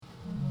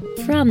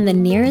From the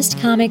nearest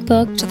comic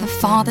book to the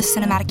farthest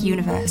cinematic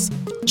universe.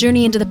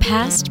 Journey into the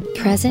past,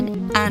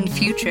 present, and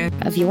future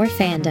of your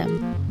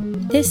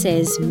fandom. This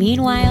is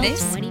Meanwhile.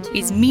 This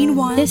is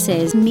Meanwhile. This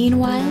is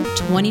Meanwhile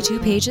 22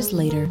 Pages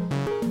Later.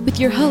 With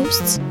your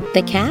hosts,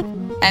 The Cap,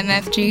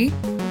 MFG,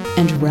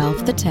 and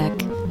Ralph the Tech.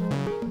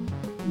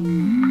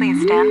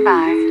 Please stand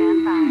by.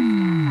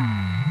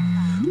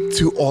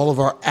 To all of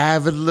our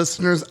avid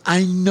listeners,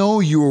 I know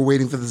you were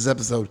waiting for this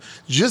episode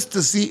just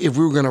to see if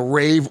we were going to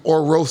rave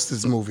or roast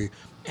this movie.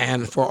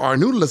 And for our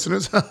new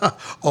listeners,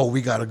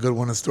 we got a good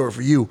one in store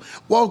for you.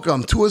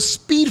 Welcome to a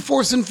Speed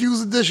Force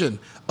infused edition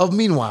of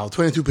Meanwhile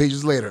 22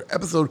 Pages Later,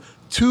 episode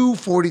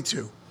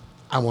 242.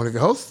 I'm one of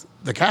your hosts,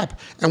 The Cap,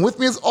 and with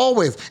me as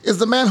always is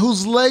the man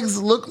whose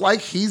legs look like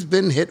he's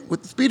been hit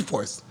with the Speed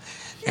Force.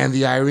 And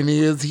the irony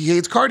is he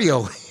hates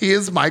cardio. He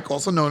is Mike,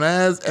 also known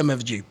as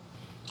MFG.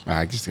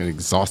 I just get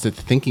exhausted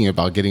thinking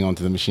about getting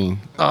onto the machine.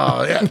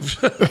 Oh, yeah.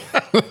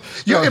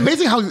 You're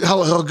amazing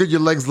how good your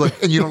legs look,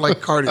 and you don't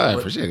like cardio. I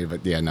appreciate it,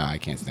 but no, I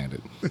can't stand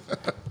it.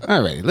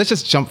 All right, let's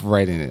just jump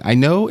right in it. I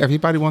know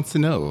everybody wants to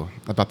know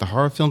about the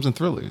horror films and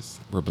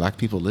thrillers where black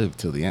people live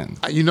till the end.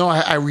 You know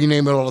I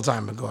rename it all the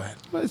time, but go ahead.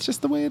 But it's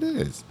just the way it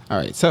is. All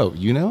right, so,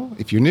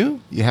 if you're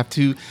new, you have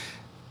to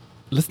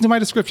listen to my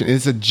description.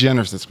 It's a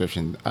generous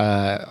description.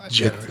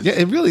 Generous?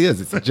 It really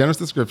is. It's a generous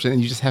description,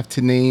 and you just have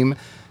to name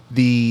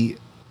the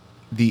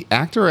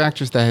actor or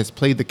actress that has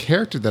played the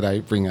character that I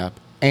bring up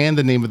and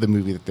the name of the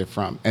movie that they're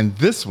from. And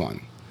this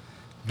one,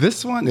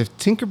 if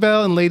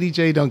Tinkerbell and Lady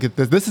J don't get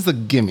this is a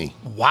gimme.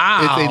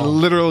 Wow. It's a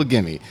literal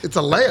gimme. It's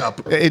a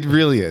layup. It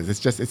really is.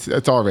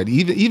 It's already.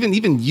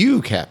 Even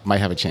you, Cap, might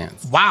have a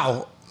chance.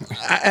 Wow.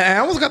 I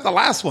almost got the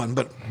last one,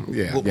 but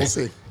we'll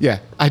see. Yeah.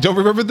 I don't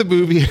remember the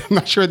movie. I'm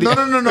not sure. No.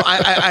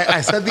 I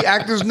said the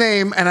actor's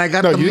name, and I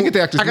got you didn't get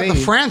the actor's name. I got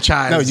the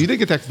franchise. No, you didn't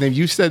get the actor's name.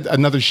 You said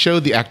another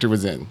show the actor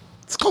was in.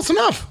 It's close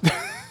enough.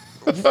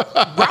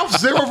 Ralph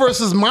Zero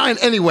versus mine.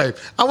 Anyway,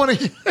 I want to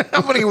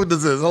hear what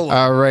this is. Hold on.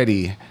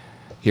 Alrighty,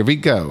 here we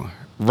go.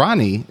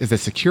 Ronnie is a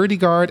security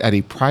guard at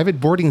a private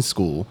boarding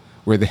school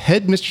where the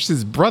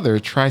headmistress's brother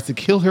tries to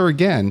kill her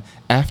again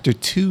after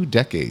 2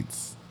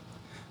 decades.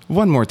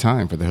 One more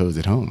time for the hoes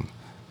at home.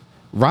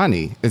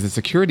 Ronnie is a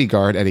security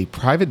guard at a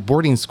private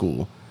boarding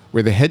school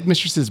where the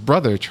headmistress's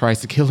brother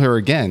tries to kill her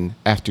again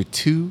after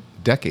 2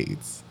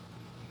 decades.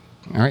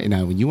 All right,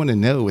 now when you want to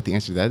know what the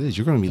answer to that is,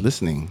 you're going to be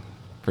listening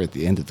for at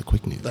the end of the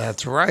quick news.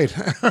 That's right.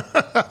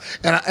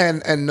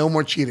 and no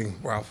more cheating,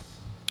 Ralph.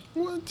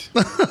 What?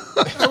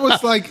 That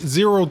was like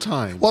 0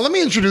 times. Well, let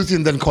me introduce you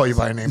and then call you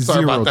by name.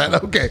 Sorry about that.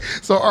 Times. Okay.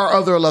 So our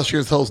other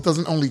illustrious host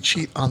doesn't only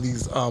cheat on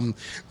these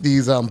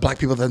black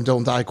people that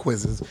don't die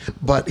quizzes,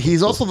 but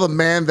he's also the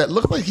man that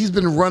looks like he's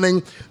been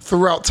running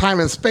throughout time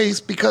and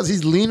space because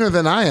he's leaner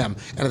than I am.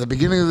 And at the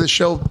beginning of this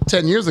show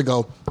 10 years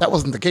ago, that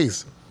wasn't the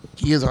case.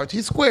 He is RT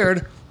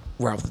squared,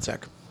 Ralph the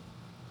Tech.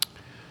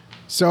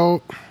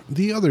 So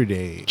the other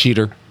day,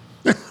 Cheater.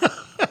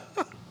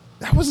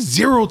 that was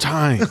 0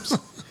 times.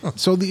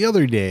 So the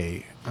other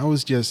day, I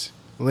was just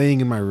laying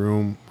in my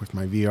room with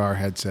my VR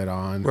headset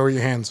on. Where were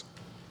your hands?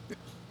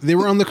 They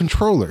were on the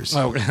controllers.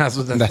 Oh, that's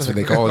what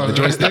they call it, the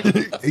joystick?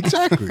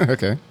 Exactly.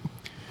 Okay.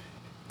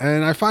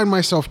 And I find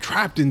myself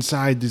trapped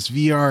inside this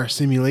VR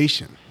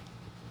simulation.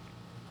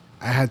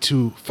 I had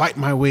to fight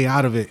my way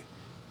out of it,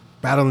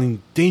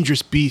 battling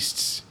dangerous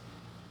beasts,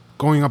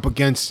 going up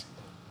against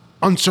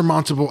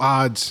unsurmountable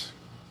odds.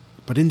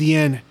 But in the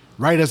end,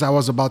 right as I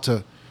was about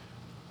to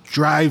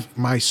drive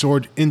my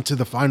sword into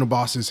the final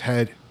boss's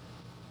head,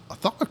 a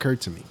thought occurred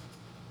to me.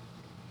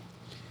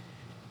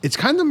 It's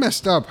kind of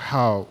messed up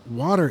how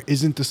water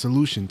isn't the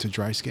solution to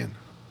dry skin.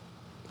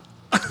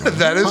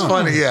 That is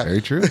funny, yeah.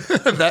 Very true.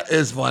 That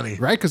is funny.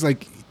 Right? Because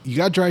you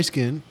got dry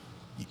skin,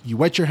 you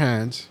wet your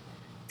hands,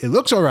 it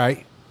looks all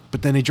right,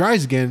 but then it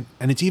dries again,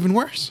 and it's even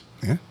worse.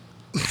 Yeah.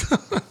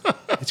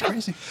 It's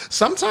crazy.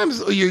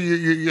 Sometimes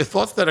your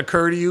thoughts that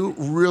occur to you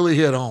really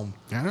hit home.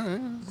 Yeah.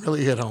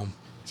 Really hit home.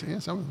 So, yeah,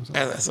 some.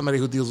 As somebody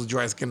who deals with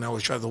dry skin, I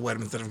always try to wet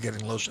them instead of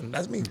getting lotion.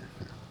 That's me.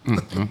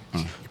 You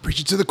preach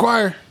it to the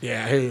choir.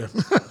 Yeah, I hear you.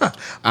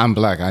 I'm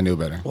black. I knew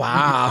better.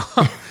 Wow.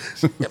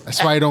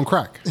 That's why I don't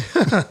crack.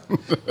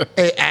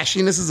 Hey,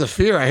 ashiness is a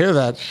fear. I hear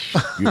that.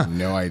 You have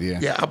no idea.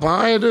 Yeah, but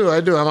I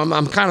do.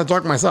 I'm kind of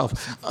dark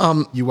myself.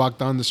 You walk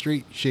down the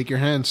street, shake your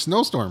hand,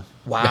 snowstorm.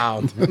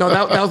 Wow. No,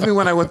 that was me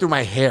when I went through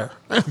my hair.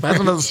 That's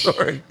another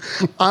story.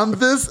 On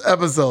this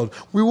episode,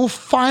 we will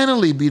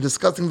finally be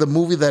discussing the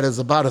movie that is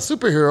about a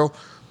superhero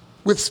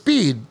with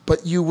speed,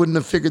 but you wouldn't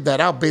have figured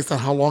that out based on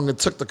how long it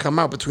took to come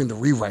out between the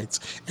rewrites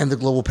and the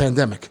global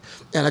pandemic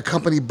and a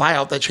company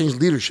buyout that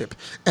changed leadership.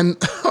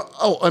 And,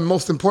 and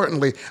most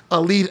importantly, a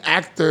lead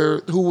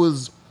actor who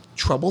was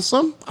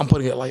troublesome. I'm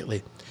putting it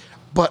lightly.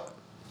 But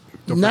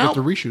Don't now,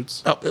 forget the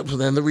reshoots.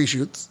 Then the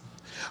reshoots.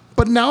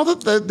 But now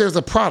that there's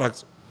a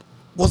product,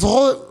 was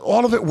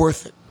all of it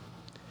worth it?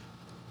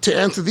 To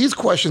answer these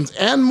questions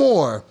and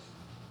more,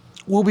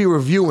 we'll be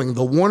reviewing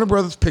the Warner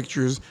Brothers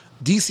Pictures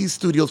DC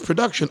Studios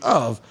production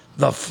of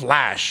The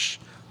Flash.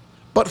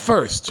 But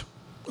first,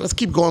 let's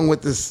keep going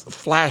with this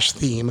Flash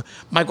theme.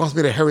 Mike wants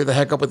me to hurry the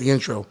heck up with the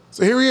intro.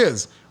 So here he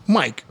is,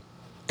 Mike,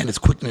 and it's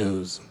quick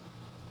news.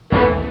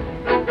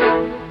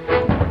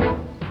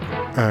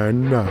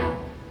 And now,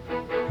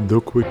 the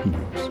quick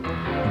news,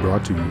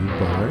 brought to you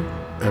by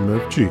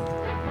MFG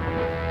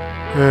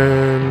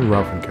and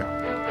Ralph and Cap.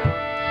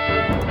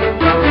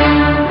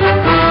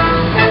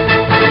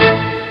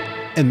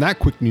 And that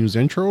quick news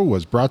intro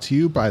was brought to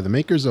you by the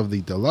makers of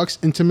the Deluxe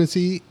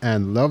Intimacy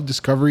and Love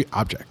Discovery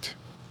Object,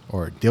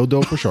 or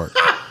dildo for short.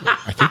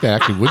 I think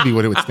that actually would be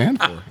what it would stand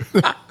for.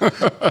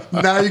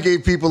 Now you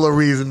gave people a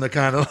reason to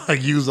kind of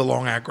like use a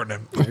long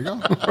acronym. There you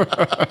go.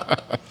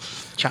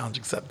 Challenge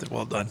accepted.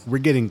 Well done. We're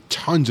getting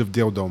tons of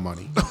dildo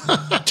money.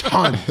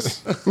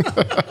 Tons.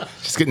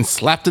 Just getting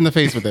slapped in the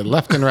face with it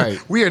left and right.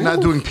 We are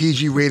not doing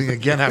PG rating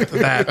again after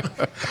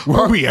that.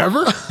 Were we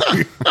ever?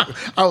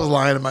 I was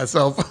lying to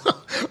myself.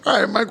 All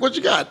right, Mike, what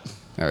you got?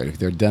 All right, if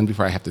they're done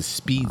before I have to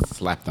speed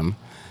slap them.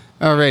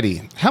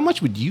 Alrighty, how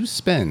much would you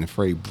spend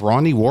for a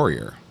brawny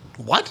warrior?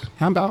 What?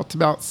 How about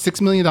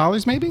 $6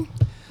 million, maybe?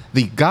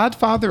 The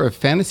godfather of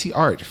fantasy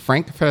art,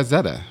 Frank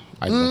Frazetta,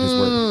 I love his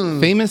work.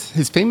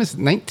 His famous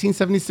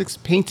 1976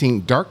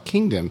 painting, Dark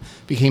Kingdom,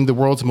 became the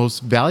world's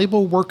most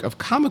valuable work of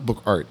comic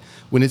book art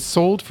when it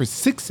sold for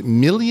 $6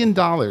 million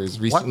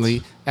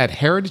recently at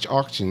Heritage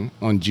Auction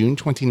on June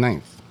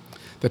 29th.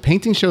 The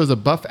painting shows a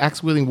buff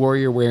axe-wielding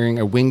warrior wearing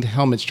a winged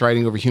helmet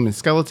striding over human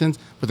skeletons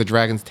with a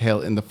dragon's tail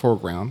in the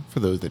foreground. For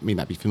those that may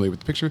not be familiar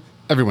with the picture,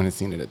 everyone has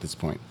seen it at this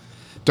point.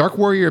 Dark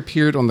Warrior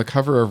appeared on the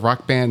cover of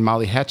rock band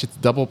Molly Hatchet's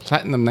double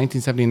platinum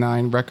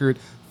 1979 record,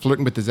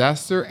 Flirting with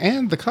Disaster,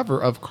 and the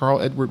cover of Carl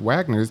Edward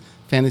Wagner's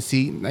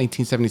fantasy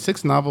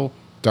 1976 novel,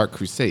 Dark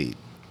Crusade.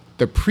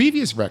 The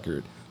previous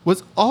record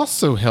was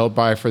also held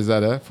by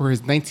Frazetta for his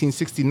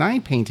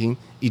 1969 painting,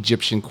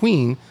 Egyptian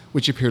Queen,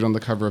 which appeared on the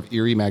cover of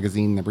Eerie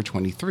Magazine number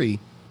 23.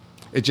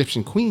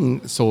 Egyptian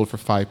Queen sold for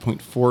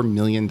 $5.4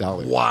 million.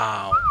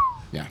 Wow.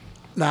 Yeah.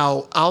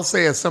 Now, I'll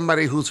say as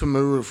somebody who's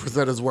familiar with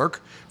Frazetta's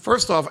work,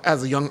 first off,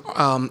 as a young,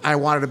 I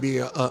wanted to be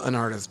an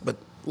artist, but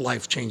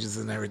life changes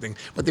and everything.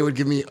 But they would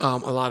give me a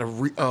lot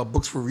of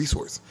books for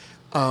resource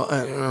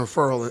and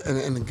referral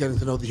and getting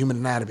to know the human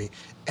anatomy.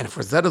 And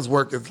Frazetta's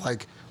work is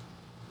like,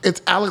 it's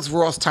Alex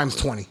Ross times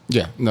 20.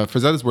 Yeah, no,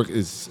 Frazetta's work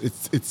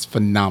it's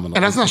phenomenal.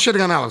 And that's not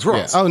shitting on Alex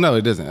Ross. Yeah. Oh no,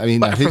 it doesn't. I mean,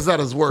 But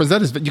Frazetta's work.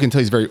 Frazetta's, you can tell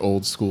he's very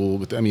old school.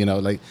 With,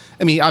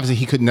 obviously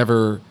he could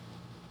never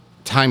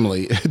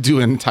timely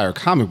do an entire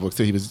comic book,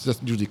 so he was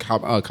just usually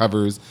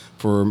covers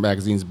for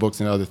magazines,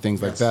 books, and other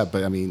things like that.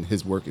 But I mean,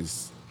 his work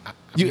is.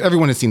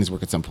 Everyone has seen his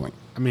work at some point.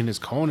 I mean, his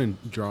Conan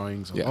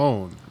drawings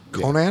alone.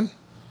 Conan?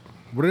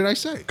 What did I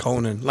say?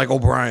 Conan, like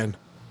O'Brien.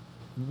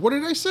 What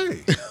did I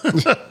say?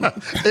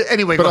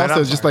 Anyway, But go ahead,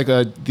 also, I'm just sorry.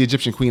 like the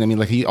Egyptian Queen, I mean,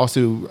 like he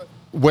also,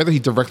 whether he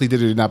directly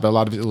did it or not, but a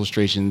lot of his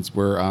illustrations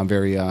were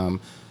very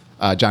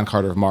John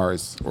Carter of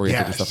Mars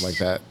oriented and stuff like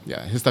that.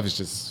 Yeah, his stuff is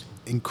just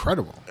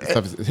Incredible.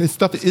 his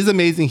stuff is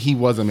amazing. He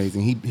was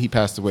amazing. He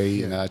passed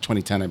away in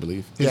 2010, I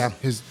believe. Yeah.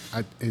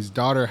 His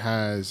daughter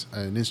has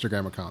an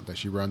Instagram account that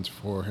she runs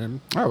for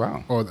him. Oh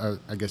wow. Or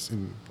I guess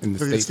in In the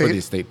For the state, for estate? the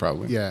estate,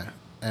 probably. yeah,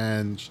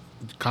 and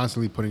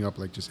constantly putting up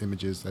like just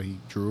images that he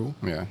drew,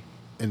 Yeah.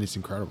 and it's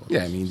incredible.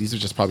 Yeah, I mean, these are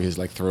just probably his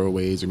like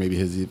throwaways, or maybe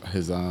his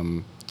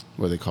what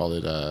do they call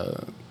it?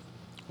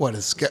 What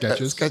is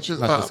Sketches? sketches?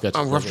 Not the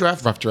sketches, Rough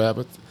draft? Rough draft.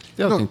 But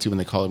the other thing too, when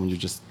they call it when you're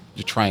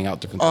trying out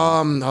different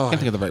things. I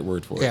can't think of the right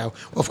word for it. Yeah.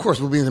 Well, of course,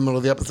 we'll be in the middle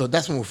of the episode.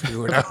 That's when we'll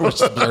figure it out. We'll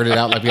just blurt it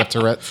out like we have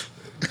Tourette's.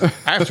 I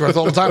have Tourette's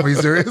all the time. Are you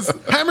serious?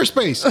 Hammer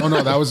Space. Oh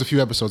no, that was a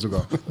few episodes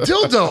ago.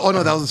 Dildo. Oh,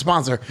 no, that was a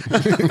sponsor.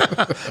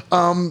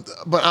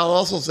 But I'll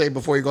also say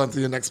before you go on to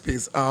your next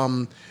piece,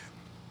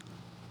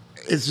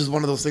 it's just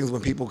one of those things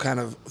when people kind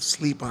of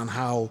sleep on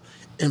how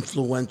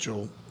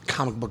influential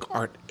comic book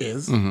art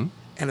is. Mm-hmm.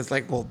 And it's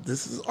like, well,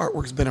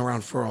 artwork's been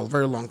around for a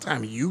very long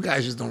time. You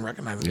guys just don't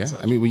recognize it. Yeah, as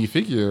such. I mean, when you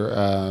figure,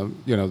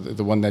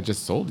 the one that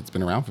just sold, it's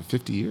been around for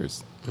 50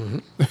 years.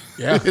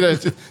 Yeah.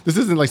 This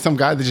isn't like some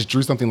guy that just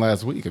drew something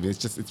last week. I mean,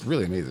 it's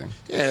really amazing.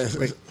 Yeah.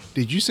 Wait,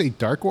 did you say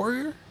Dark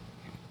Warrior?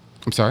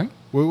 I'm sorry?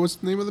 What was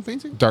the name of the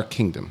painting? Dark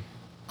Kingdom.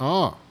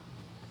 Oh,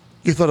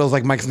 You thought it was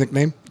like Mike's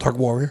nickname, Dark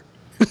Warrior?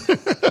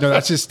 no,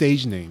 that's his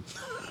stage name.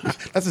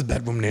 That's his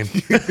bedroom name.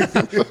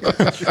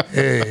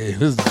 Hey,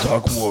 this is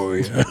Dark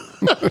Warrior.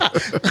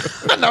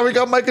 Now we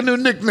got Mike a new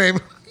nickname.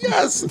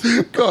 Yes.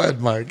 Go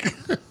ahead, Mike.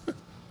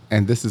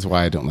 And this is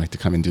why I don't like to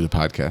come and do the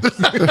podcast.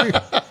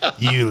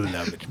 You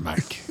love it,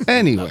 Mike.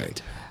 Anyway,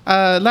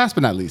 last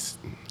but not least,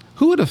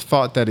 who would have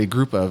thought that a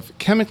group of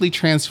chemically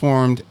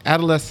transformed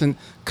adolescent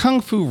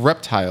kung fu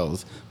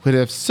reptiles would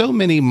have so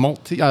many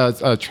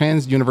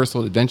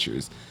trans-universal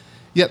adventures?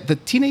 Yet the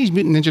Teenage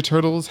Mutant Ninja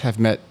Turtles have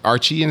met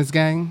Archie and his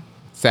gang,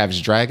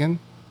 Savage Dragon,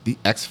 the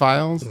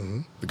X-Files,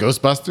 the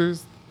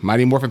Ghostbusters,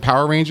 Mighty Morphin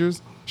Power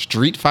Rangers,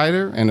 Street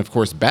Fighter, and of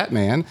course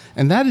Batman,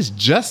 and that is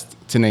just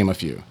to name a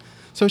few.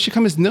 So it should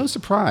come as no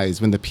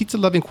surprise when the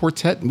pizza-loving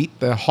quartet meet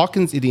the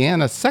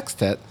Hawkins-Indiana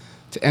sextet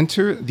to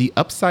enter the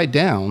Upside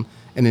Down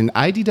in an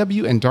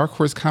IDW and Dark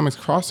Horse Comics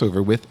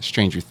crossover with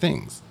Stranger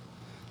Things.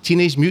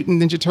 Teenage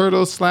Mutant Ninja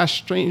Turtles /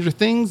 Stranger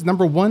Things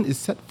 #1 is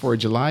set for a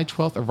July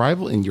 12th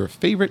arrival in your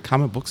favorite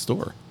comic book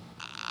store.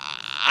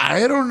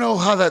 I don't know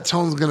how that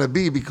tone's going to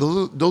be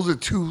because those are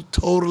two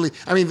totally...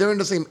 I mean, they're in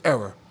the same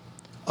era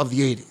of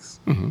the 80s.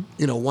 Mm-hmm.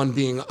 You know, one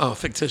being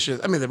fictitious.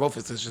 I mean, they're both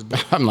fictitious.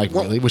 But I'm like,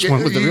 really? Which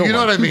one was the real one? You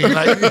know what I mean?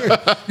 Like,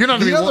 you know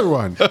what I mean? The other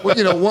one. Well,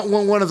 you know,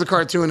 one is a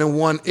cartoon and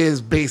one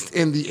is based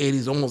in the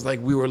 80s, almost like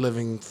we were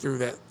living through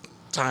that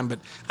time. But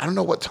I don't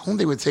know what tone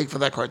they would take for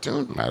that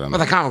cartoon. I don't know.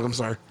 For the comic, I'm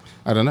sorry.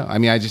 I don't know. I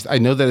mean, I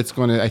know that it's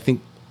going to, I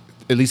think,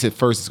 at least at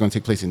first, it's going to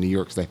take place in New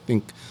York because I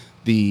think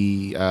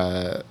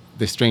the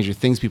Stranger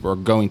Things people are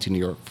going to New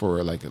York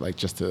for like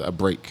just a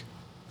break.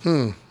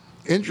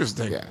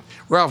 Interesting. Yeah.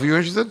 Ralph, you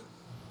interested?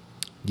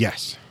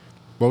 Yes.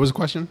 What was the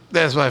question?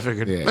 That's what I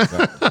figured. Yeah,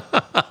 exactly.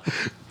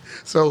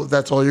 So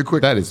that's all your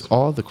quick That news. is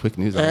all the quick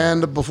news.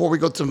 And before we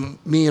go to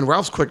me and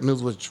Ralph's quick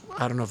news, which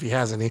I don't know if he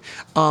has any,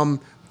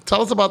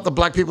 tell us about the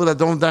black people that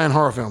don't die in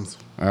horror films.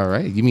 All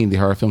right. You mean the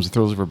horror films and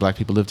thrillers where black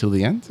people live till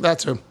the end?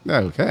 That's him.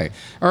 Okay.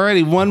 All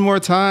righty. One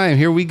more time.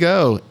 Here we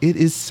go. It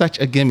is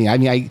such a gimme. I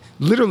mean, I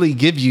literally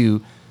give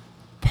you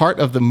part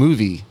of the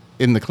movie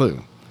in the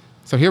clue.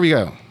 So here we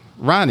go.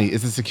 Ronnie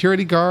is a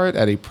security guard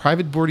at a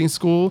private boarding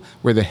school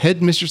where the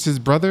headmistress's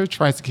brother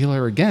tries to kill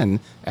her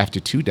again after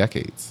 2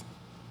 decades.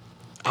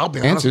 I'll be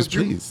honest Answers, with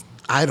you. please.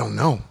 I don't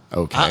know.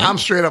 Okay. I'm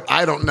straight up.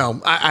 I don't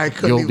know. I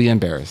couldn't. You'll be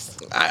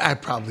embarrassed. I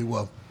probably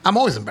will. I'm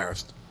always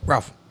embarrassed.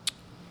 Ralph.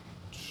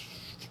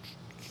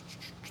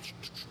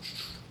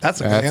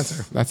 That's a good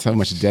answer. That's so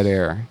much dead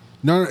air.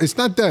 No, it's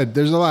not dead.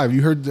 There's alive.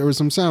 You heard there was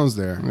some sounds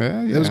there.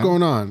 Yeah. What's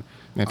going on?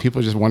 And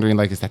people are just wondering,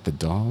 like, is that the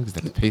dog? Is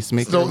that the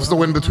pacemaker? So it's the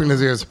wind between his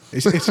ears.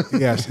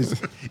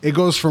 It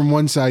goes from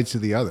one side to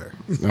the other.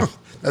 No.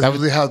 That's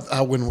really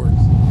how wind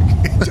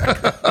works.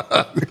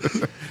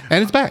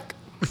 And it's back.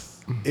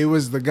 It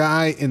was the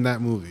guy in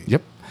that movie.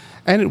 Yep.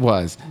 And it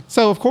was.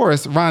 So, of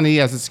course, Ronnie,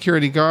 as a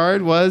security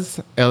guard,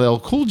 was LL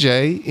Cool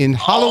J in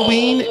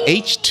Halloween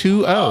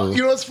H2O.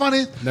 You know what's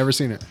funny? Never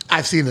seen it.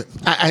 I've seen it.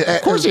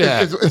 Of course you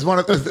have. It's one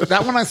of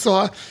that one I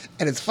saw,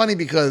 and it's funny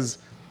because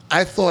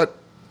I thought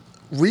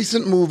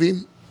recent movie,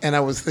 and I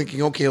was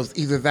thinking, okay, it was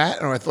either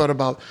that, or I thought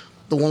about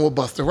the one with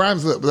Busta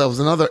Rhymes. That was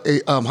another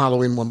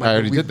Halloween one. I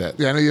already did that.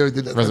 Yeah, I know you already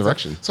did that.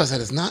 Resurrection. So I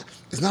said, it's not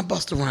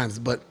Busta Rhymes,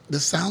 but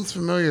this sounds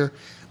familiar.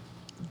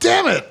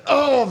 Damn it!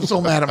 Oh, I'm so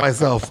mad at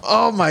myself.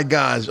 Oh my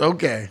gosh.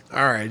 Okay,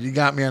 all right, you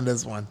got me on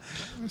this one.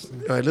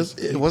 All right,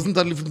 it wasn't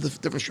Dudley from the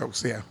Different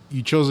Strokes. Yeah.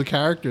 You chose a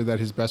character that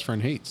his best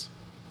friend hates.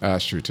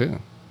 That's true, too.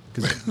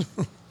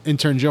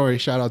 Intern Joey,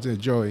 shout out to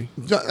Joey.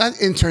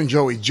 Not intern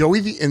Joey. Joey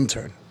the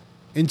intern.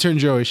 Intern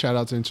Joey, shout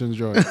out to Intern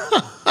Joey.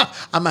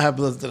 I might have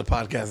to listen to the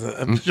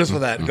podcast just for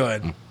that. Go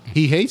ahead.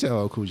 He hates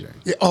LL Cool J.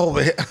 Yeah,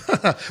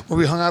 when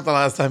we hung out the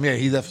last time, yeah,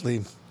 he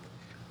definitely.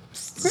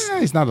 Yeah,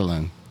 he's not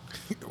alone.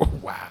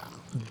 Wow.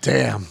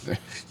 Damn.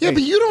 Yeah,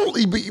 but you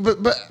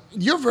don't. But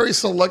you're very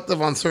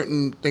selective on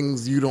certain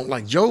things you don't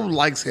like. Joe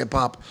likes hip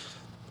hop.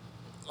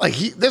 Like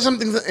there's some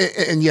things,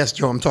 and yes,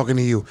 Joe, I'm talking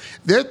to you.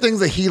 There are things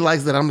that he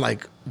likes that I'm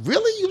like,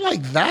 really, you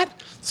like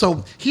that?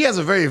 So he has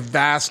a very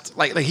vast,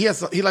 like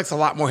he likes a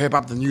lot more hip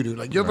hop than you do.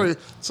 Like you're very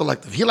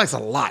selective. He likes a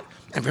lot,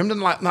 and for him to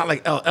not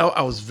like LL,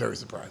 I was very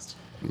surprised.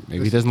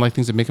 Maybe he doesn't like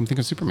things that make him think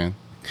of Superman.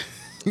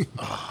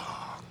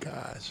 Oh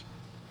gosh.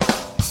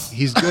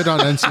 He's good on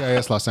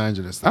NCIS Los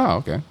Angeles. Oh,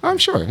 okay. I'm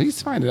sure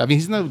he's fine. I mean,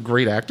 he's no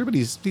great actor, but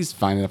he's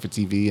fine enough for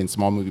TV and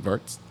small movie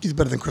parts. He's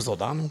better than Chris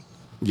O'Donnell.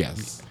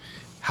 Yes.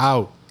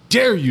 How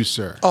dare you,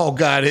 sir? Oh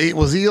God,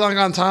 was he like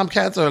on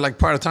Tomcats or like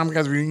part of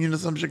Tomcats reunion or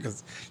some shit?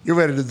 Because you're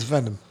ready to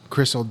defend him.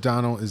 Chris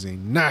O'Donnell is a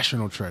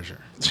national treasure.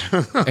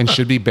 And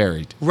should be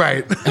buried.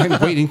 Right. And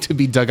waiting to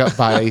be dug up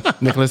by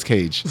Nicolas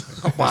Cage.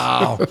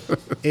 Wow.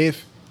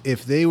 If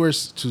they were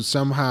to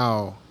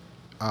somehow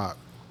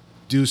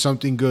do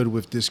something good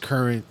with this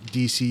current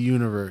DC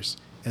universe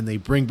and they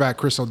bring back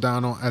Chris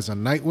O'Donnell as a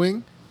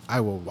Nightwing,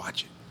 I will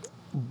watch it.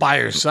 By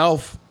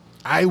yourself.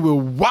 I will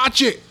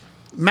watch it.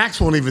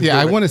 Max won't even do Yeah,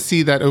 I it. want to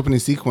see that opening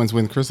sequence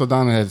when Chris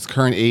O'Donnell at his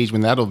current age,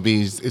 when that'll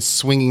be, is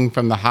swinging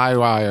from the high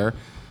wire.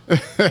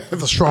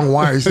 It's a strong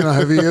wire. You see how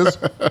heavy he is?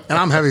 And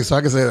I'm heavy, so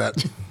I can say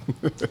that.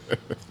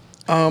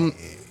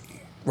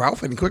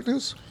 Ralph, any quick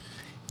news?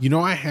 You know,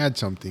 I had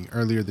something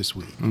earlier this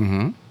week,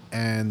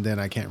 and then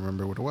I can't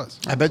remember what it was.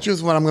 I bet you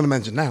it's what I'm going to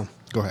mention now.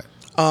 Go ahead.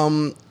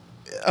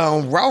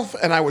 Ralph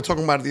and I were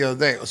talking about it the other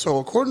day. So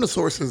according to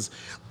sources,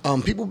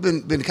 people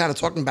have been kind of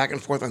talking back and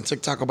forth on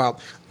TikTok about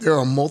there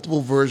are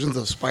multiple versions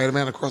of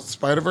Spider-Man across the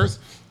Spider-Verse.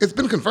 It's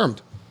been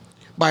confirmed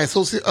by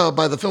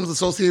the film's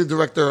associate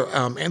director,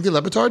 Andy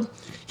Lebitard.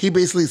 He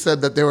basically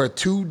said that there are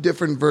 2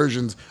 different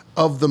versions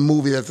of the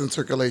movie that's in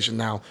circulation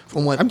now.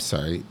 From what I'm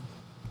sorry.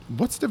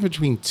 What's the difference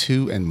between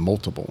 2 and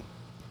multiple?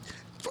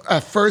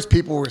 at first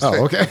people were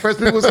saying, okay. at first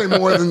people were saying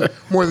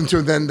more than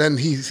 2. Then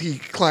he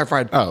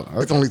clarified, okay.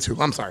 It's only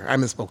 2. I'm sorry, I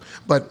misspoke.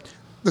 But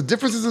the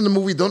differences in the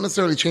movie don't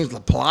necessarily change the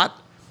plot.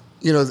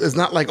 You know, it's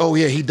not like, oh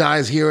yeah, he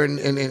dies here and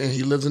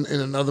he lives in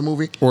another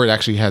movie. Or it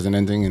actually has an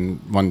ending and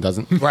one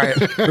doesn't. Right.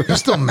 You're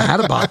still mad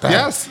about that.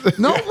 Yes.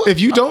 No. If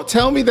you don't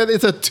tell me that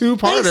it's a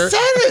two-parter. They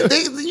said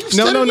it. You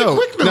said it in the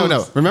quick news.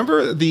 No.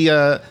 Remember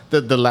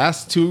the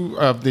last two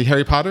of the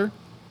Harry Potter?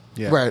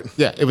 Yeah. Right.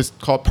 Yeah, it was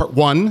called Part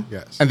 1.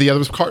 Yes. And the other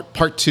was called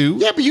Part 2.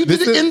 Yeah, but you did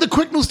it in the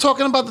quick news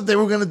talking about that they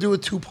were going to do a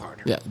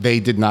two-parter. Yeah,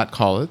 they did not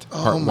call it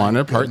Part 1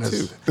 or Part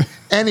 2.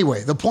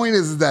 Anyway, the point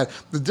is that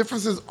the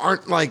differences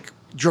aren't like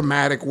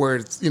dramatic where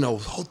it's, you know,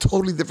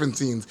 totally different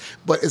scenes,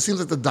 but it seems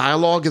like the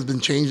dialogue has been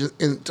changed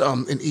in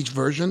each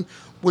version,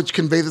 which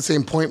convey the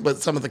same point, but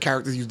some of the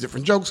characters use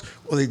different jokes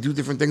or they do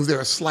different things. There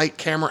are slight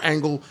camera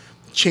angle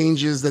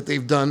changes that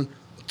they've done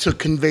to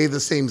convey the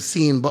same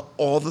scene, but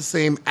all the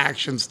same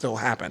actions still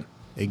happen.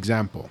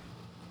 Example,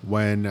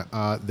 when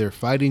they're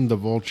fighting the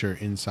Vulture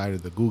inside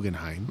of the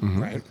Guggenheim,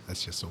 Right.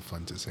 That's just so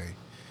fun to say.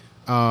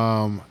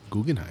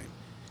 Guggenheim.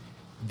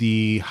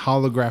 The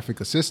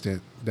holographic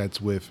assistant that's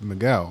with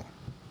Miguel,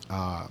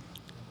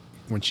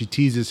 when she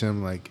teases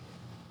him, like,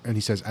 and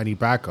he says, I need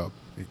backup,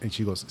 and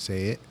she goes,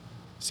 say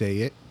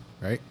it,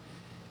 right?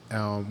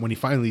 When he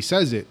finally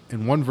says it,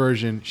 in one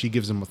version, she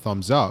gives him a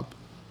thumbs up.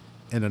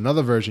 In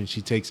another version,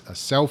 she takes a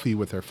selfie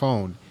with her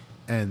phone,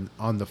 and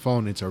on the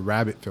phone, it's a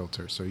rabbit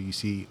filter. So you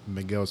see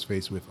Miguel's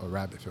face with a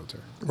rabbit filter.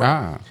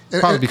 Wow.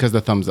 Probably because the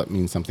thumbs up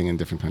means something in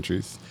different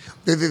countries.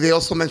 They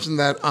also mentioned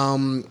that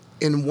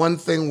in one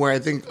thing where I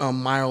think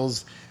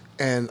Miles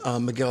and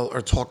Miguel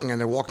are talking and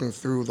they're walking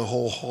through the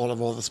whole hall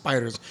of all the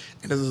spiders.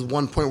 And there's this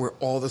one point where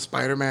all the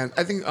Spider-Man,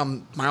 I think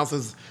Miles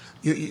says,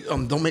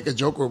 don't make a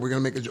joke or we're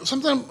going to make a joke.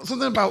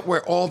 Something about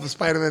where all the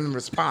Spider-Men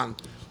respond.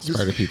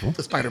 Spider people.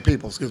 The Spider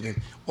people, excuse me.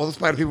 All the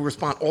Spider people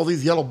respond. All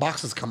these yellow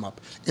boxes come up.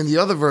 In the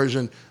other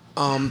version,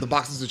 the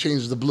boxes are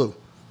changed to blue.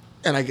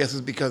 And I guess it's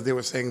because they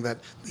were saying that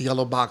the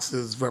yellow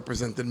boxes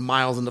represented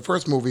Miles in the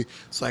first movie.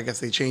 So I guess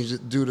they changed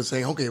it due to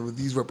saying, okay, well,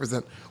 these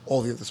represent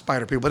all the other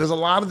Spider people. But there's a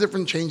lot of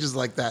different changes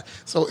like that.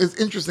 So it's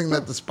interesting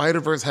that the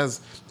Spider-Verse has,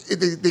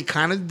 they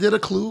kind of did a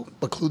Clue,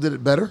 but Clue did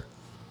it better.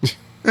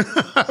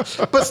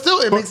 But still,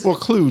 it makes Well,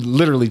 Clue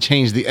literally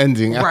changed the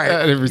ending Right,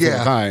 every single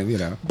yeah. time, you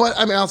know. But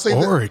I mean, I'll say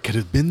Or it could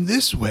have been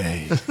this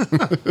way.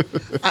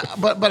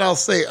 but I'll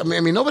say, I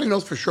mean, nobody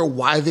knows for sure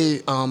why they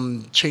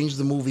changed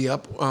the movie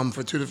up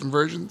for two different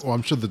versions. Well,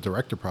 I'm sure the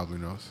director probably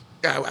knows.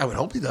 I would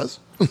hope he does.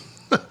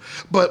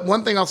 But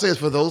one thing I'll say is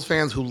for those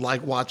fans who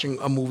like watching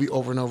a movie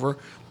over and over,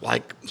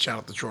 like shout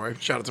out to Troy,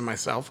 shout out to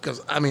myself,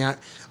 because I mean,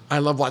 I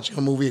love watching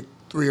a movie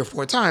 3 or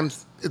 4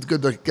 times. It's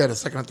good to get a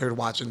second or third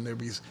watch and there'll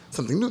be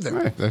something new there.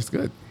 Right, that's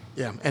good.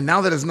 Yeah, and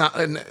now that it's not,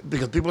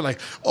 because people are like,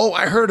 oh,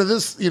 I heard of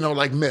this, you know,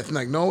 like myth. And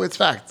like, no, it's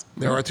fact.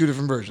 There are 2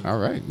 different versions. All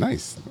right,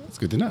 nice. That's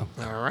good to know.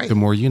 All right. The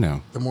more you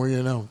know. The more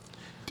you know.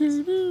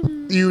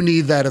 You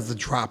need that as a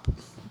drop.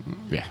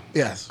 Yeah.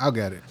 Yes. I'll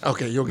get it.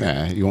 Okay, you'll get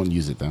it. Nah, you won't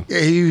use it, though. Yeah,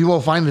 he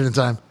won't find it in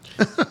time.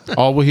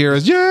 All we'll hear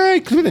is,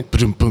 yay, boom,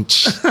 boom,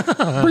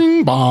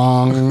 bing,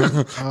 bong.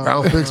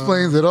 Ralph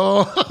explains it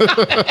all.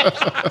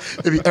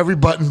 It'd be every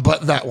button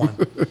but that one.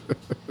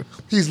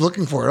 He's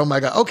looking for it. Oh, my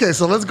God. Okay,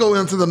 so let's go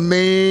into the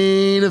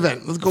main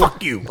event. Let's go.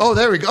 Fuck you. Oh,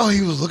 there we go. Oh,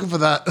 he was looking for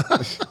that.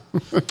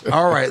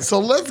 All right, so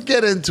let's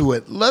get into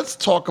it. Let's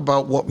talk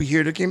about what we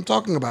here came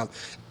talking about.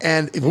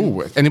 And if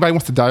Ooh, if anybody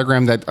wants to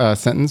diagram that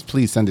sentence,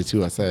 please send it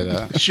to us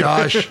at...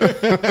 Shush.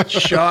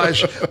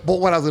 Shush. But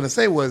what I was going to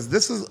say was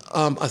this is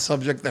a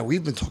subject that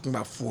we've been talking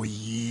about for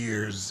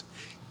years.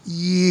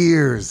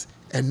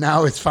 And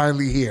now it's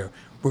finally here.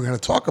 We're going to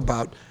talk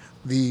about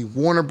the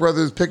Warner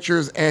Brothers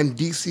Pictures and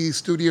DC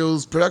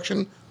Studios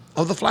production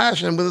of The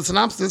Flash. And with a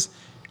synopsis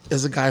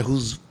is a guy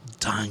who's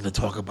dying to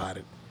talk about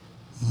it.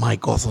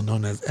 Mike, also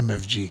known as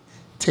MFG.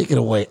 Take it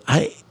away.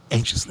 I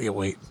anxiously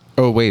await.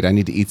 Oh, wait, I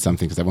need to eat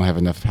something because I won't have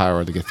enough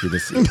power to get through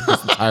this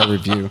entire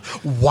review.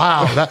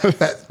 Wow.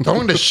 That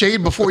throwing the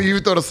shade before you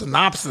even throw the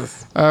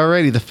synopsis.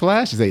 Alrighty, The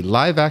Flash is a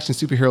live-action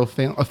superhero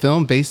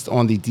film based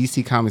on the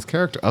DC Comics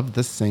character of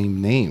the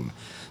same name.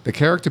 The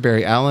character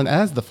Barry Allen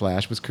as The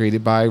Flash was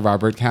created by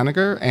Robert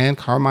Kanigher and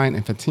Carmine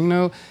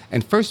Infantino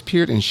and first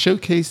appeared in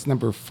Showcase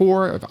number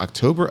 4 of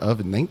October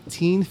of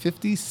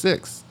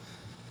 1956.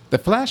 The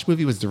Flash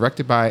movie was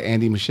directed by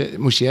Andy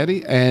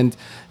Muschietti and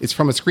it's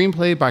from a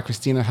screenplay by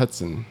Christina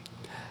Hudson.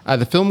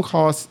 The film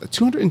cost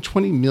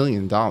 $220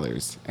 million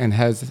and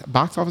has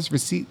box office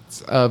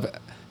receipts of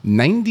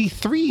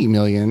 $93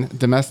 million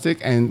domestic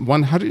and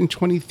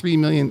 $123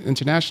 million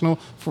international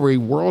for a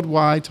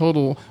worldwide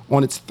total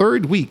on its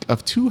third week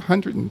of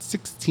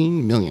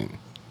 $216 million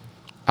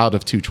out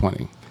of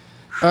 $220.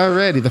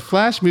 Alrighty, The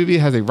Flash movie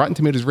has a Rotten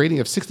Tomatoes rating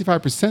of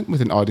 65% with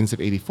an audience of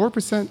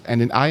 84%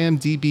 and an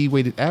IMDb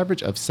weighted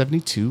average of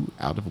 72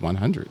 out of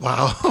 100.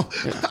 Wow.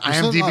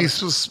 IMDb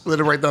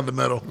split it right down the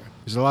middle.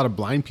 There's a lot of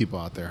blind people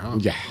out there, huh?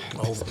 Yeah.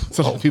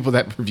 So people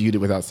that reviewed it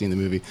without seeing the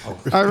movie.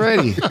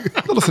 Alrighty,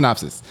 little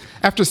synopsis.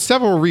 After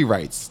several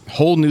rewrites,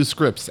 whole new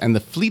scripts, and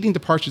the fleeting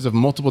departures of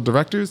multiple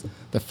directors,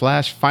 The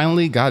Flash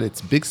finally got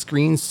its big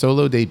screen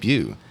solo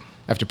debut.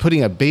 After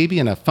putting a baby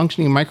in a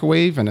functioning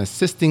microwave and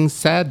assisting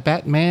sad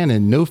Batman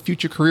and no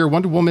future career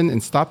Wonder Woman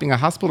in stopping a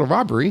hospital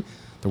robbery,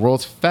 the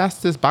world's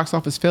fastest box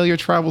office failure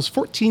travels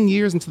 14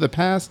 years into the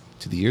past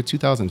to the year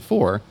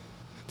 2004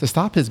 to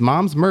stop his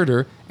mom's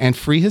murder and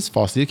free his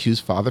falsely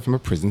accused father from a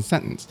prison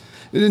sentence.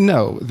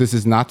 No, this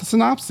is not the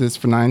synopsis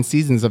for 9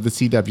 seasons of the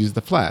CW's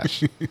The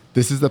Flash.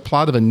 This is the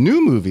plot of a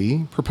new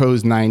movie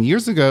proposed 9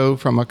 years ago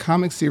from a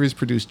comic series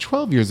produced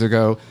 12 years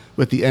ago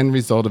with the end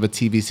result of a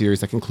TV series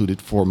that concluded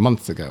 4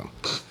 months ago.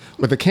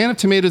 With a can of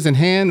tomatoes in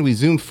hand, we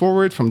zoom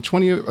forward from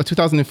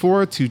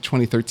 2004 to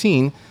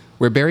 2013,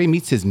 where Barry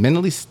meets his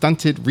mentally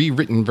stunted,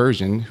 rewritten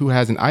version who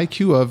has an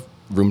IQ of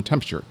room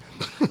temperature.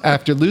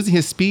 After losing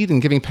his speed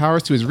and giving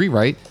powers to his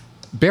rewrite,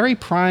 Barry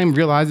Prime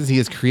realizes he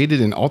has created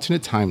an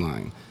alternate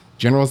timeline.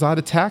 General Zod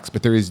attacks,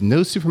 but there is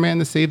no Superman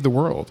to save the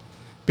world.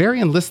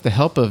 Barry enlists the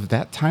help of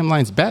that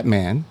timeline's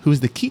Batman, who is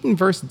the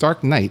Keaton-verse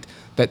Dark Knight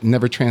that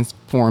never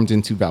transformed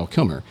into Val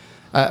Kilmer.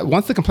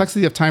 Once the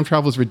complexity of time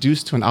travel is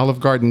reduced to an Olive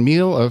Garden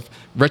meal of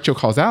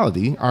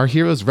retrocausality, our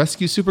heroes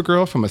rescue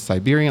Supergirl from a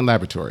Siberian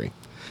laboratory.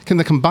 Can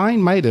the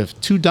combined might of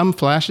 2 dumb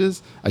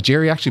Flashes, a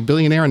geriatric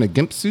billionaire in a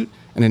gimp suit,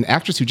 and an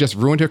actress who just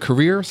ruined her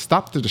career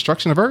stop the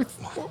destruction of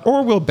Earth?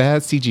 Or will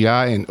bad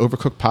CGI and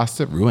overcooked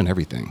pasta ruin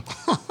everything?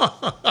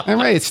 All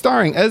right, it's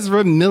starring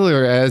Ezra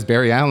Miller as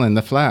Barry Allen,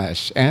 The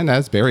Flash, and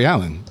as Barry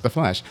Allen, The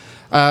Flash.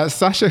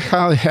 Sasha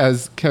Calle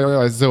as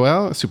Kara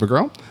Zor-El,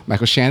 Supergirl.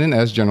 Michael Shannon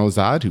as General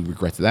Zod, who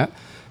regrets that.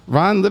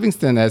 Ron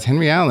Livingston as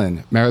Henry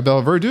Allen.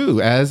 Maribel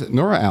Verdú as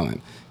Nora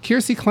Allen.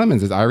 Kiersey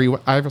Clemens as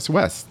Iris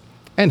West.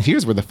 And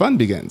here's where the fun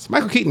begins.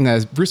 Michael Keaton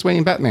as Bruce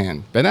Wayne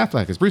Batman. Ben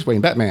Affleck as Bruce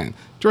Wayne Batman.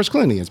 George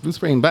Clooney as Bruce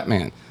Wayne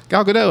Batman.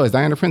 Gal Gadot as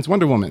Diana Prince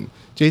Wonder Woman.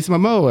 Jason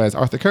Momoa as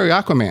Arthur Curry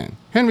Aquaman.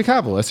 Henry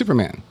Cavill as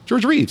Superman.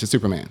 George Reeves as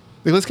Superman.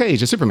 Nicolas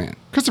Cage as Superman.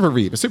 Christopher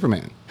Reeve as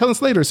Superman. Helen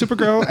Slater as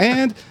Supergirl.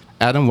 And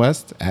Adam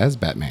West as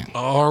Batman.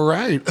 All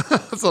right.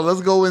 So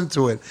let's go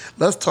into it.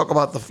 Let's talk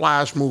about the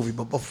Flash movie.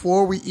 But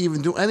before we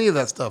even do any of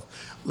that stuff,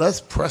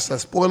 let's press that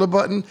spoiler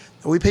button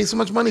that we pay so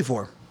much money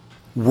for.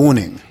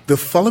 Warning, the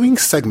following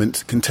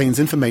segment contains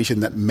information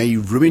that may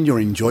ruin your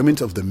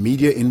enjoyment of the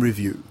media in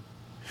review.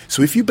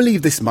 So if you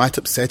believe this might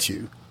upset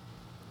you,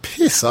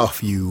 piss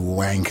off, you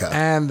wanker.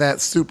 And that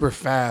super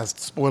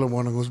fast spoiler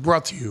warning was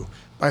brought to you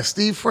by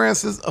Steve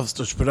Francis of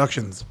Stush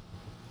Productions.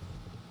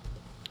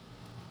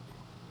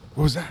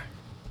 What was that?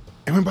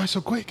 It went by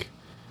so quick.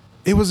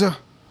 It was a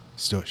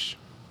stush.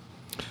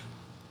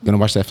 Gonna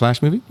watch that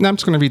Flash movie? No, I'm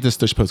just gonna read this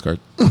Stush postcard.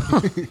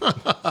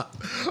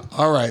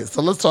 All right,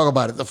 so let's talk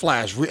about it, The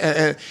Flash.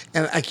 And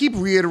I keep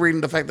reiterating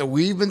the fact that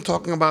we've been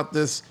talking about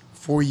this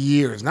for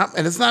years,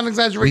 and it's not an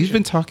exaggeration. We've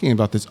been talking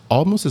about this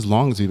almost as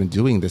long as we've been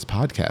doing this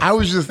podcast. I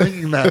was just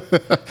thinking that.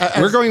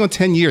 We're going on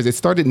 10 years. It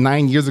started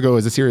 9 years ago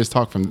as a serious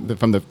talk from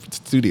the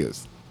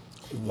studios.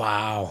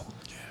 Wow.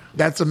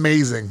 That's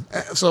amazing.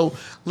 So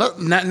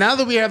now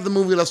that we have the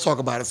movie, let's talk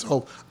about it.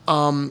 So,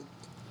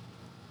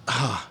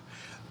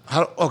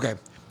 okay.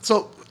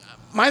 So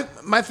my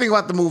thing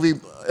about the movie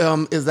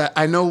is that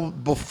I know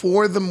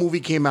before the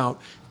movie came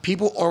out,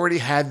 people already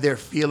had their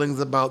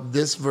feelings about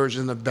this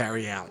version of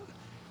Barry Allen.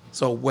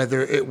 So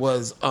whether it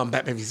was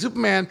Batman v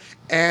Superman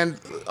and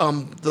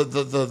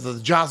the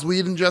Joss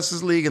Whedon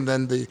Justice League and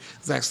then the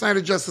Zack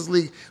Snyder Justice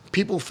League,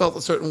 people felt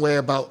a certain way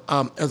about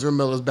Ezra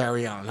Miller's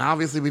Barry Allen. Now,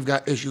 obviously, we've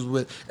got issues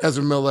with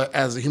Ezra Miller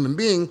as a human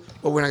being,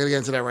 but we're not going to get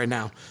into that right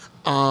now.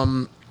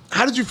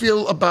 How did you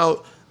feel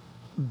about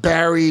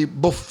Barry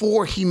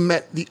before he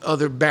met the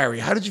other Barry?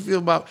 How did you feel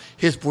about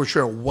his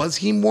portrayal? Was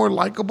he more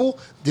likable?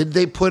 Did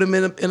they put him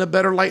in a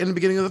better light in the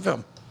beginning of the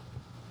film?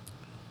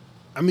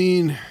 I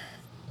mean,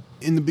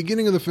 in the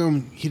beginning of the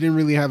film, he didn't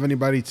really have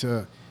anybody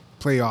to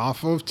play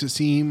off of to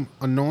seem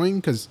annoying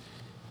because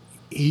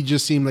he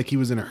just seemed like he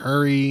was in a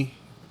hurry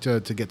to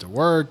get to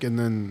work, and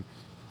then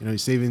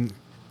he's doing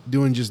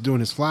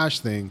his Flash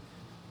thing,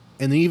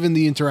 and even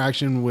the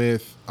interaction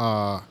with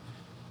Batman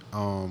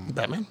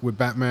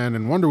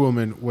and Wonder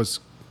Woman was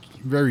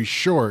very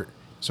short,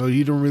 so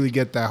you don't really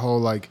get that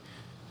whole he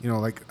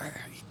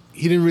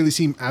didn't really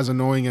seem as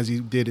annoying as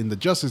he did in the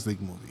Justice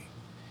League movie.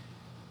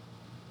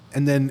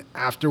 And then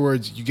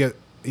afterwards, you get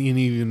an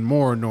even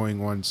more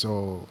annoying one.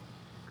 So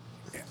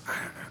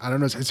I don't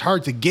know. It's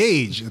hard to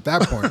gauge at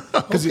that point.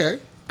 Okay.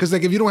 Because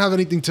if you don't have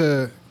anything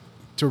to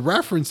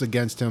reference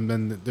against him,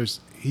 then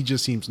he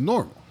just seems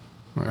normal,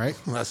 right?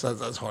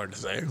 That's hard to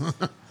say.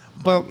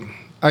 Well,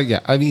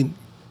 yeah. I mean,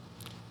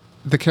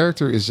 the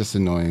character is just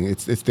annoying.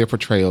 It's their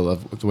portrayal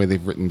of the way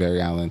they've written Barry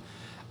Allen,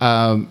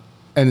 and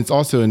it's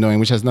also annoying,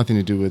 which has nothing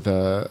to do with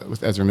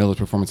Ezra Miller's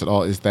performance at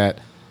all. Is that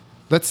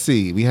let's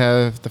see, we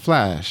have the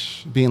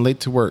Flash being late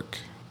to work.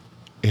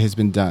 It has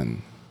been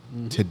done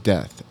to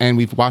death, and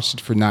we've watched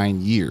it for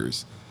 9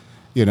 years.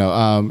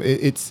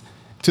 It's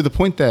to the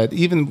point that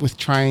even with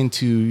trying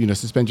to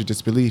suspend your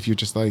disbelief, you're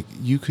just like,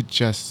 you could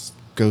just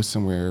go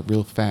somewhere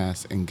real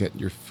fast and get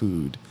your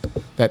food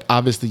that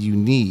obviously you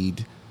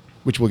need,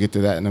 which we'll get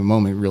to that in a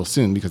moment real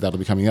soon because that'll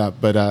be coming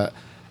up. But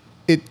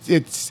it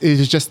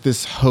is just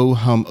this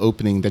ho-hum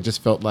opening that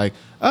just felt like,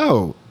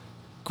 oh,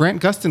 Grant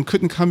Gustin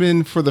couldn't come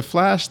in for The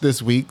Flash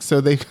this week,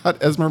 so they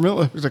got Ezra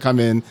Miller to come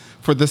in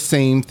for the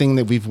same thing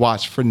that we've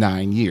watched for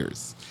 9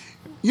 years.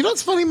 You know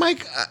what's funny,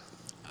 Mike?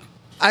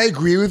 I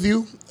agree with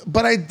you,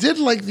 but I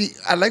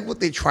like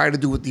what they try to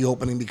do with the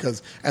opening,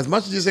 because as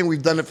much as you're saying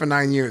we've done it for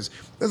 9 years,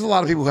 there's a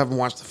lot of people who haven't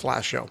watched The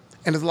Flash show.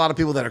 And there's a lot of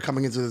people that are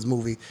coming into this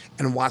movie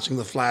and watching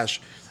The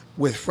Flash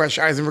with fresh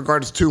eyes in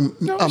regards to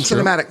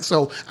cinematic.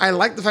 So I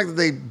like the fact that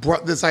they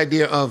brought this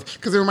idea of,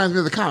 because it reminds me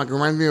of the comic. It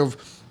reminds me of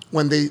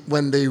when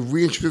they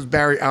reintroduced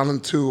Barry Allen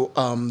to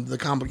the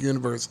comic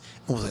universe.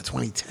 What was that,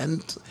 2010,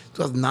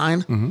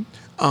 2009?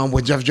 Mm-hmm.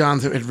 When Jeff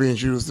Johns had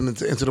reintroduced him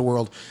into the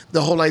world.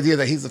 The whole idea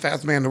that he's the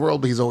fastest man in the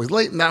world, but he's always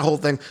late, and that whole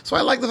thing. So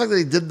I like the fact that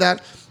they did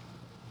that.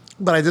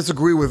 But I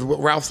disagree with what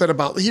Ralph said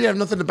about he didn't have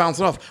nothing to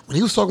bounce it off. When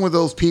he was talking with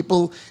those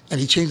people and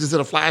he changed it to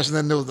the Flash, and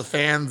then there was the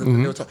fans,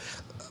 and they were talking,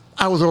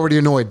 I was already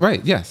annoyed.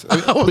 Right, yes.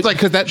 I was like,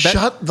 that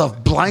shut the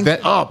blank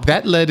up.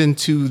 That led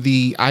into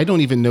I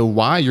don't even know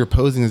why you're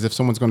posing as if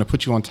someone's going to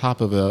put you on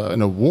top of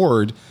an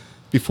award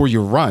before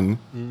you run.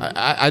 Mm-hmm.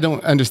 I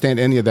don't understand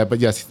any of that, but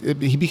yes,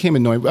 he became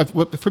annoying.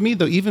 For me,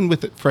 though, even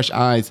with fresh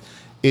eyes,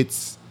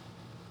 it's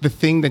the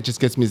thing that just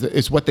gets me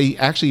is what they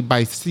actually,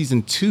 by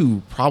season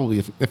 2,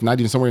 probably, if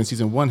not even somewhere in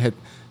season 1, had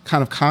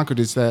kind of conquered,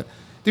 is that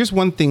there's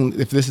one thing,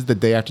 if this is the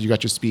day after you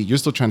got your speed, you're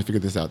still trying to figure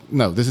this out.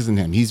 No, this isn't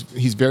him. He's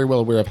very well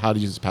aware of how to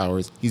use his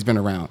powers. He's been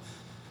around.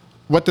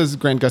 What does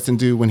Grant Gustin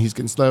do when he's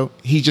getting slow?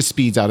 He just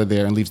speeds out of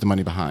there and leaves the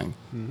money behind.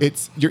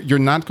 Mm-hmm. You're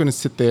not going to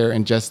sit there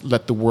and just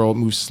let the world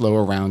move slow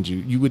around you.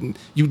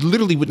 You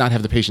literally would not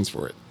have the patience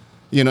for it.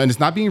 And it's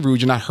not being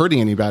rude. You're not hurting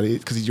anybody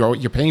because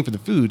you're paying for the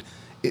food.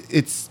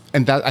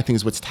 And that, I think,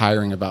 is what's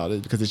tiring about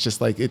it, because it's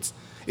just like it's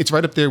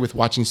right up there with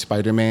watching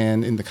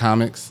Spider-Man in the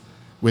comics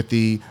with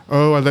I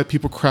let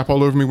people crap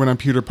all over me when I'm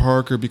Peter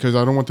Parker because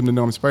I don't want them to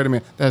know I'm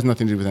Spider-Man. That has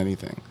nothing to do with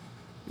anything.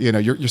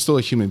 You're still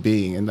a human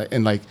being,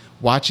 and like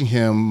watching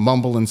him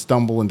mumble and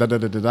stumble and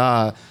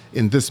da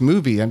in this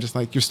movie, I'm just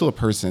like, you're still a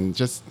person.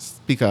 Just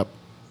speak up,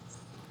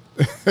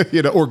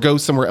 or go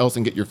somewhere else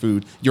and get your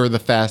food. You're the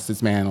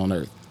fastest man on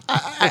earth.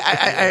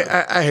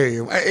 I hear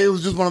you. It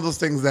was just one of those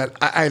things that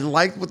I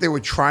liked what they were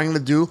trying to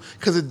do,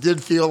 because it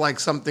did feel like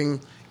something,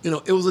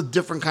 it was a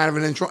different kind of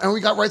an intro. And we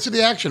got right to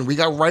the action. We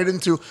got right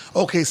into,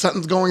 okay,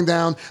 something's going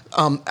down.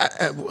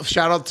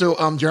 Shout out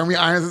to Jeremy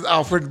Irons as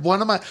Alfred.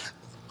 One of my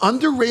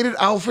underrated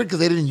Alfred, because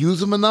they didn't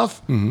use him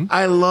enough. Mm-hmm.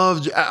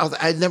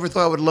 I never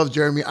thought I would love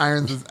Jeremy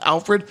Irons as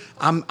Alfred.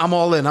 I'm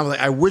all in. I was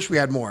like, I wish we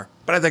had more.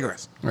 But I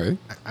digress. Right.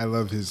 I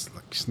love his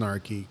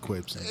snarky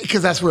quips.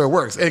 Because that's where it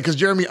works. And because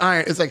Jeremy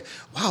Irons, it's like,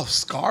 wow,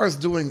 Scar's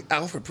doing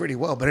Alfred pretty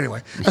well. But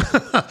anyway,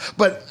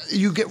 but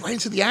you get right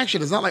into the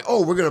action. It's not like,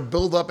 we're going to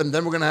build up and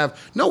then we're going to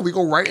have, no, we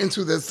go right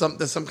into there's some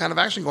kind of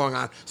action going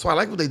on. So I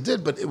like what they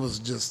did, but it was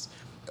just,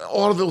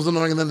 all of it was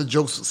annoying. And then the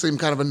jokes seemed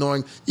kind of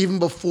annoying even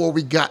before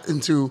we got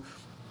into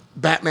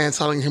Batman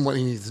telling him what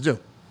he needs to do.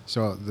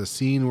 So the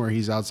scene where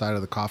he's outside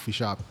of the coffee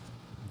shop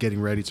getting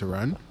ready to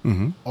run,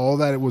 mm-hmm. all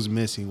that it was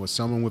missing was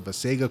someone with a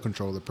Sega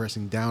controller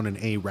pressing down and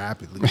A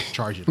rapidly,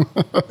 charging him.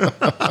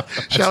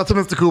 Shout out to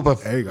Mr. Cooper.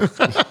 There you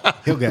go.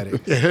 He'll get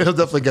it. Yeah, he'll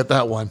definitely get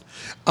that one.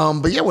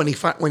 But yeah, when he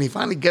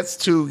finally gets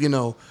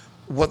to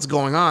what's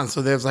going on,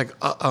 so there's like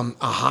a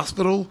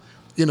hospital,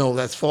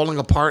 that's falling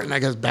apart, and I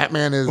guess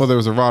Batman is. Well, there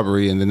was a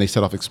robbery, and then they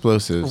set off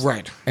explosives.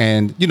 Right.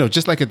 And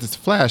just like at this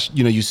Flash,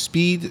 you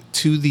speed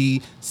to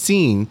the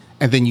scene,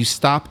 and then you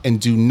stop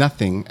and do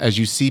nothing as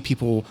you see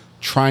people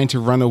trying to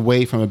run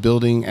away from a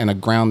building and a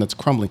ground that's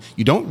crumbling.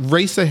 You don't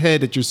race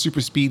ahead at your super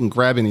speed and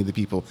grab any of the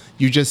people.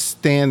 You just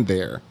stand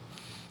there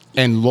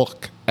and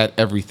look at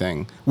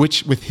everything,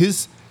 which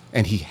with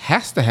and he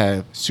has to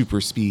have super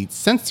speed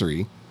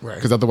sensory,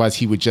 because otherwise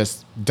he would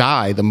just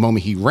die the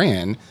moment he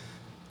ran.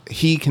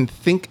 He can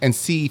think and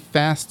see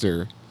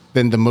faster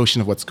than the motion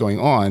of what's going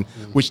on,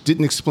 which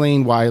didn't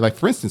explain why, like,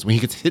 for instance, when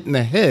he gets hit in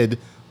the head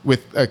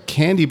with a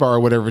candy bar or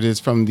whatever it is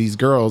from these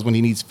girls when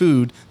he needs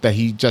food that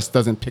he just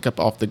doesn't pick up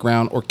off the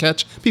ground or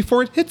catch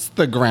before it hits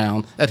the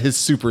ground at his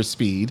super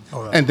speed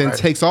and then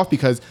takes off,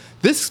 because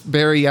this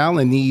Barry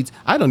Allen needs,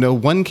 I don't know,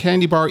 one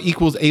candy bar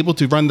equals able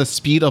to run the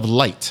speed of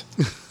light.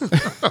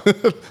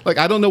 Like,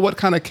 I don't know what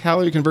kind of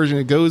calorie conversion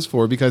it goes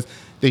for, because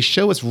they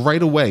show us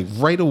right away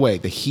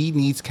that he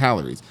needs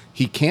calories.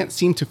 He can't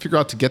seem to figure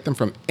out to get them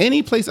from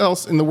any place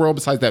else in the world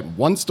besides that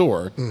one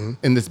store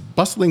in this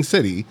bustling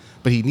city.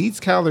 But he needs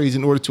calories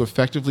in order to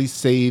effectively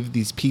save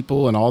these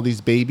people and all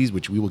these babies,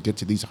 which we will get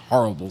to these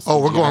horrible.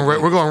 We're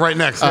going right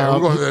next. Yeah,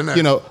 we're going there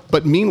next.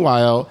 But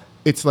meanwhile,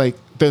 it's like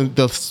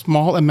the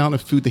small amount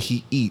of food that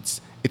he eats.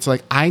 It's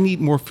like, I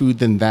need more food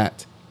than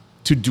that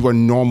to do a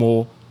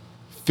normal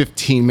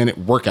 15-minute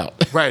workout.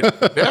 Right.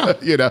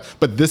 Yeah.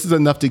 But this is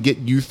enough to get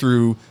you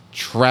through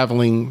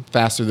traveling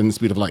faster than the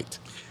speed of light.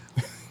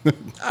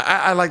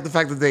 I like the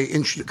fact that they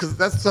introduce, because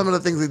that's some of the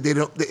things that they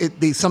don't.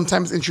 They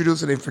sometimes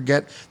introduce and they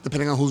forget,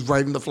 depending on who's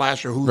writing the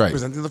Flash or who's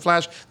presenting the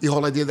Flash. The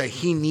whole idea that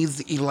he needs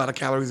to eat a lot of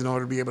calories in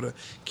order to be able to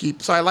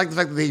keep. So I like the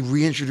fact that they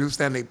reintroduced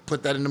that and they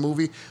put that in the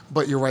movie.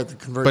 But you're right, the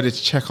conversion. But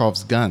it's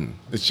Chekhov's gun.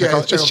 It's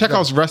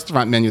Chekhov's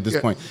restaurant menu at this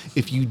point.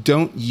 If you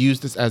don't use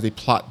this as a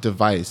plot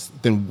device,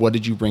 then what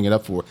did you bring it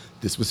up for?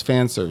 This was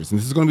fan service, and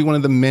this is going to be one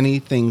of the many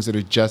things that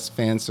are just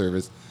fan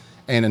service.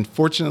 And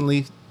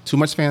unfortunately, too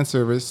much fan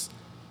service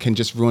can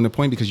just ruin the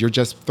point because you're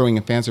just throwing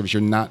in fan service.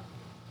 You're not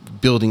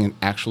building an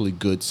actually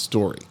good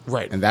story.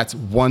 Right. And that's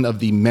one of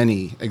the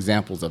many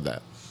examples of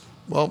that.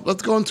 Well,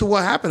 let's go into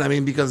what happened.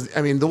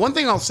 The one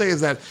thing I'll say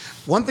is that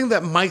one thing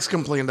that Mike's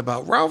complained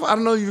about, Ralph, I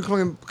don't know if you're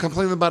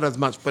complaining about it as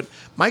much, but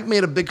Mike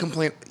made a big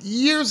complaint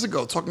years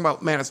ago talking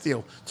about Man of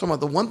Steel. Talking about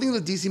the one thing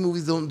that DC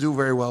movies don't do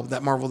very well,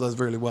 that Marvel does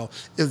very well,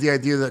 is the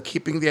idea that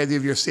keeping the idea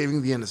of you're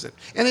saving the innocent.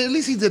 And at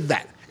least he did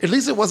that. At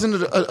least it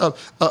wasn't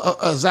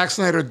a Zack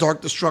Snyder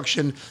Dark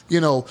Destruction,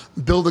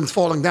 buildings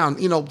falling down.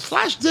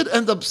 Flash did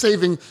end up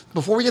saving,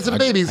 before we get to the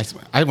babies.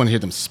 I want to hear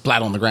them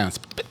splat on the ground.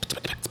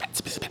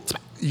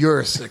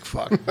 You're a sick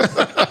fuck.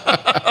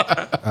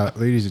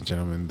 Ladies and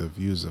gentlemen, the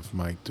views of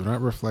Mike do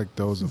not reflect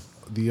those of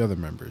the other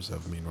members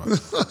of Meanwhile.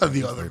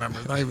 The other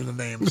members, not even the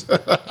names.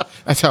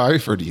 That's how I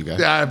refer to you guys.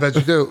 Yeah, I bet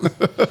you do.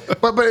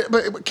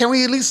 but can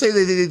we at least say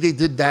they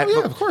did that? Oh,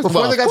 yeah, of course.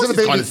 Before they got to the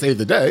baby, trying to save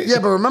the day. Yeah,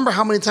 but remember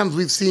how many times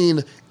we've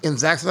seen in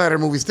Zack Snyder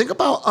movies. Think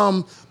about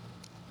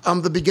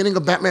the beginning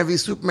of Batman v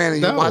Superman,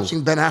 and you're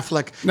watching Ben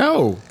Affleck.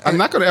 No, I'm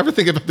not going to ever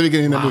think about the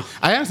beginning of that movie.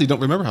 I honestly don't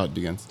remember how it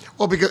begins.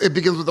 Well, because it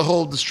begins with the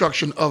whole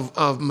destruction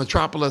of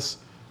Metropolis.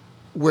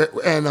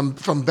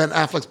 From Ben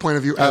Affleck's point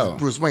of view as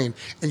Bruce Wayne,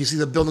 and you see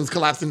the buildings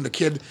collapsing, the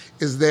kid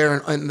is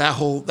there, and that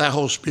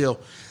whole spiel.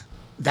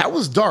 That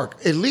was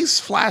dark. At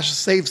least Flash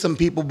saved some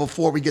people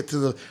before we get to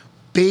the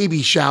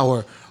baby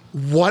shower.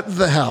 What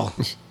the hell?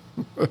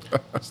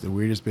 It's the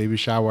weirdest baby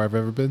shower I've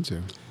ever been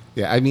to.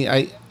 Yeah,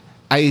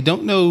 I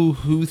don't know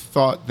who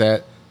thought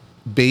that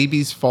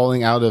babies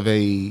falling out of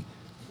a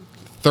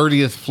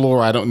 30th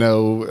floor,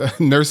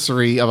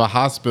 nursery of a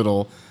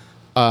hospital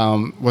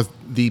was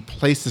the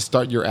place to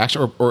start your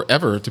action or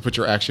ever to put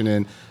your action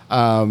in.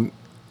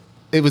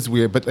 It was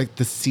weird, but like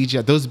the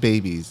CGI, those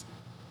babies,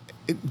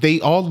 they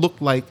all look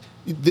like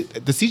the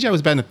CGI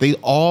was bad enough. They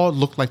all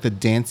looked like the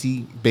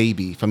Dancy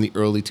baby from the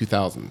early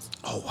 2000s.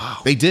 Oh wow,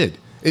 they did.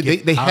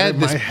 They had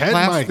this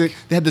plastic.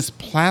 They had this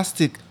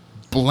plastic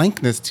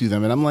blankness to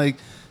them, and I'm like,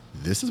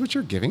 this is what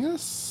you're giving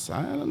us?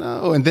 I don't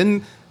know. And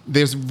then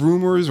there's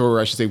rumors,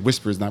 or I should say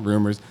whispers, not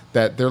rumors,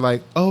 that they're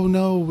like, oh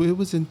no, it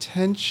was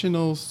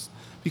intentional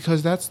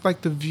because that's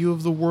like the view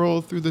of the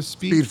world through the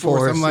Speed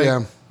Force. I'm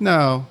like,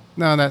 no,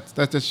 that's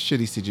just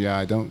shitty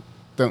CGI. Don't.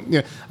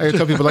 Yeah, I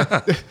tell people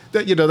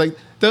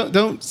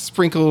don't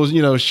sprinkle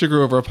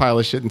sugar over a pile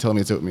of shit and tell me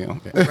it's oatmeal.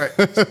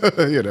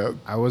 Right.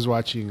 I was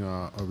watching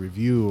a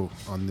review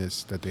on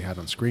this that they had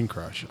on Screen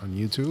Crush on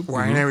YouTube.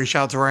 Ryan Aries,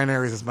 shout out to Ryan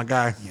Aries, that's my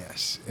guy.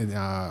 Yes, and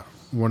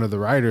one of the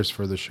writers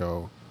for the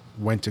show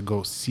went to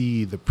go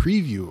see the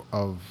preview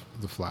of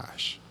The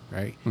Flash,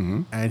 right?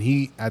 Mm-hmm. And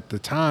he, at the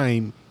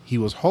time, he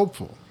was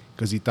hopeful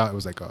because he thought it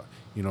was like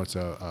it's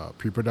a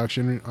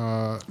pre-production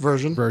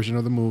version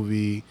of the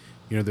movie.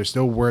 They're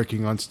still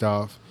working on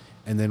stuff.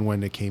 And then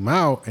when it came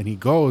out and he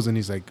goes and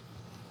he's like,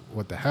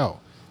 what the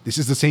hell? This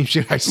is the same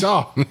shit I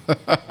saw.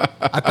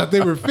 I thought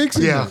they were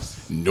fixing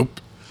this.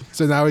 Nope.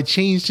 So now it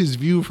changed his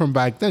view from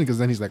back then because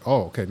then he's like,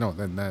 oh, okay, no,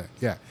 then that,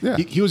 yeah.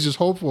 He was just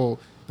hopeful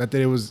that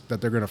they're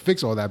going to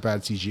fix all that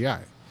bad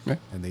CGI. Yeah.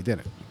 And they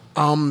didn't.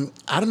 I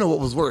don't know what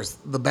was worse,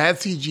 the bad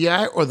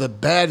CGI or the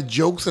bad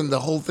jokes and the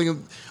whole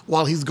thing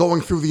while he's going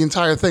through the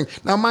entire thing.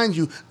 Now, mind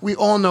you, we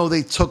all know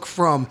they took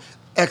from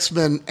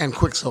X-Men and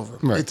Quicksilver.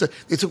 Right.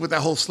 They took with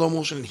that whole slow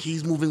motion and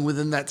he's moving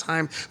within that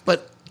time,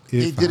 but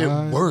they did it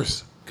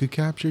worse. Could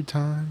capture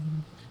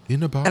time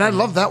in a bottle. And I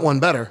love that one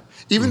better.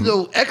 Even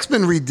though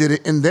X-Men redid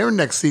it in their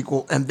next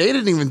sequel and they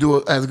didn't even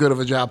do as good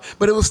of a job,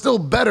 but it was still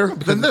better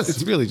than this.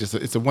 It's really just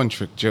it's a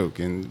one-trick joke,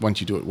 and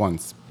once you do it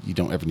once, you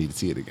don't ever need to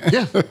see it again.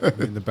 Yeah.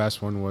 And the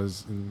best one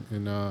was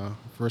in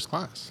First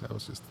Class. That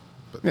was just...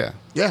 Yeah,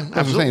 absolutely.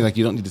 I'm saying, like,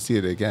 you don't need to see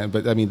it again.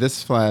 But, I mean,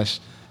 this Flash,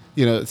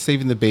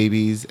 saving the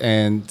babies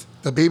and...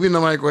 The baby in the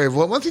microwave.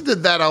 Well, once he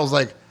did that, I was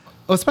like...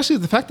 Well, especially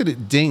the fact that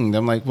it dinged.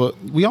 I'm like, well,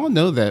 we all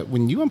know that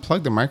when you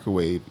unplug the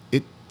microwave,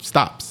 it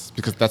stops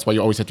because that's why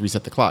you always have to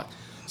reset the clock.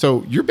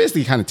 So you're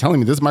basically kind of telling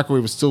me this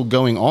microwave was still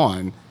going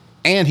on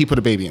and he put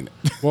a baby in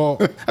it. Well,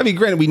 I mean,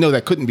 granted, we know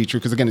that couldn't be true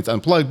because, again, it's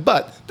unplugged,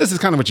 but this is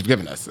kind of what you've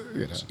given us.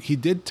 He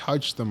did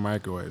touch the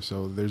microwave,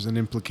 so there's an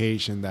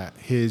implication that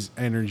his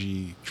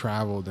energy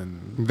traveled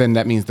and... Then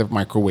that means the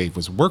microwave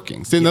was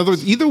working. So in other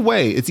words, either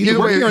way, it's either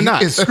working or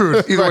not. It's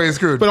screwed. Either way, it's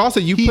screwed. But also,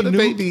 you put a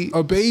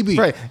baby.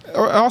 Right.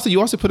 Or also, you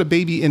also put a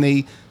baby in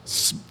a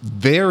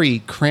very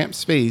cramped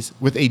space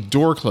with a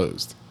door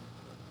closed.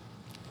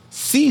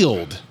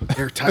 sealed.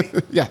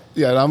 Airtight. Yeah.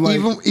 And I'm like,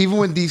 Even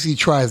when DC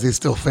tries, they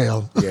still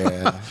fail.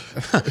 yeah.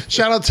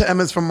 Shout out to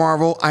MS from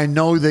Marvel. I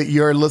know that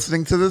you're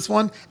listening to this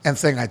one and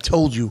saying, I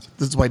told you,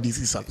 this is why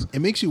DC sucks. It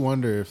makes you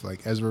wonder if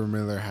like Ezra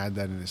Miller had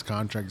that in his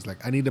contract. It's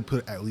like, I need to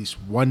put at least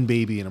one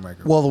baby in a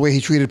microwave. Well, the way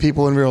he treated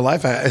people in real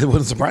life, it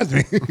wouldn't surprise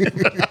me.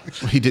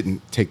 He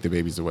didn't take the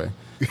babies away.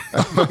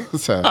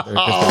 So they're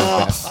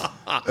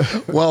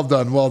Well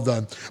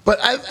done. But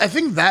I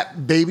think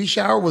that baby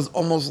shower was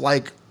almost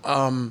like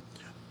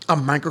a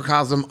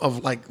microcosm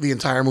of like the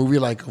entire movie,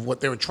 like of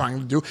what they were trying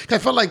to do. I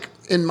felt like,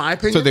 in my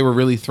opinion, so they were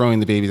really throwing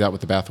the babies out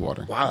with the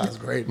bathwater. wow, that's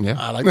great. Yeah.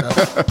 I like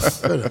that.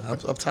 Good.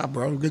 Up top,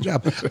 bro. Good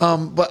job.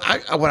 But what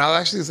I was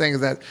actually saying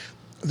is that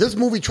this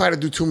movie tried to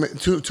do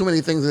too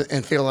many things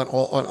and fail on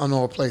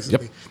all places.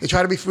 Yep. They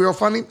try to be real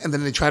funny, and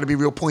then they try to be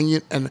real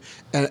poignant and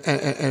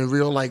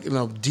real, like,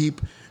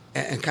 deep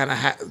and kind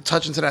of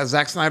touch into that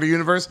Zack Snyder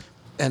universe,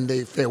 and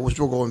they fail, which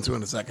we'll go into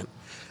in a second.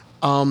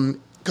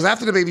 Because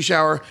after the baby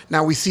shower,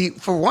 now we see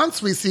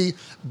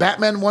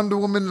Batman, Wonder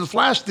Woman, and the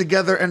Flash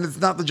together, and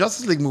it's not the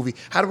Justice League movie.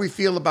 How do we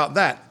feel about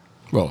that?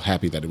 Well,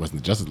 happy that it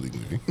wasn't the Justice League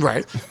movie.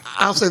 Right.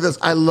 I'll say this.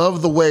 I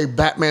love the way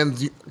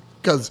Batman's,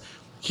 because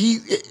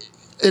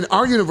in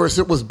our universe,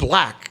 it was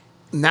black.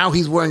 Now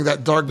he's wearing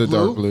that dark blue.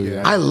 Dark blue,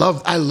 yeah. I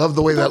love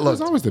the way that That was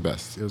looked. always the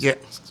best. It was Yeah.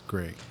 it's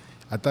great.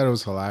 I thought it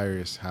was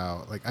hilarious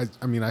how, like,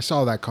 I mean, I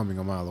saw that coming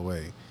a mile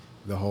away.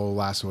 The whole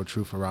lasso of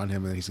truth around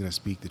him, and he's going to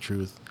speak the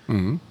truth.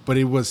 Mm-hmm. But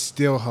it was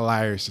still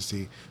hilarious to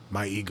see,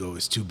 my ego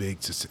is too big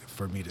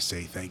for me to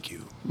say thank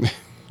you.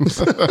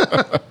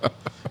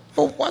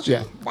 But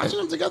watching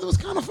them together was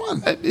kind of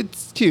fun.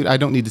 It's cute. I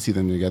don't need to see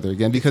them together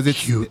again because it's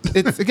Cute.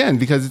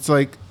 because it's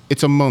like,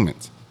 it's a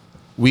moment.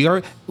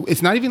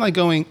 It's not even like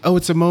going, oh,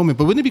 it's a moment,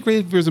 but wouldn't it be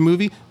great if there was a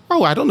movie?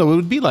 Oh, I don't know what it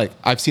would be like.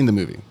 I've seen the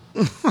movie.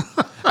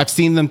 I've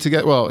seen them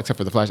together. Well, except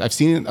for The Flash. I've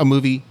seen a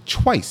movie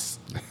twice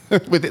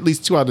with at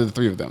least 2 out of the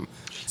 3 of them.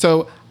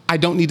 So I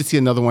don't need to see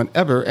another one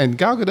ever. And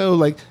Gal Gadot,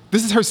 like,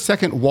 this is her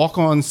second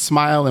walk-on,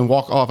 smile, and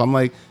walk off. I'm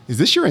like, is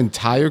this your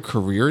entire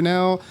career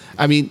now?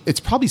 I mean,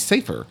 it's probably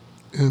safer.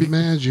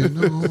 Imagine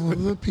all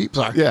the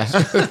people. Sorry. Yeah.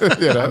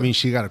 You know? I mean,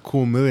 she got a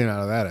cool $1 million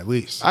out of that, at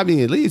least. I mean,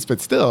 at least,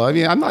 but still, I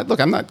mean, I'm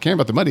not caring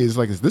about the money. It's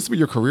like, is this where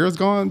your career is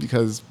gone?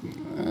 Because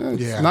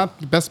it's not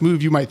the best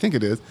move you might think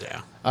it is.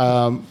 Yeah.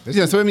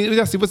 So I mean,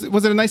 yes, was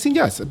it a nice scene?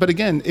 Yes. But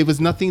again, it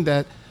was nothing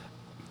that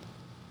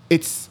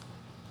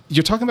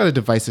you're talking about a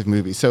divisive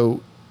movie.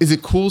 So is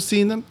it cool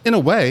seeing them? In a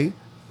way,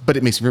 but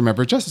it makes me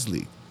remember Justice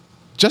League.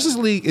 Justice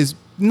League is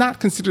not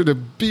considered a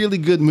really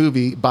good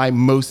movie by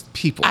most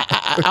people.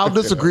 I'll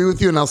disagree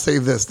with you, and I'll say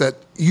this: that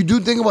you do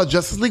think about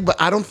Justice League, but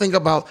I don't think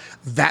about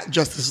that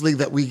Justice League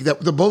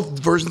that the both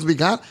versions we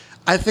got.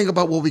 I think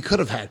about what we could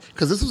have had,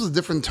 because this was a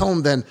different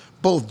tone than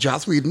both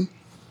Joss Whedon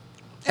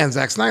and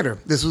Zack Snyder.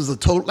 This was a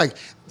total, like,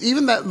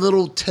 even that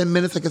little 10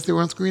 minutes, I guess they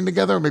were on screen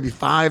together, or maybe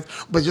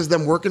 5, but just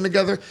them working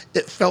together,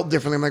 it felt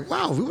differently. I'm like,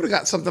 wow, if we would have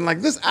got something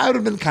like this, I would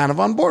have been kind of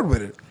on board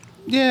with it.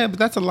 Yeah, but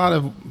that's a lot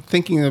of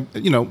thinking of,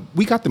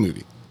 we got the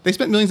movie. They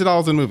spent millions of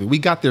dollars on the movie. We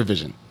got their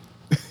vision.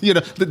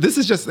 This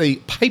is just a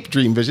pipe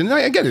dream vision. And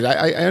I get it.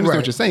 I understand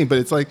what you're saying, but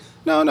it's like,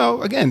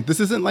 no, again, this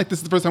isn't like this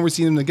is the first time we're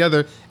seeing them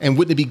together, and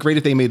wouldn't it be great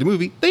if they made a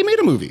movie? They made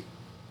a movie.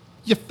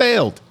 You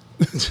failed.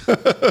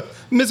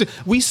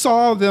 We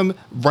saw them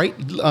write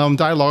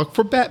dialogue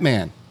for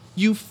Batman.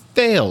 You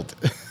failed.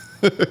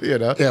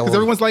 Because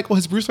everyone's like, well,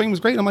 his Bruce Wayne was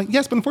great. I'm like,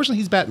 yes, but unfortunately,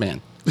 he's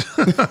Batman.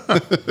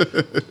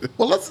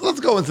 Well, let's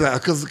go into that,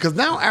 because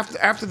now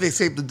after they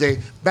save the day,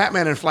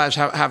 Batman and Flash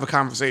have a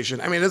conversation.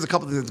 I mean, there's a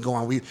couple of things that go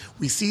on.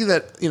 We see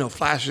that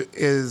Flash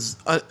is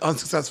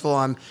unsuccessful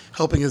on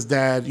helping his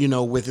dad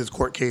with his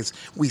court case.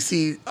 We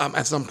see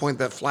at some point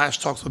that Flash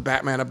talks with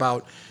Batman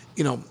about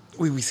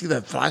we see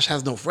that Flash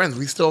has no friends.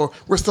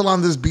 We're still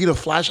on this beat of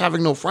Flash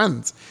having no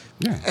friends.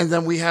 Yeah. And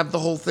then we have the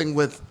whole thing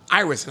with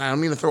Iris, and I don't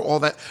mean to throw all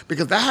that,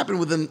 because that happened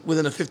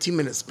within a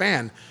 15-minute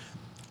span.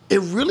 It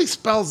really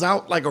spells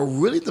out like a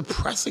really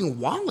depressing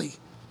Wally.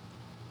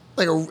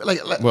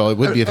 Well, it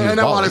would be if it was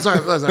Wally.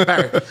 Sorry,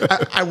 Barry.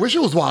 I wish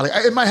it was Wally.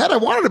 In my head, I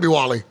wanted to be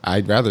Wally.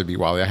 I'd rather be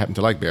Wally. I happen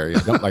to like Barry. I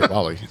don't like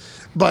Wally.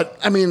 But,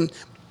 I mean,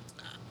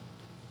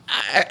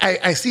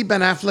 I see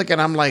Ben Affleck,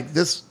 and I'm like,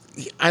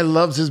 I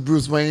loves his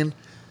Bruce Wayne,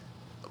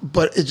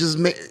 but it just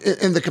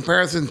in the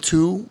comparison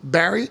to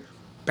Barry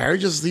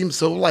just seems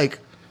so, like,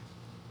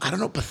 I don't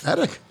know,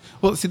 pathetic.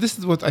 Well, see, this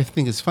is what I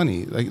think is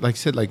funny. Like I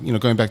said,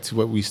 going back to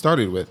what we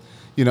started with,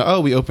 we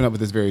open up with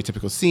this very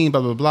typical scene,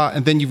 blah, blah, blah,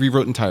 and then you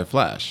rewrote entire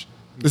Flash.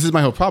 This is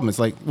my whole problem. It's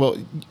like, well,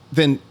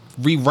 then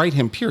rewrite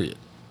him, period.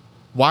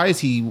 Why is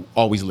he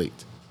always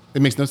late?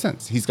 It makes no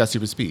sense. He's got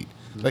super speed.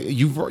 Like,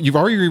 you've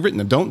already rewritten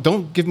him.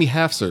 Don't give me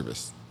half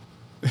service,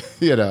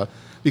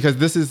 because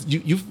this is,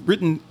 you've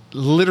written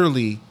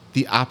literally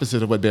the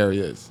opposite of what Barry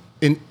is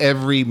in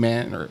every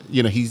manner.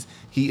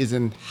 He is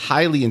a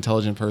highly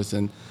intelligent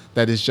person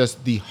that is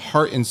just the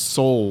heart and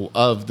soul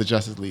of the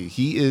Justice League.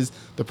 He is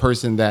the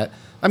person that,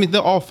 I mean,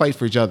 they'll all fight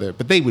for each other,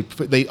 but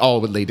they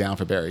all would lay down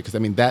for Barry, because, I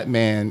mean, that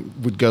man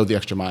would go the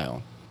extra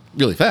mile.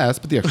 really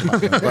fast, but the extra mile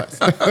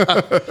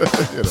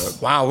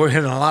less. Wow, we're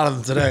hitting a lot of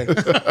them today.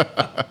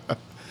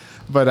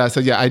 But so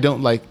yeah, I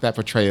don't like that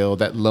portrayal,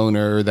 that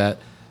loner, that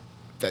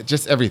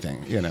just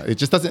everything. It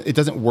just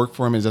doesn't work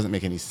for him. It doesn't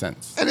make any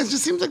sense. And it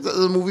just seems like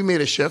the movie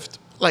made a shift.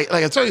 Like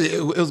I told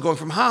you, it was going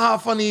from ha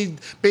funny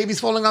babies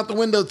falling out the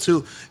window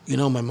to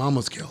my mom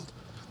was killed.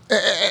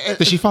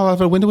 Did she fall out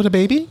of a window with a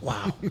baby?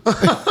 Wow.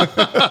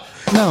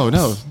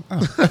 No.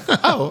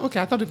 Oh,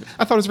 okay. I thought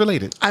it was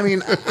related. I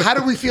mean, how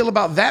do we feel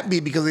about that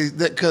beat?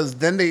 Because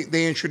then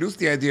they introduced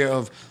the idea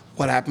of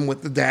what happened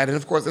with the dad, and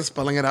of course they're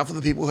spelling it out for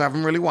the people who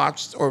haven't really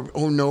watched or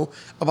who know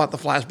about the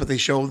Flash, but they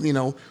showed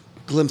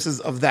glimpses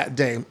of that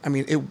day. I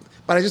mean,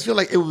 but I just feel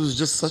like it was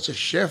just such a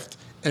shift,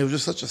 and it was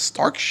just such a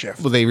stark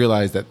shift. Well, they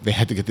realized that they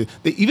had to get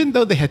even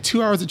though they had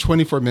 2 hours and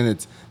 24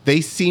 minutes,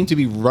 they seemed to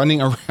be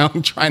running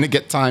around trying to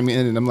get time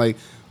in, and I'm like,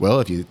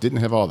 well, if you didn't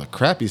have all the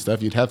crappy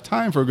stuff, you'd have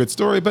time for a good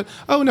story. But,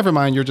 never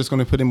mind. You're just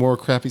going to put in more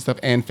crappy stuff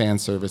and fan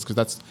service because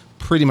that's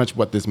pretty much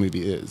what this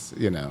movie is,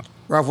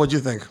 Ralph, what'd you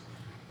think?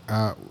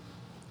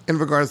 In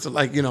regards to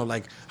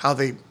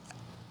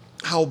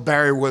how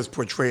Barry was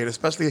portrayed,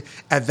 especially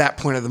at that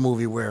point of the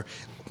movie where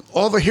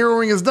all the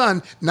heroing is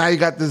done. Now you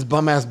got this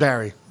bum-ass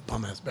Barry.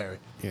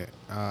 Yeah.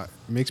 It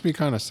makes me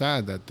kind of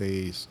sad that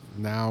they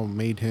now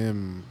made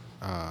him,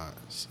 I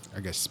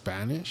guess,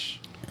 Spanish.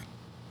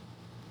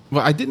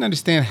 Well, I didn't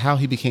understand how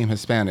he became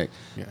Hispanic.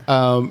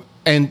 Yeah.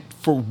 And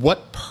for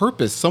what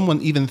purpose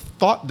someone even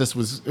thought this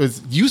was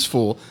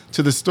useful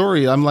to the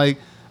story. I'm like,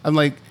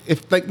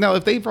 if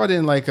they brought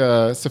in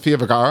Sofia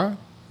Vergara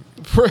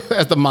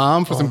as the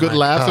mom for some good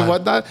laughs and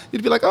whatnot,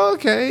 you'd be like, oh,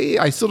 okay,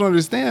 I still don't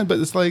understand. But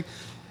it's like,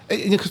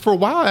 because for a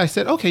while I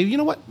said, okay, you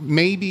know what?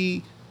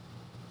 Maybe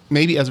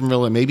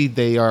Esmeralda, maybe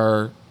they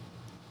are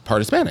part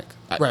Hispanic.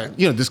 Right.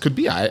 This could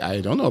be. I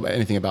don't know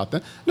anything about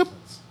them. Nope.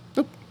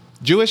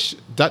 Jewish,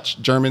 Dutch,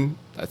 German.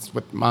 That's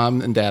what mom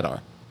and dad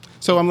are.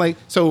 So I'm like,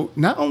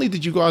 not only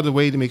did you go out of the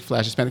way to make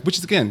Flash Hispanic, which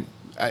is, again,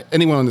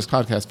 anyone on this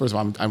podcast, first of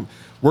all, I'm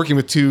working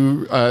with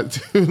two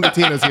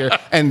Latinos here,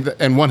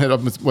 and one head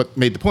up was what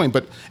made the point.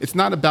 But it's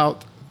not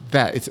about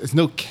that. It's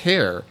no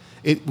care.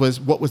 It was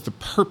what was the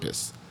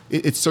purpose.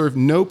 It served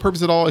no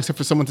purpose at all except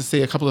for someone to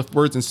say a couple of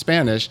words in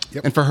Spanish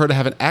and for her to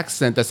have an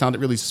accent that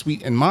sounded really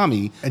sweet and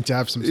mommy. And to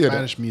have some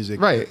Spanish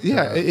music. Right,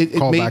 yeah. It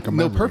made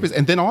no purpose.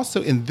 And then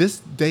also in this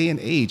day and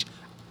age,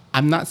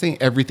 I'm not saying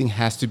everything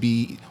has to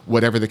be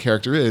whatever the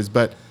character is,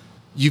 but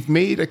you've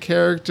made a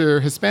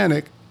character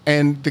Hispanic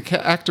and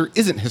the actor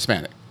isn't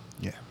Hispanic.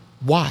 Yeah.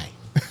 Why?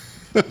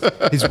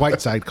 His white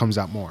side comes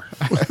out more.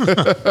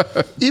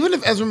 Even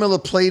if Ezra Miller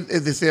played,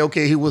 they say,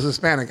 okay, he was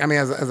Hispanic. I mean,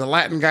 as a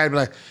Latin guy, I'd be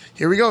like,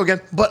 here we go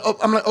again. But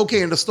I'm like,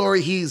 okay, in the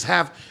story, he's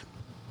half.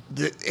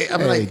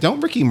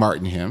 Don't Ricky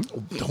Martin him.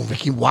 Don't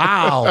Ricky.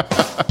 Wow.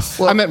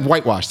 Well, I meant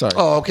whitewash. Sorry.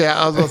 Oh, okay.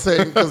 I was going to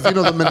say because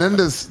the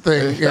Menendez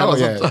thing.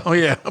 Yeah, oh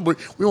yeah.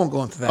 We won't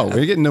go into that. Oh,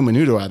 we're getting no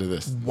menudo out of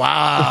this.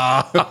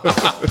 Wow.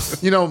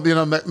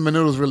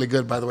 Menudo's really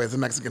good, by the way. It's a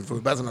Mexican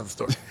food. That's another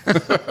story.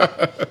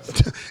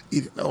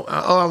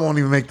 I won't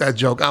even make that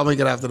joke. I'll make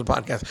it after the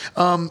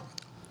podcast.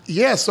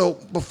 Yeah, so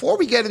before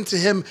we get into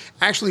him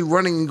actually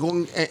running and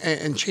going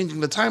and changing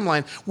the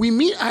timeline, we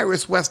meet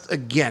Iris West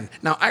again.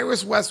 Now,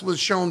 Iris West was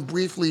shown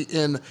briefly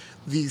in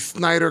the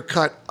Snyder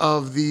cut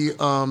of the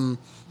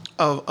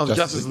of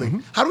Justice League.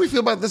 Mm-hmm. How do we feel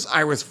about this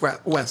Iris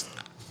West?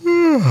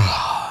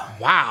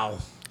 Wow.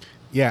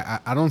 Yeah,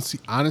 I don't see.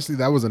 Honestly,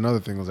 that was another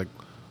thing. I was like,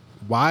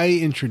 why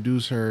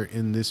introduce her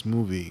in this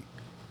movie?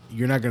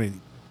 You're not going to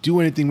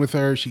do anything with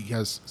her. She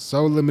has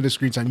so limited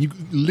screen time. You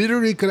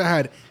literally could have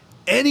had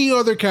any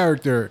other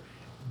character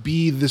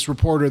be this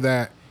reporter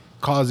that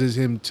causes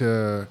him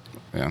to,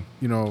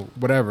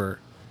 whatever.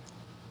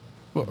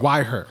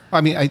 Why her? I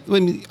mean,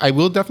 I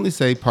will definitely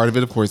say part of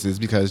it, of course, is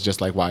because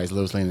just like why is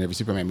Lois Lane in every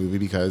Superman movie,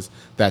 because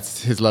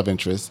that's his love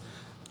interest.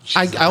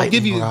 I'll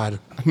give you,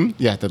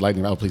 the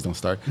lightning rod. Oh, please don't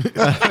start.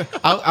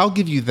 I'll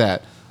give you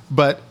that,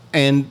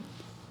 in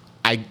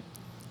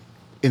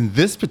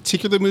this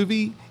particular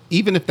movie,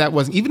 even if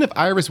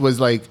Iris was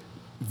like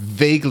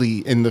vaguely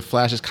in the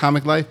Flash's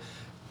comic life,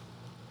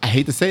 I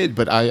hate to say it,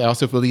 but I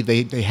also believe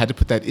they had to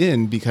put that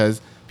in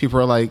because people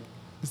are like,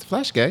 is the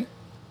Flash gay?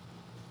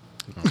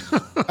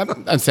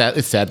 I'm sad.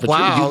 It's sad but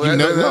wow. true.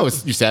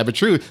 You're sad but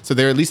true. So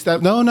they're at least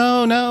that.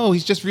 No.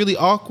 He's just really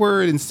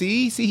awkward. And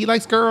see, he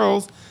likes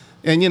girls,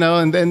 and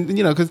then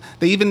because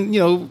they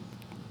even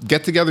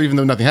get together even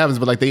though nothing happens,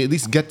 but like they at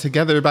least get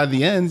together by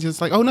the end.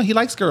 Just like, oh no, he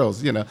likes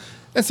girls, And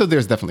so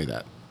there's definitely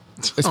that,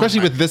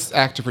 especially with this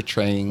actor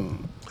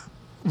portraying.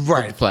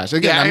 Right. Flash.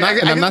 Again,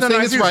 I'm not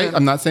saying it's right.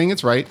 I'm not saying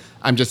it's right.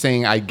 I'm just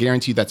saying I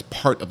guarantee that's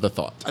part of the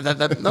thought.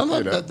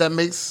 That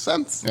makes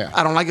sense. Yeah.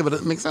 I don't like it, but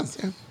it makes sense.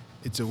 Yeah.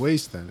 It's a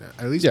waste then.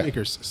 At least make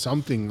her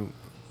something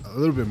a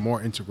little bit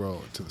more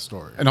integral to the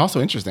story. And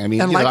also interesting. I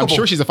mean, I'm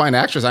sure she's a fine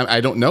actress.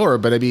 I don't know her,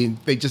 but I mean,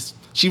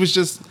 she was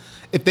just,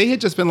 if they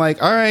had just been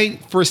like, all right,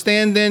 for a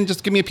stand-in,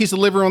 just give me a piece of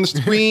liver on the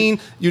screen,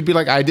 you'd be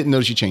like, I didn't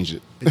notice you changed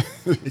it.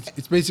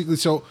 It's basically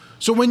so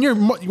when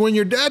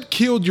your dad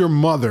killed your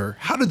mother,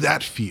 how did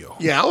that feel?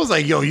 Yeah, I was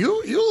like, yo,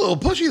 you a little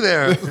pushy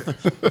there.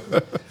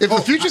 If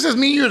the future says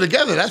me and you are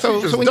together, that's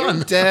future's when done.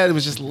 your dad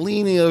was just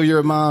leaning over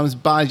your mom's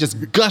body,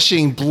 just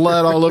gushing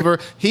blood all over,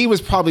 he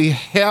was probably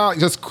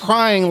just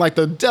crying like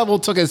the devil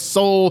took his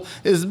soul.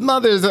 His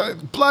mother's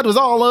blood was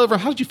all over.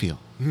 How did you feel?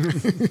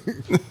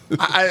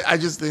 I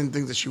just didn't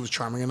think that she was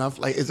charming enough.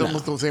 Like, it's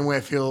almost the same way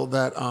I feel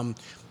that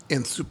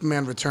in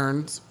Superman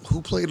Returns,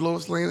 who played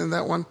Lois Lane in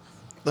that one?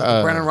 The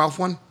Brandon Routh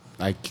one?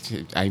 I'm Is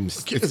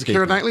it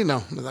Keira Knightley? No,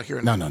 it's not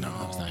Keira Knightley.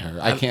 No, it's not her.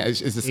 I can't.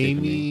 It's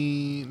escaping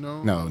me.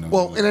 No.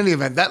 Well, in any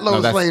event, that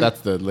Lois Lane.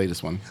 That's the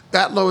latest one.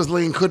 That Lois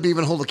Lane couldn't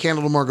even hold a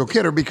candle to Margot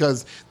Kidder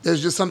because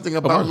there's just something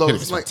about Margot Kidder Lois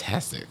was Lane.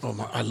 fantastic. Oh,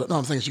 no,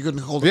 I'm saying she couldn't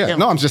hold a candle.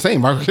 No, I'm just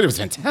saying Margot Kidder was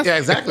fantastic. Yeah,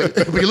 exactly.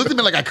 But you looked at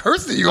me like I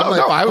cursed at you. No,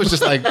 I was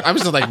just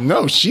like,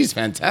 no, she's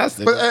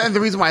fantastic. But and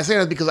the reason why I say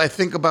that is because I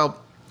think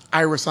about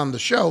Iris on the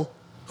show,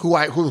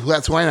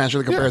 that's who I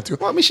naturally compare it to.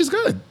 Well, I mean, she's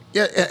good.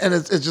 Yeah, and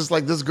it's just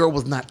like this girl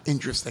was not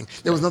interesting.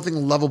 There was nothing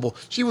lovable.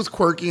 She was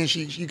quirky, and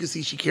you could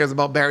see she cares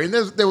about Barry. And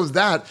there was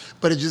that,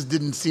 but it just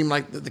didn't seem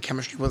like the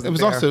chemistry wasn't. It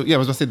was there. also I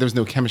was gonna say there was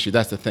no chemistry.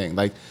 That's the thing.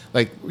 Like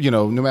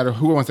no matter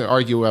who wants to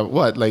argue about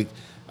what,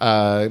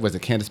 was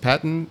it Candace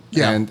Patton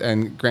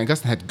and Grant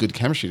Gustin had good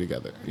chemistry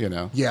together.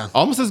 Yeah,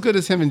 almost as good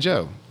as him and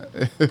Joe.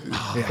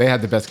 They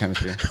had the best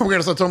chemistry. We're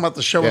gonna start talking about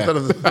the show instead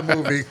of the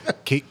movie.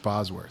 Kate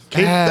Bosworth.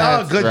 Good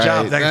job,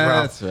 thanks, bro.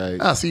 That's right.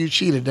 Oh, so you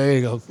cheated. There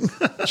you go.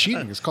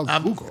 Cheating. It's called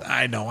Google.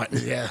 I know.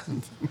 Yeah,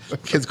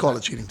 kids call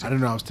it cheating too. I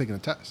didn't know I was taking a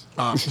test.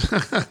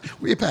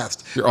 We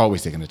passed. You're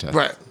always taking a test,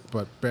 Right?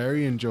 But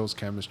Barry and Joe's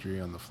chemistry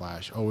on The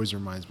Flash always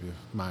reminds me of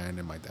mine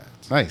and my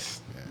dad's.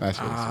 Nice. Yeah.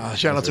 Nice.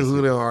 Shout out to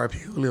Julio, R.I.P.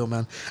 Julio,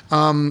 man.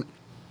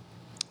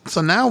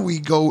 So now we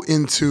go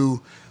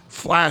into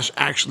Flash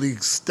actually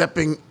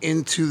stepping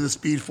into the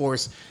Speed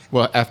Force.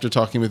 Well, after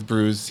talking with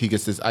Bruce, he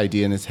gets this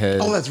idea in his head.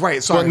 Oh, that's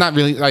right. Sorry. Well, not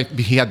really. Like,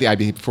 he had the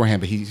idea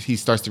beforehand, but he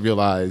starts to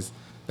realize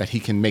that he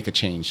can make a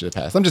change to the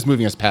past. I'm just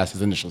moving us past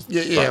his initials.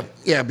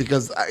 Yeah.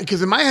 Because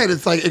in my head,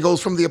 it's like it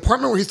goes from the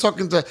apartment where he's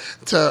talking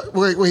to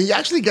where he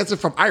actually gets it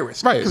from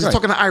Iris. Right. Because he's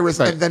talking to Iris,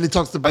 and then he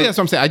talks to. Oh, yeah, that's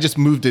what I'm saying. I just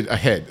moved it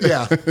ahead.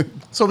 Yeah.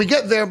 So we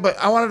get there, but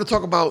I wanted to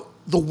talk about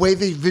the way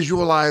they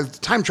visualized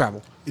time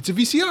travel. It's a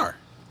VCR.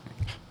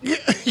 Yeah,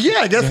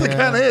 I guess it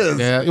kind of is.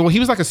 Yeah. Well, he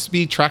was like a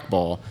speed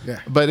trackball. Yeah.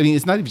 But I mean,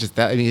 it's not even just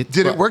that. I mean,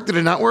 Did it work? Did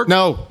it not work?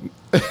 No.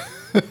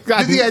 Did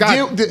the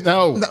idea?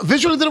 No.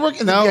 Visually, did it work?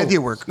 And did the idea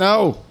work?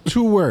 No.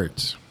 2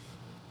 words.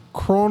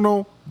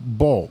 Chrono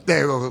Ball.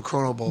 There you go,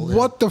 Chrono Ball. Yeah.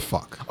 What the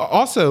fuck?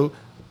 Also,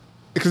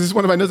 because it's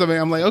one of my notes,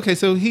 I'm like, okay,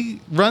 so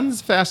he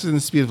runs faster than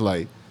the speed of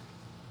light,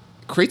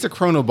 creates a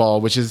chrono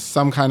ball, which is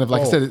some kind of,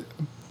 like I said,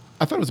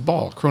 I thought it was a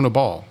ball, chrono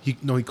ball. He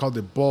called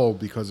it ball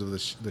because of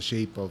the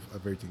shape of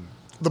everything.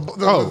 The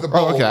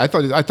ball. Okay. I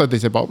thought they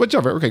said ball.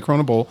 Whichever. Okay,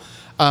 chrono ball.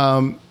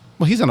 Well,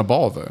 he's on a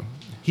ball though.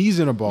 He's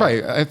in a ball,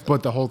 Right,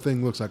 but the whole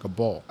thing looks like a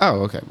ball.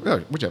 Oh, okay.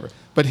 Whichever.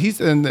 But he's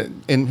and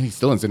he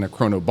still is in a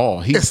chrono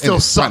ball. It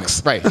still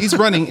sucks. Running. Right. He's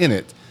running in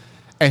it.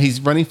 And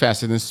he's running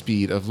faster than the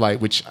speed of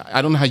light, which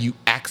I don't know how you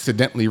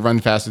accidentally run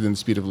faster than the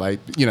speed of light,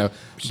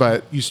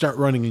 but You start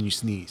running and you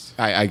sneeze.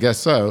 I guess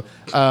so.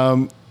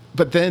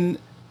 But then,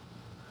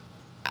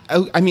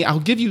 I'll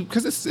give you,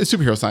 because it's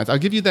superhero science, I'll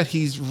give you that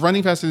he's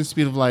running faster than the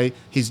speed of light.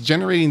 He's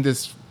generating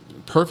this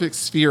perfect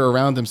sphere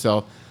around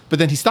himself, but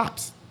then he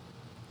stops.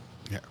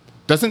 Yeah.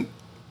 Doesn't,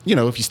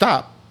 if you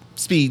stop,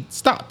 speed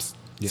stops.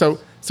 Yes.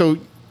 So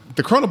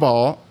the chrono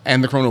ball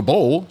and the chrono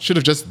bowl should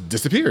have just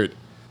disappeared.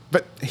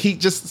 But he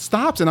just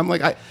stops, and I'm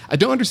like, I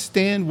don't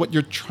understand what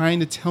you're trying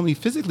to tell me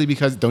physically,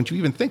 because don't you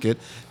even think it.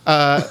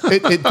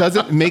 It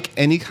doesn't make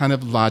any kind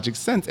of logic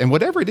sense. And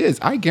whatever it is,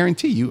 I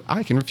guarantee you,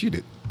 I can refute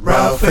it.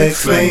 Ralph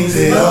explains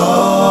it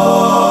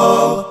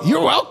all.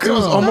 You're welcome. It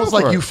was almost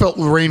like you felt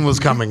rain was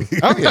coming.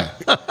 Oh, yeah.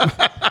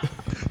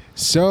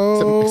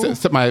 So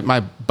Except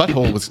my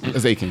butthole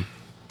was aching.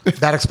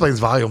 That explains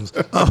volumes.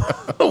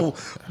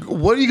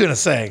 What are you going to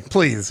say?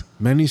 Please.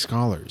 many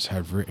scholars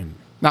have written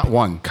Not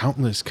one.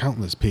 countless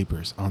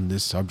papers on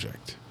this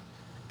subject,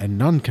 and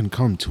none can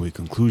come to a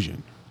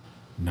conclusion.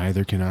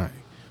 Neither can I.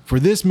 For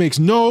this makes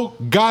no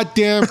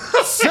goddamn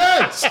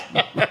sense.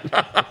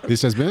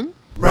 This has been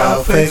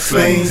Ralph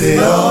explains it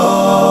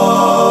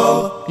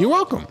all. You're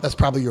welcome. That's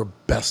probably your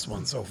best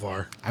one so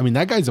far. I mean,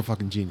 that guy's a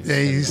fucking genius.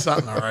 Yeah, he's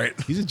something, all right.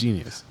 He's a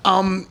genius.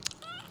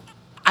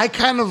 I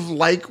kind of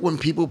like when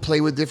people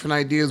play with different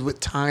ideas with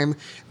time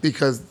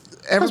because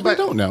Because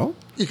everybody we don't know.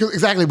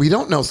 Exactly, we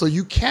don't know, so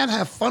you can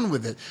have fun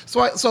with it.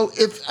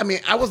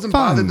 I wasn't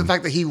bothered the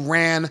fact that he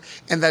ran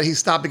and that he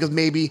stopped because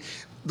maybe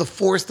the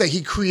force that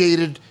he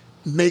created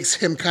makes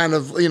him kind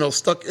of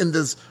stuck in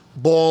this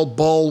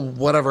ball,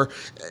 whatever,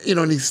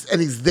 and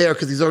he's there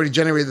because he's already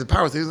generated the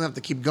power, so he doesn't have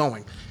to keep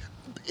going.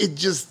 It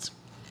just,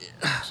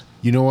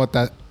 You know what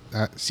that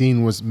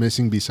scene was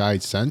missing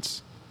besides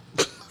sense?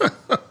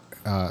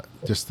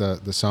 just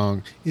the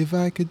song "If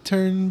I Could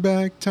Turn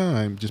Back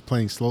Time," just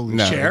playing slowly.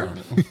 No. Cher?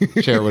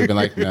 Cher would have been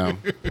like, no.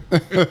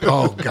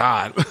 Oh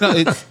God. No,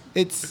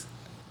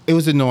 it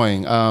was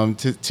annoying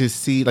to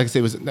see. Like I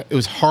said, it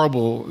was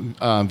horrible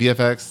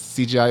VFX,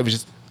 CGI. It was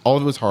just all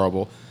of it was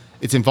horrible.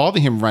 It's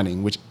involving him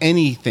running, which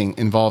anything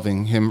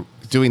involving him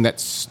doing that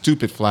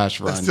stupid Flash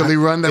run, That silly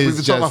run that we've is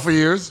been talking about just- for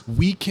years.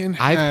 We can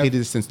I've have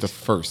hated it since the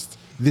first.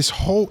 this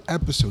whole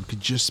episode could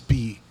just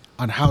be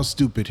on how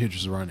stupid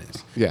his run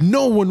is. Yeah.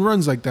 No one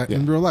runs like that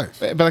in Yeah. real life.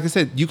 But like I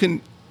said, you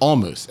can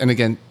almost, and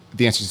again,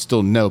 the answer is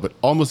still no, but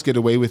almost get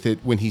away with it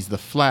when he's the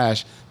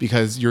Flash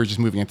because you're just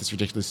moving at this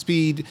ridiculous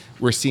speed.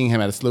 We're seeing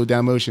him at a slowed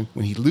down motion.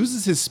 When he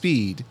loses his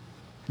speed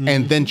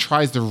and then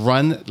tries to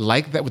run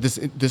like that with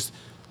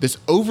this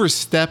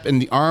overstep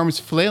and the arms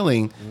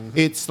flailing,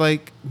 it's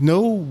like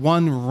no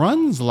one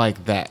runs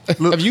like that.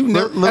 Have you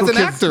never, as an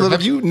actor,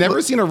 have you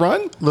never seen a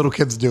run? Little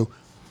kids do.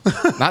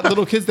 Not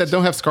little kids that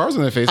don't have scars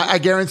on their face. I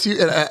guarantee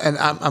you, and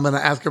I'm going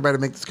to ask everybody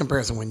to make this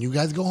comparison. When you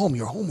guys go home,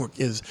 your homework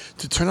is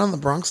to turn on the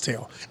Bronx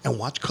Tale and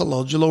watch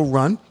Colangelo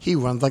run. He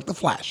runs like the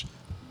Flash.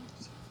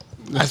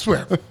 I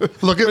swear.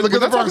 Look at We're the not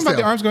talking Bronx about the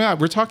Tale. arms going out.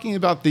 We're talking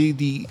about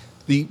the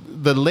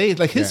legs.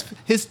 Like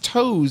his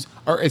toes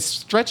are as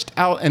stretched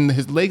out and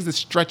his legs are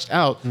stretched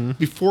out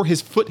before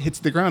his foot hits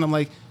the ground. I'm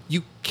like,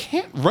 you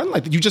can't run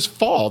like that. You just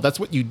fall. That's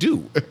what you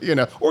do,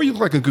 Or you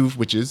look like a goof,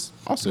 which is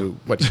also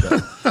what he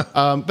does.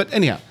 But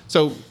anyhow,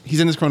 so he's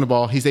in his chrono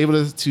ball. He's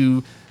able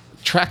to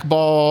track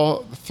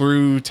ball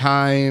through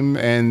time,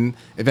 and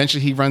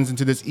eventually he runs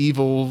into this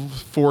evil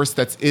force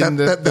that's in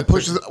that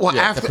pushes. Well,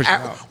 that pushes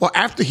out.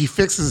 after he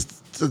fixes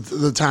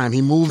the time,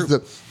 he moves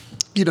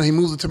he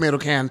moves the tomato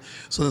can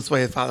so this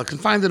way his father can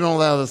find it and all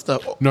that other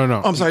stuff. No.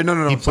 I'm sorry. No.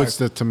 He I'm sorry. puts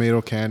the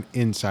tomato can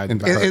inside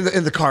the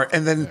in the cart,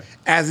 and then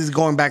as he's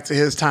going back to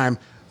his time,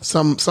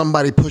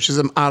 somebody pushes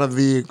him out of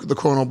the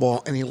chrono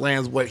ball, and he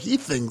lands what he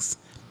thinks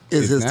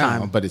is his now,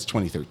 time. but it's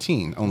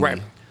 2013 only.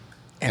 Right.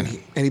 And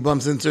he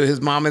bumps into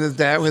his mom and his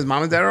dad. His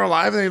mom and dad are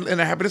alive, and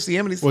they're happy to see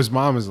him. And he's, Well, his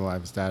mom is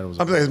alive. His dad was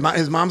I'm alive. sorry,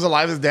 his mom's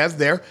alive. His dad's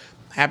there,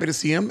 happy to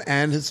see him.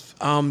 And his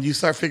you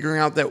start figuring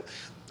out that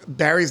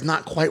Barry's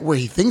not quite where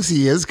he thinks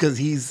he is because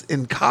he's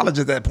in college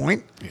at that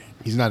point.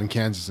 He's not in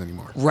Kansas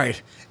anymore.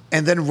 Right.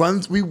 And then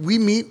we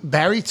meet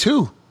Barry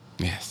too.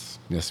 Yes,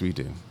 we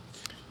do.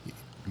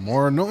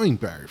 More annoying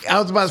Barry. I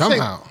was about to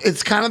Somehow. say,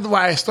 it's kind of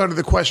why I started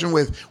the question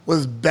with,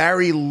 was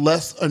Barry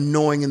less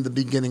annoying in the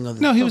beginning of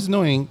the No, he film? was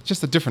annoying,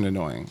 just a different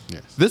annoying.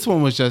 Yes. This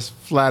one was just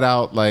flat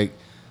out like,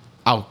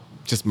 I'll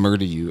just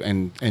murder you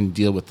and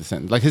deal with the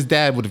sentence. Like his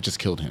dad would have just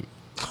killed him.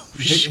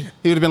 He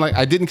would have been like,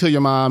 I didn't kill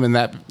your mom in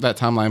that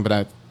timeline, but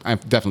I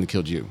definitely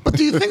killed you. But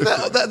do you think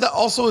that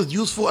also is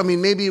useful? I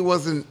mean, maybe it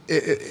wasn't.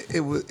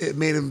 It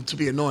made him to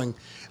be annoying.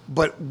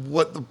 But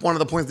one of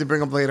the points they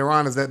bring up later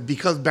on is that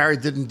because Barry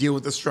didn't deal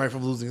with the strife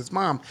of losing his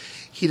mom,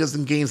 he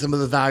doesn't gain some of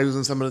the values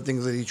and some of the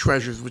things that he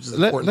treasures, which is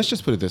important. Let's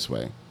just put it this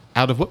way.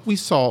 Out of what we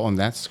saw on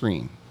that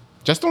screen,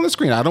 just on the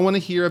screen, I don't want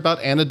to hear about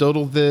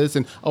anecdotal this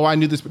and, I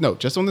knew this. But no,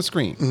 just on the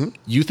screen.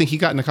 You think he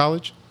got into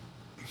college?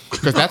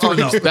 Because that's what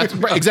that's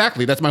right,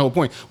 exactly. That's my whole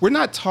point. We're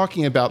not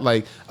talking about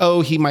like,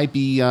 he might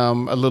be a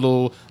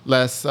little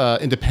less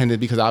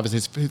independent because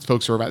obviously his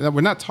folks are around. No,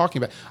 we're not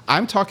talking about.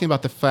 I'm talking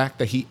about the fact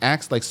that he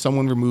acts like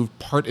someone removed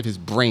part of his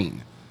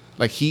brain,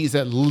 like he's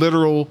a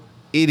literal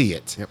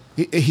idiot.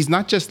 Yep. He's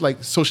not just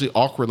like socially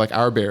awkward like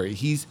our Barry.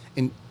 He's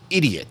an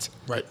idiot.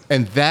 Right.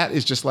 And that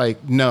is just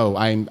like no.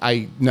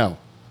 No.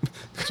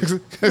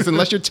 Because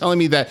unless you're telling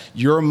me that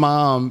your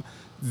mom's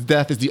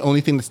death is the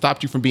only thing that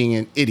stopped you from being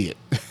an idiot.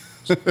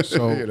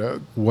 So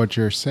what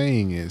you're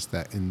saying is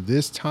that in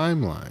this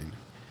timeline,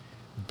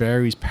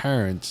 Barry's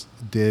parents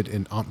did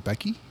an Aunt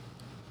Becky.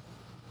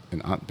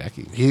 And Aunt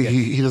Becky.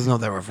 He doesn't know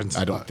that reference.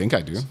 I don't think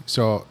I do.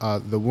 So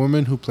the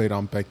woman who played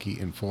Aunt Becky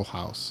in Full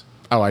House,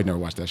 Oh, I never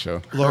watched that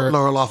show. Laura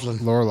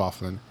Loughlin. Laura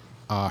Loughlin,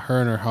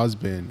 her and her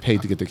husband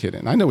Paid to get the kid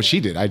in. I know what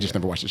she did. I just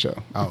never watched the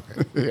show. Oh,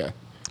 okay. Yeah.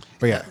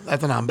 But yeah,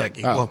 That's an Aunt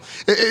Becky. Oh. Well,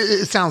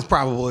 it sounds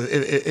probable.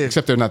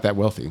 Except they're not that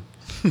wealthy.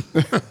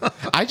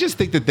 I just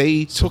think that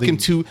they took him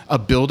to a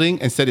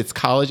building and said it's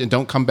college and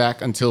don't come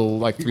back until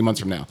like 3 months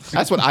from now.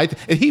 That's what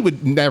and he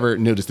would never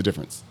notice the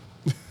difference.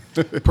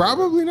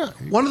 probably not.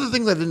 One of the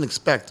things I didn't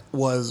expect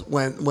was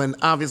when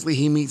obviously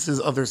he meets his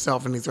other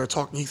self and he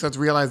starts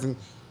realizing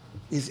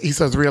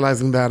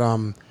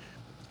that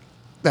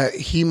that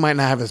he might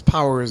not have his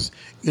powers,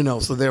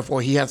 so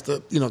therefore he has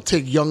to,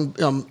 take young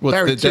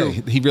Barry it's the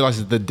too. day. He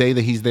realizes the day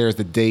that he's there is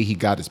the day he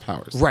got his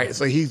powers. Right.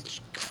 So he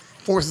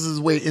forces his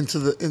way into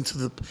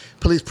the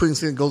police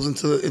precinct, goes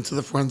into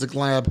the forensic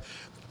lab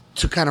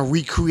to kind of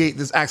recreate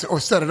this accident or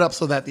set it up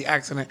so that the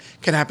accident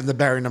can happen to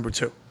Barry number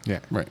 2. Yeah,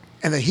 Right.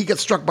 And then he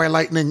gets struck by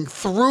lightning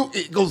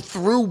it goes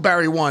through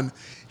Barry 1,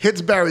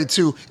 hits Barry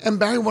 2, and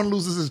Barry 1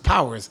 loses his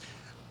powers.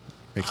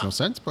 Makes no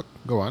sense, but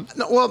go on.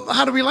 No, well,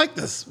 how do we like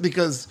this?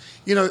 Because,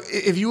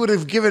 if you would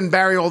have given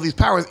Barry all these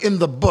powers in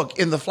the book,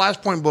 in the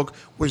Flashpoint book,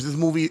 which this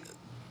movie...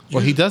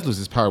 Well, he does lose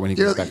his power when he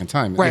goes back in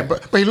time. Right, Yeah.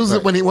 but he loses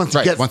it once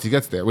he gets... Once he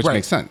gets there, which Right.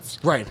 makes sense.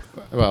 Right.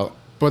 Well,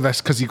 But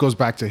that's because he goes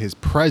back to his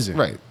present.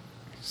 right.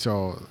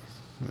 So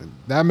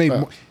that made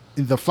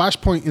the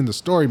flashpoint in the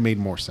story made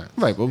more sense.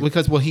 Right. Well,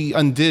 because he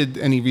undid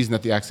any reason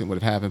that the accident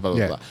would have happened. Blah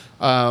blah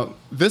blah.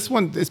 This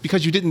one is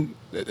because you didn't.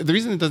 The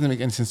reason it doesn't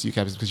make any sense to you,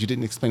 Cap, is because you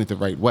didn't explain it the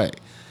right way.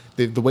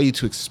 The way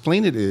to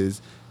explain it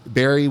is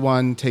Barry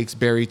 1 takes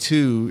Barry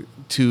 2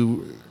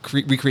 to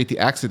recreate the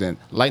accident.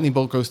 Lightning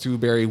bolt goes through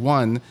Barry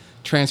 1,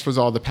 transfers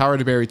all the power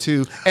to Barry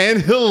 2,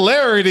 and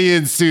hilarity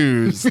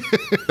ensues.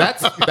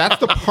 That's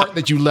the part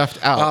that you left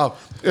out.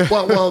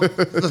 Well,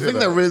 the thing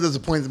that really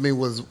disappointed me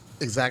was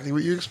exactly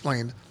what you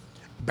explained.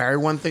 Barry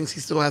 1 thinks he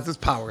still has his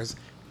powers,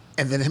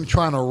 and then him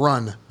trying to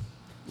run.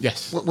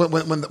 Yes. When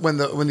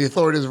the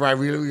authorities arrive,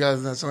 we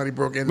guys somebody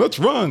broke in. Let's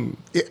run.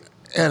 Yeah,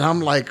 and I'm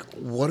like,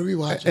 what are we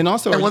watching? And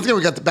also, once again,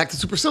 we got back to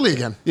Super Silly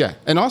again. Yeah,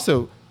 and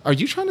also, are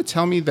you trying to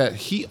tell me that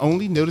he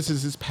only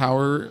notices his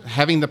power,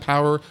 having the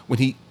power, when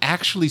he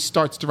actually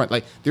starts to run?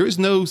 Like, there is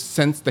no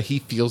sense that he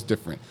feels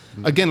different.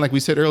 Mm-hmm. Again, like we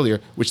said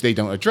earlier, which they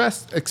don't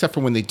address, except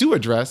for when they do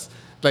address,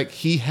 like,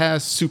 he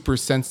has super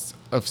sense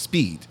of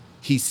speed.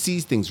 He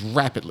sees things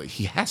rapidly.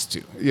 He has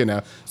to,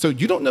 So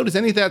you don't notice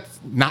any of that's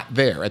not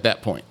there at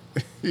that point.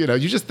 You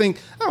just think,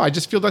 I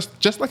just feel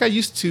just like I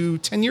used to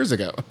 10 years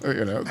ago.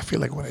 I feel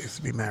like when I used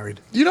to be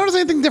married. Do you notice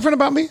anything different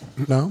about me?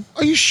 No.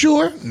 Are you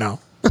sure? No.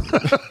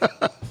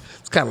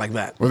 It's kind of like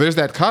that. Well, there's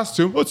that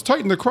costume. Oh, it's tight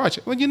in the crotch.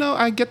 Well,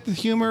 I get the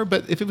humor,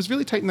 but if it was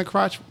really tight in the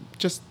crotch,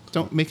 just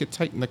don't make it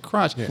tight in the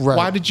crotch. Yeah. Right.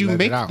 Why did you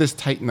make this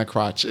tight in the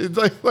crotch? It's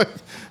like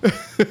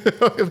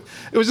it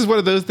was just one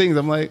of those things.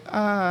 I'm like,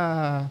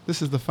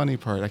 this is the funny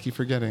part. I keep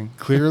forgetting.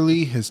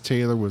 Clearly, his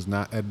tailor was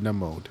not Edna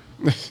Mode.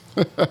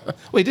 Well,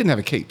 he didn't have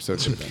a cape, so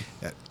it should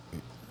have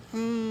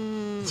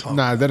been.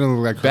 Nah, that doesn't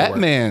look like her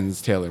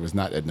Batman's tailor was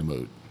not Edna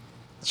Mode.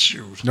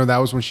 Shoot. No, that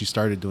was when she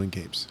started doing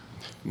capes.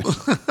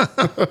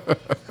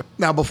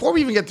 Now, before we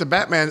even get to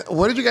Batman,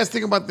 what did you guys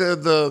think about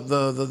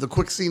the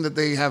quick scene that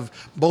they have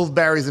both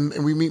Barrys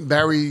and we meet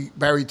Barry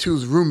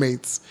 2's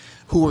roommates,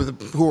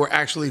 who are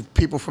actually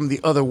people from the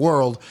other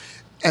world,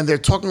 and they're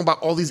talking about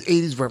all these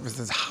 80s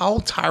references. How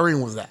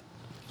tiring was that?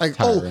 Like,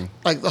 tiring.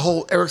 Like the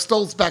whole Eric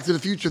Stoltz, Back to the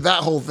Future,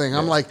 that whole thing. Yeah.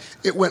 I'm like,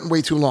 it went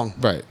way too long.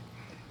 Right.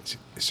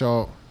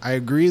 So I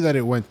agree that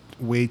it went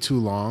way too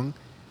long,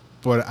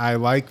 but I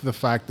like the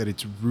fact that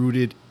it's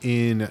rooted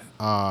in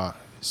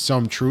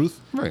some truth,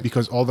 right?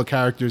 Because all the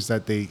characters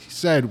that they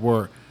said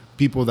were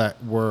people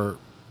that were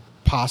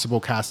possible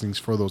castings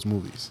for those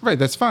movies. Right,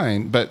 that's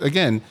fine. But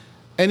again,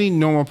 any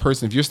normal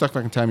person, if you're stuck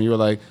back in time and you were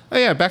like, oh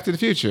yeah, Back to the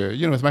Future,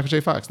 with Michael J.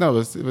 Fox. No,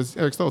 it was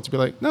Eric Stoltz. You'd be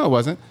like, no, it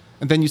wasn't.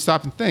 And then you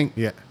stop and think,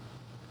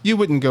 you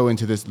wouldn't go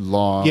into this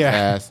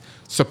long-ass,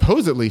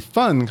 supposedly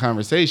fun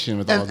conversation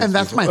with all these And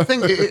that's people. my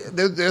thing.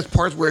 There's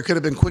parts where it could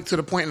have been quick to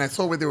the point, and I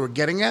saw where they were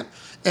getting at,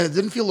 and it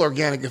didn't feel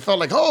organic. It felt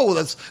like,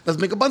 let's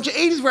make a bunch of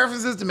 80s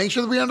references to make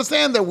sure that we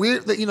understand that we're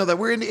in the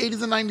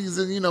 80s and 90s,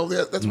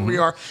 and that's where we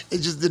are. It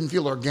just didn't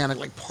feel organic,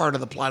 like part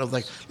of the plot. I was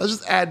like, let's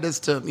just add this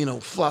to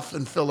fluff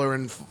and filler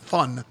and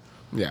fun.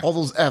 Yeah, all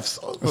those F's,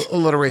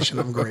 alliteration.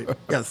 I'm great.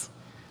 Yes,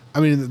 I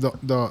mean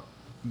the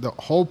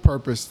whole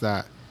purpose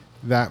that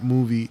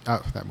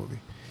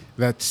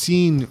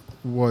scene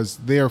was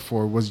there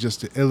for was just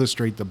to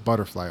illustrate the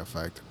butterfly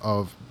effect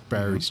of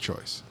Barry's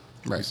choice.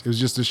 Right. It was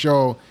just to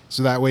show,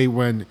 so that way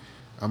when,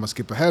 I'm going to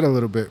skip ahead a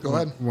little bit. Go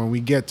ahead. When we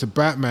get to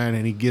Batman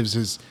and he gives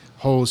his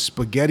whole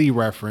spaghetti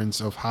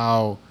reference of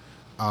how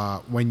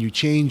when you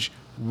change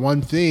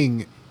one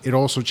thing, it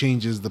also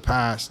changes the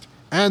past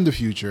and the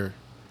future.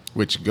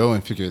 Which, go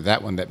and figure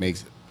that one, that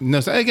makes no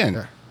sense.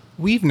 Again,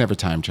 we've never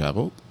time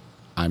traveled.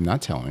 I'm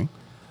not telling.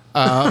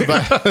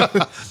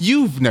 But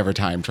you've never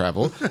time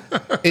traveled.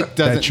 It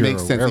doesn't make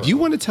sense. If you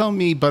want to tell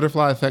me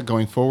butterfly effect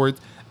going forward,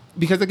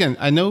 because again,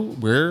 I know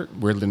we're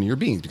linear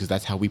beings because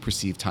that's how we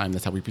perceive time.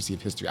 That's how we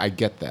perceive history. I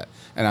get that.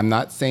 And I'm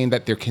not saying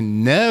that there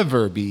can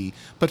never be,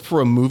 but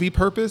for a movie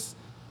purpose,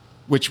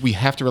 which we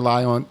have to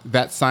rely on,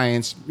 that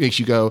science makes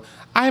you go,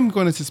 I'm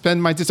going to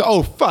suspend my disbelief.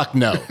 Oh, fuck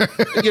no.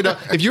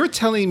 If you're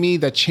telling me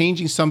that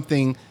changing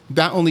something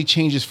not only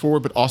changes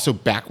forward, but also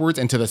backwards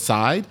and to the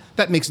side,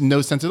 that makes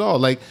no sense at all.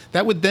 Like,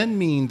 that would then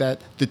mean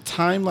that the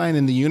timeline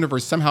in the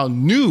universe somehow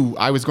knew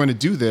I was going to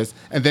do this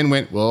and then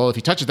went, well, if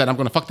he touches that, I'm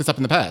going to fuck this up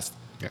in the past.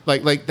 Yeah.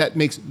 Like that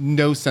makes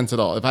no sense at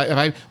all. If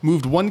I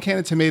moved one can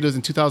of tomatoes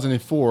in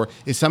 2004,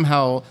 it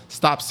somehow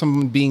stops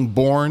someone being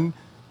born,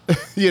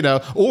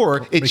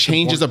 or it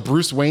changes a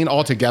Bruce Wayne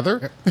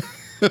altogether.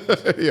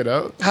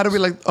 How do we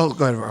go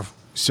ahead, Rob.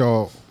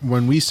 So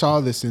when we saw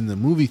this in the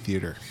movie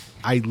theater,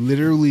 I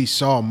literally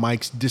saw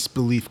Mike's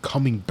disbelief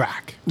coming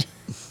back.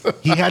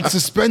 He had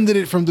suspended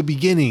it from the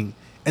beginning.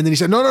 And then he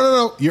said,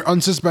 no, you're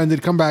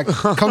unsuspended. Come back.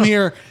 Come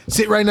here.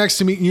 Sit right next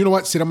to me. You know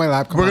what? Sit on my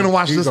lap. We're going to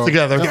watch this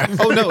together. Yeah.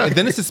 Oh, no. And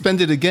then it's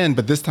suspended again,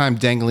 but this time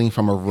dangling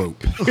from a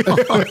rope.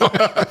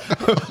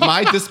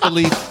 My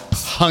disbelief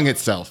hung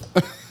itself.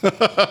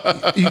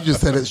 You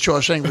just said it's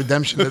Shawshank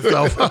Redemption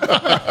itself.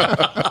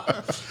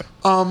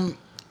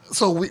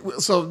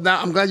 So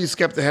now I'm glad you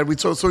skipped ahead.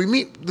 So we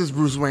meet this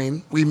Bruce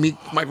Wayne. We meet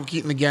Michael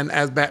Keaton again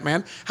as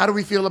Batman. How do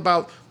we feel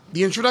about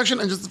the introduction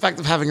and just the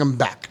fact of having him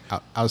back?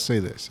 I'll say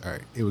this. All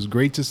right. It was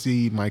great to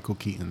see Michael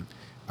Keaton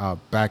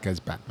back as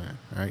Batman.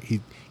 Right? He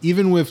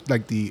even with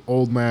like the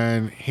old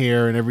man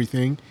hair and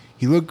everything,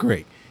 he looked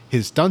great.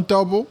 His stunt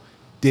double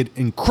did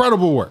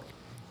incredible work.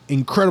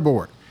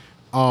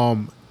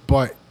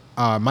 But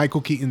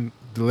Michael Keaton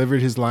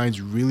delivered his lines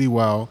really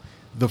well.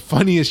 The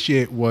funniest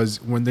shit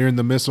was when they're in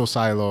the missile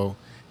silo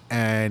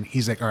and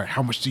he's like, all right,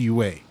 how much do you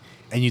weigh?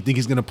 And you think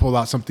he's gonna pull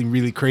out something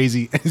really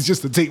crazy, and it's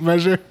just a tape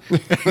measure.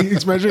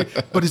 He's measuring,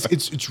 but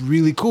it's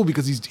really cool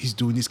because he's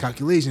doing these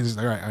calculations. He's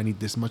like, all right, I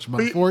need this much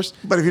amount of force.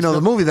 But if you know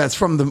the movie, that's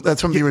from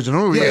the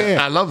original movie. Yeah,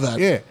 I love that.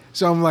 Yeah,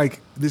 so I'm like,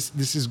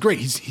 this is great.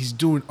 He's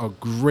doing a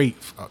great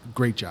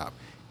job.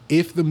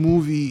 If the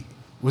movie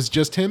was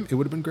just him, it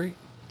would have been great.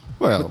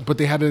 Well, but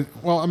they had yeah,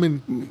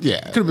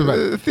 could have been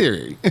better.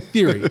 Theory,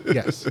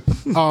 yes.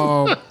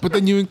 But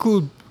then you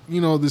include,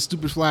 the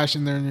stupid Flash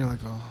in there, and you're like,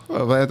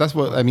 oh. Well, that's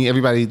what I mean.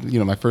 Everybody,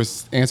 my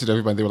first answer to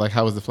everybody, they were like,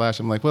 "How was the Flash?"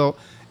 I'm like, "Well,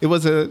 it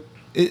was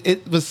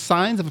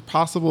signs of a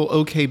possible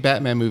okay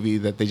Batman movie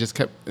that they just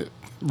kept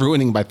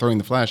ruining by throwing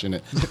the Flash in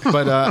it."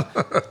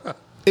 But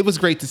it was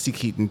great to see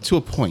Keaton to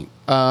a point,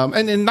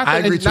 and not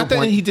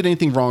that he did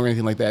anything wrong or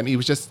anything like that. I mean,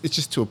 it's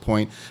just to a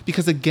point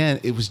because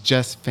again, it was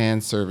just fan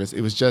service.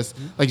 It was just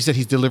like you said,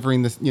 he's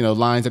delivering this,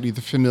 lines that are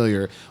either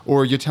familiar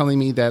or you're telling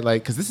me that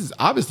because this is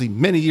obviously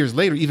many years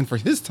later, even for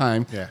his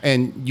time,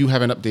 and you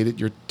haven't updated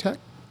your tech,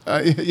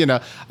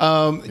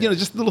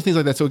 just little things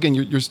like that. So again,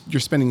 you're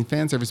spending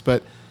fan service,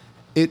 but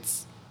it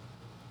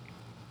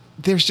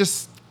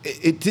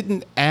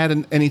didn't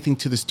add anything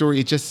to the story.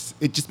 It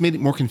just made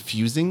it more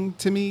confusing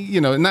to me.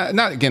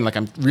 Not again like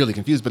I'm really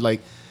confused, but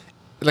like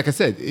I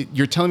said,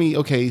 you're telling me,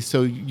 okay,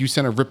 so you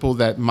sent a ripple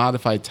that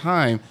modified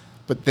time,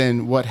 but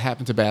then what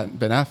happened to Ben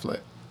Affleck?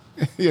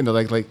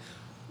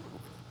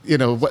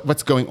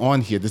 What's going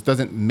on here? This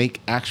doesn't make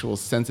actual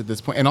sense at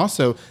this point. And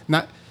also,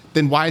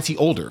 then why is he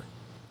older?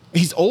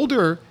 He's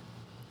older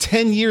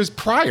 10 years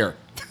prior.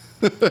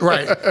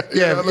 Right.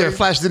 Yeah,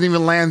 Flash didn't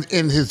even land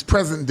in his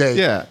present day.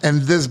 Yeah.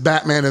 And this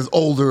Batman is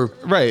older.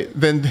 Right.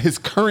 Than his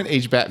current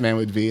age Batman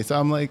would be. So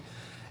I'm like,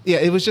 yeah,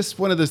 it was just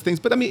one of those things.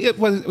 But I mean,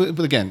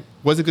 but again,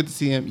 was it good to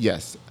see him?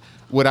 Yes.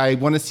 Would I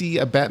want to see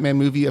a Batman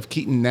movie of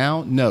Keaton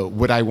now? No.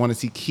 Would I want to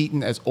see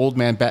Keaton as Old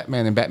Man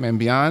Batman and Batman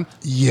Beyond?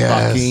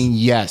 Yes. Fucking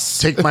yes.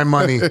 Take my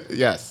money.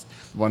 Yes.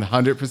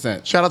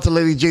 100%. Shout out to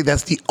Lady J.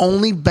 That's the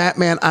only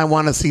Batman I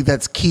want to see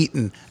that's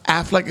Keaton.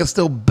 Affleck is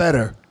still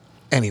better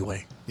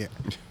anyway. Yeah.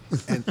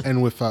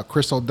 and with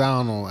Chris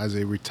O'Donnell as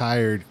a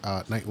retired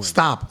Nightwing.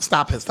 Stop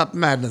it. Stop the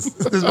madness.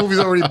 This movie's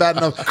already bad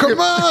enough. Come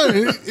on.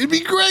 It'd be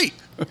great.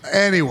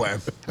 Anyway.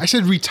 I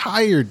said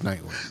retired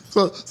Nightwing.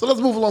 So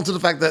let's move along to the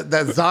fact that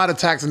Zod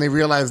attacks and they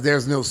realize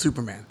there's no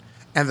Superman.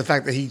 And the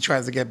fact that he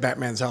tries to get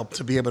Batman's help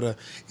to be able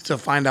to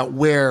find out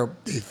where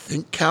they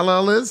think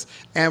Kal-El is.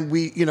 And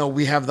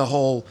we have the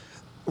whole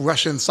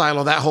Russian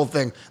silo, that whole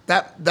thing.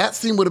 That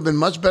scene would have been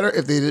much better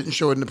if they didn't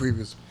show it in the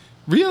previews.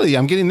 Really?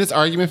 I'm getting this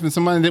argument from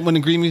someone that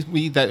wouldn't agree with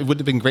me that it would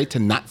have been great to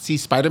not see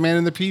Spider-Man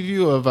in the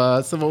preview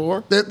of Civil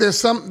War? There's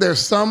some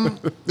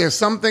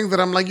things that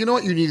I'm like, you know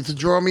what, you needed to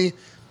draw me.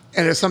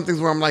 And there's some things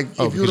where I'm like,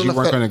 because you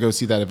weren't going to go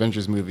see that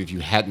Avengers movie if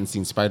you hadn't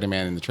seen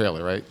Spider-Man in the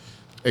trailer, right?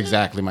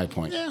 Exactly my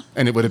point. Yeah.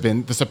 And it would have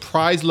been, the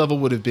surprise level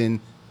would have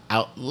been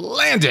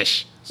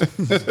outlandish.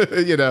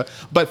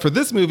 But for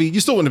this movie, you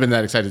still wouldn't have been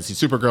that excited to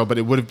see Supergirl, but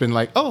it would have been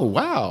like, oh,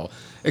 wow.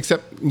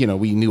 Except,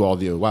 we knew all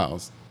the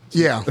wows.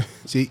 Yeah.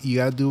 See, you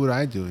got to do what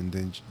I do and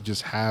then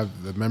just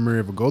have the memory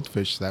of a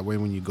goldfish. That way,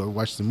 when you go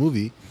watch the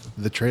movie,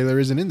 the trailer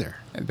isn't in there.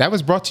 And that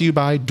was brought to you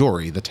by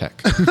Dory the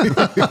Tech.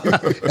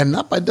 And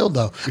not by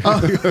Dildo.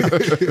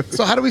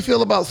 So how do we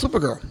feel about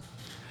Supergirl?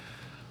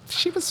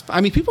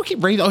 People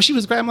keep raving, she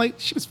was great. I'm like,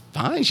 she was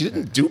fine. She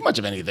didn't do much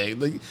of anything.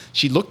 Like,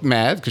 she looked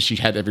mad because she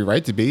had every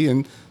right to be,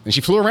 and she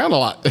flew around a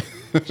lot.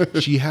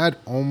 She had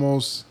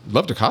almost...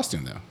 Loved her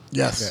costume, though.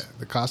 Yes. Yeah,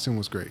 the costume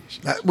was great.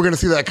 We're going to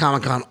see that at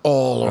Comic-Con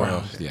all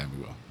around. Yeah,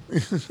 we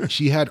will.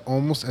 She had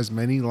almost as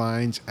many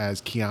lines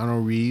as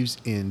Keanu Reeves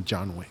in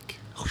John Wick.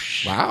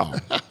 Wow.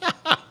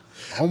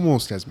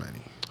 Almost as many.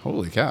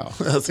 Holy cow.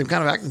 Same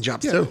kind of acting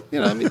jobs, too.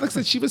 Like I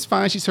said, she was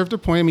fine. She served her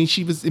point.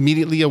 She was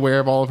immediately aware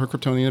of all of her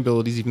Kryptonian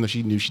abilities, even though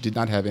she knew she did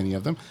not have any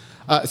of them.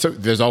 So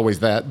there's always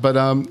that. But,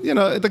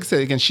 like I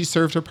said, again, she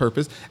served her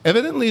purpose.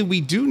 Evidently,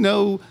 we do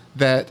know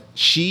that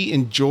she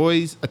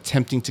enjoys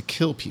attempting to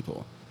kill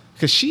people.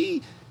 Because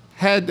she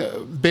had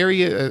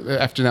Barry,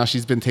 after now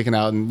she's been taken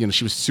out, and,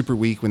 she was super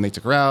weak when they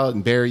took her out.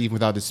 And Barry, even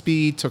without his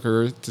speed, took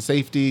her to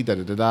safety,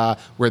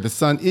 where the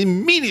sun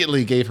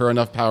immediately gave her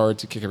enough power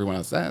to kick everyone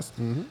else's ass.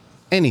 Mm-hmm.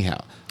 Anyhow,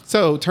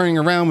 so turning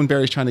around when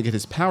Barry's trying to get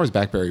his powers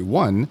back, Barry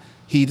 1,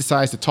 he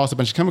decides to toss a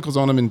bunch of chemicals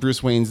on him in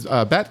Bruce Wayne's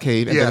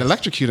Batcave and then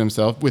electrocute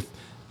himself with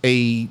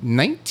a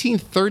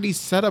 1930s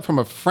setup from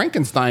a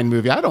Frankenstein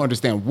movie. I don't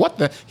understand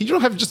you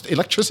don't have just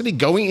electricity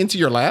going into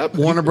your lab?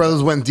 Warner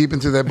Brothers went deep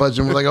into their budget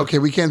and were like, okay,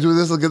 we can't do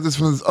this. Let's get this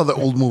from this other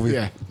old movie.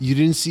 Yeah. You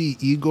didn't see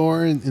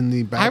Igor in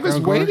the background? I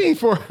was waiting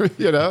for,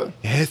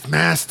 Yes,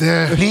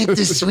 master. Hit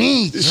the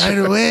switch right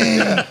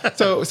away.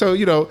 So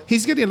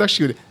he's getting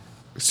electrocuted.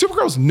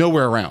 Supergirl's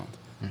nowhere around.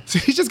 So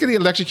he's just getting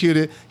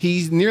electrocuted.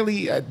 He's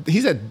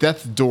he's at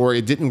death's door.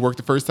 It didn't work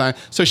the first time.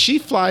 So she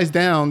flies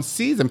down,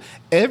 sees him.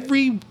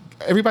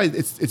 Everybody,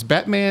 it's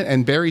Batman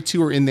and Barry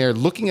 2 are in there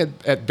looking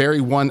at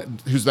Barry 1,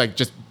 who's like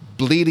just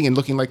bleeding and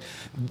looking like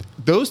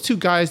those two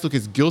guys look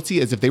as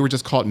guilty as if they were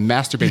just caught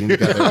masturbating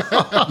together.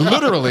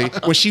 Literally,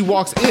 when she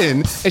walks in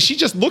and she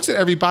just looks at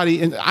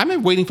everybody, and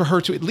I'm waiting for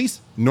her to at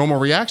least normal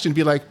reaction,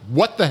 be like,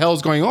 "What the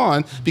hell's going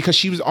on?" Because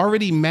she was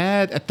already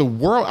mad at the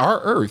world,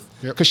 our Earth,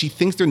 because she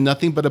thinks they're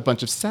nothing but a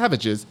bunch of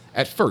savages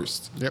at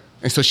first. Yep.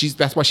 And so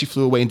that's why she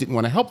flew away and didn't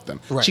want to help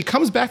them. Right. She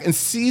comes back and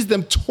sees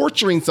them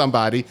torturing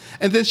somebody,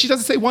 and then she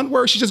doesn't say one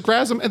word. She just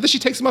grabs them, and then she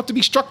takes them up to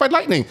be struck by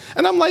lightning.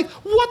 And I'm like,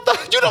 "What the?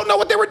 You don't know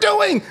what they were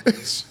doing."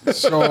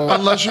 So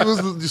Unless she was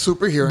the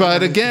superhero.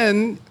 But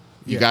again,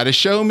 you got to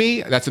show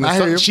me. That's an I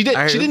hear you. assumption. I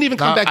hear She didn't you. even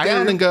come No, back I hear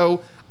down you. and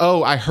go,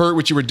 "Oh, I heard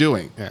what you were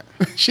doing." Yeah.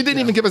 She didn't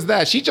even give us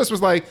that. She just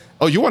was like,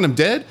 "Oh, you want him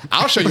dead?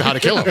 I'll show you how to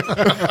kill him."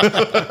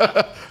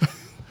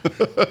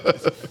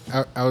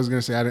 I was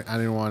gonna say I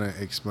didn't want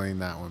to explain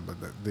that one, but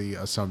the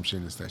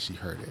assumption is that she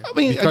heard it. I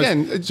mean,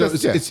 again, it's so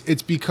just-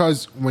 it's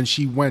because when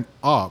she went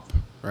up,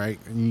 right,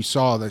 and you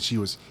saw that she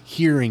was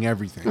hearing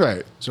everything,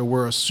 Right. So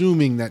we're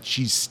assuming that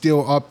she's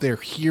still up there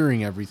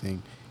hearing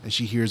everything, and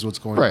she hears what's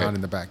going on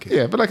in the back cave.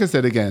 Yeah, but like I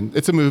said, again,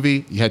 it's a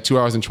movie. You had 2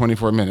 hours and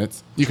 24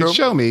 minutes. You True. can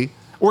show me,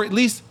 or at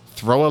least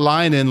throw a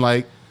line in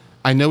like,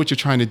 "I know what you're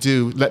trying to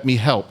do. Let me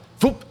help."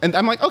 Boop. And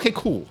I'm like, "Okay,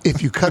 cool."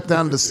 if you cut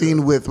down the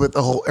scene with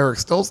the whole Eric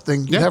Stoltz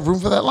thing, you Yeah. have room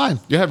for that line.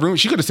 You have room.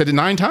 She could have said it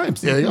 9 times.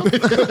 There you go.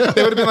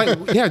 They would have been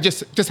like, "Yeah,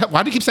 just help.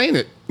 Why do you keep saying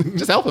it?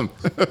 Just help him."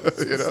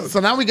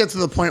 So now we get to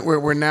the point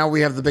where now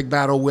we have the big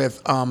battle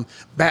with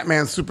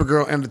Batman,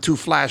 Supergirl, and the 2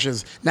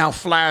 Flashes. Now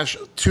Flash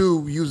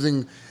 2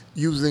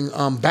 using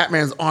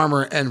Batman's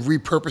armor and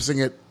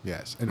repurposing it.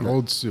 Yes, an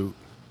old suit.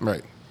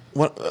 Right.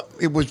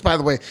 Which, by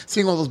the way,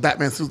 seeing all those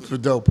Batman suits were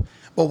dope.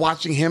 But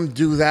watching him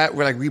do that,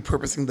 we're like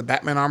repurposing the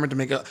Batman armor to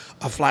make a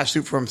Flash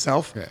suit for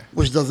himself,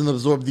 which doesn't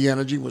absorb the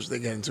energy, which they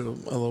get into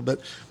a little bit,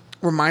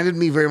 reminded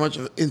me very much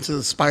of Into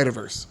the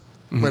Spider-Verse.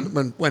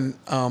 When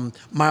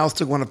Miles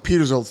took one of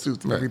Peter's old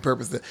suits and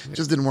repurposed it.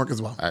 Just didn't work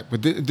as well. All right, but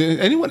did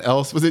anyone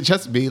else? Was it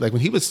just me? Like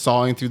when he was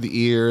sawing through the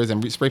ears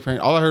and spray painting,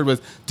 all I heard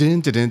was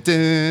dun dun dun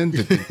dun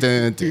dun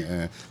dun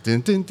dun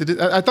dun dun dun.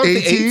 I thought the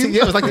A-Team.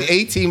 Yeah, it was like the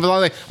A-Team. Was all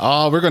like,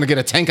 "Oh, we're gonna get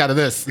a tank out of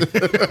this."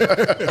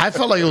 I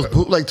felt like it was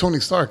like Tony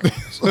Stark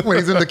when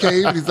he's in the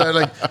cave. He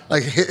started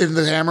like hitting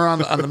the hammer on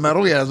the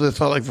metal. Yeah, that's what it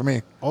felt like for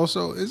me.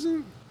 Also,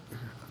 isn't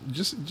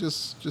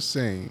just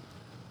saying,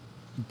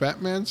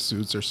 Batman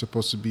suits are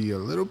supposed to be a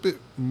little bit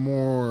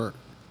more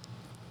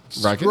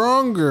Rugged?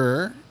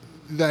 stronger,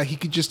 that he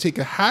could just take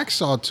a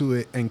hacksaw to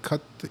it and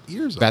cut the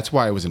ears off. That's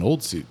why it was an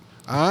old suit.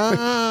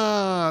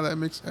 That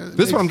makes sense.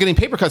 This one I'm getting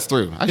paper cuts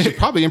through. I should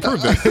probably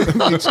improve this.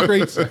 makes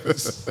great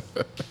sense.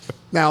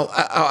 Now,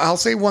 I'll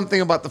say one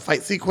thing about the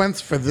fight sequence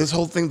for this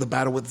whole thing: the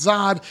battle with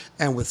Zod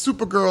and with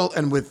Supergirl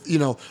and with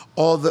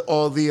all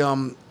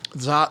the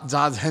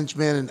Zod's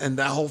henchmen and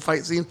that whole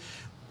fight scene.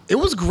 It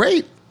was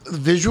great.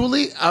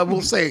 Visually, I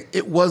will say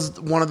it was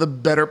one of the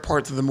better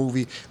parts of the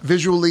movie,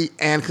 visually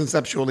and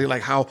conceptually,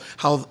 like how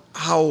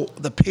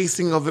the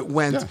pacing of it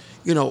went,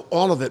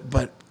 all of it.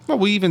 But Well,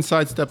 we even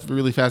sidestepped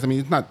really fast. I mean,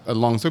 it's not a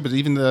long story, but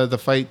even the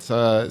fights,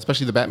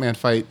 especially the Batman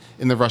fight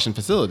in the Russian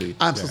facility.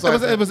 I'm so sorry.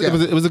 It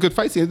was a good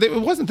fight scene.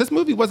 This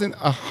movie wasn't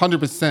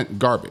 100%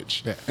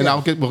 garbage. Yeah.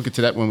 And we'll get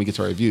to that when we get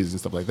to our reviews and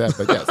stuff like that.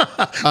 But yes,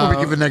 we'll be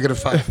giving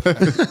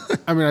 -5.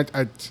 I mean,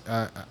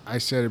 I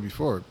said it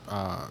before.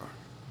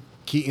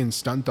 Keaton's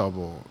stunt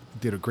double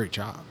did a great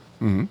job.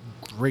 Mm-hmm.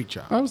 Great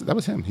job. that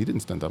was him. He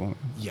didn't stunt double.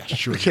 Yeah,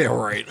 sure. Okay,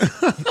 right.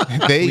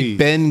 They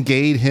Ben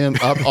Gayed him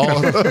up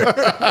all.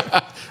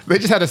 They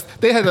just had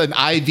an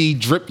IV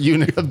drip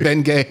unit of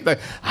Ben Gay. Like,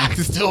 I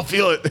can still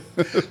feel it.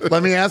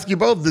 Let me ask you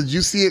both: did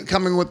you see it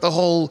coming with the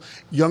whole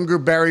younger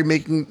Barry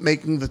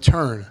making the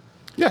turn?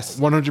 Yes,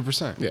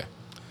 100%. Yeah.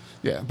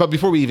 Yeah. But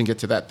before we even get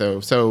to that,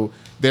 though, so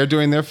they're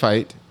doing their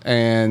fight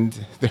and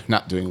they're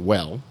not doing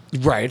well.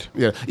 Right.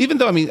 Yeah. Even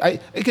though, I mean,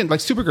 again, like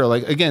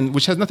Supergirl,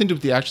 which has nothing to do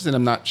with the actress, and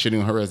I'm not shitting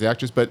on her as the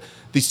actress, but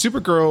the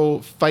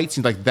Supergirl fight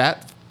scenes, like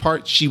that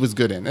part, she was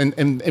good in,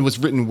 and it was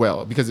written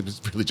well because it was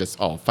really just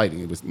all fighting.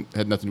 It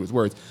had nothing to do with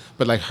words.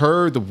 But like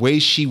the way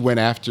she went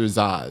after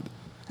Zod,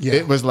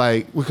 it was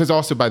like, because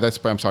also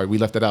I'm sorry, we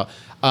left it out.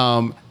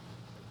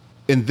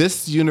 In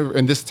this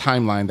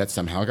timeline that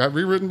somehow got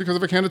rewritten because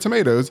of a can of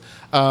tomatoes,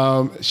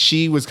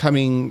 she was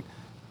coming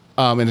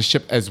in a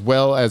ship as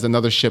well as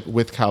another ship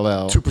with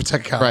Kal-El. To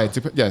protect Kal-El. Right.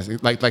 Yes.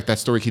 Like that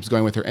story keeps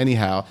going with her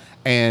anyhow.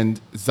 And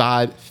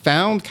Zod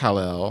found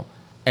Kal-El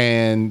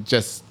and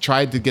just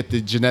tried to get the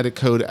genetic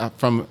code out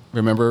from,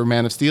 remember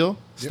Man of Steel?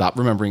 Stop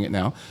remembering it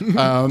now.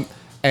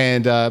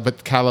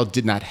 But Kal-El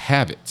did not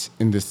have it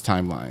in this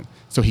timeline.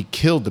 So he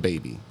killed the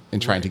baby in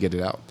trying to get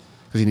it out.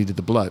 Because he needed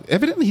the blood.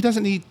 Evidently, he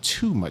doesn't need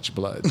too much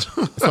blood.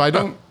 So I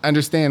don't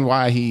understand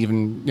why he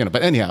even,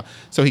 but anyhow.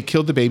 So he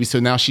killed the baby. So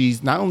now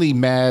she's not only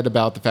mad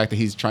about the fact that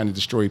he's trying to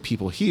destroy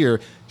people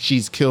here,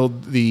 she's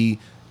killed the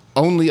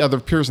only other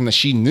person that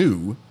she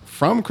knew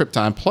from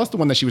Krypton, plus the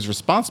one that she was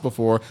responsible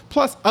for,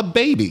 plus a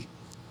baby.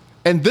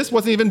 And this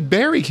wasn't even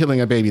Barry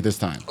killing a baby this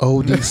time.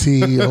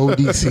 ODC,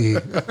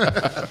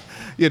 ODC.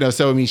 You know,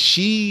 so I mean,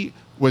 she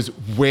was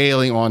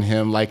wailing on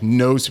him like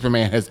no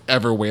Superman has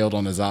ever wailed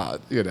on a Zod.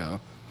 You know,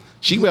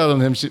 she wailed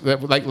on him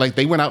like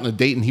they went out on a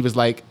date and he was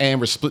like, "And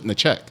we're splitting the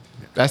check."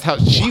 That's how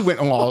she went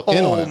all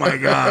in on it. Oh my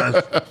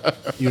God!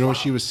 You know what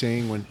she was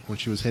saying when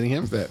she was hitting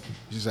him? What's that?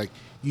 She's like,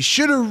 "You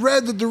should have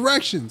read the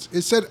directions.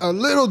 It said a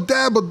little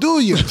dab will do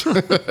you."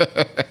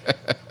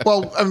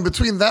 Well, I mean,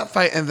 between that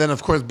fight and then,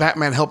 of course,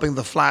 Batman helping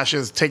the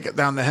Flashes take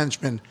down the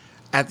henchmen,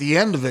 at the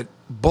end of it,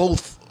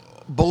 both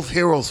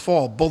heroes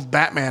fall. Both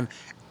Batman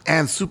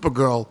and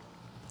Supergirl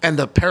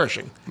end up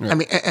perishing. Right. I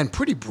mean, and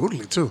pretty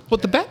brutally, too. Well,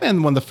 the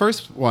Batman one, the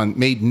first one,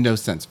 made no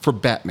sense for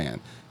Batman.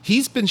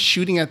 He's been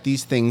shooting at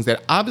these things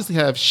that obviously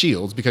have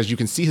shields because you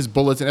can see his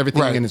bullets and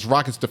everything Right. and his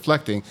rockets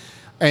deflecting.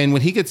 And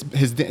when he gets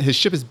his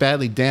ship is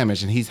badly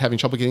damaged and he's having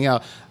trouble getting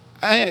out,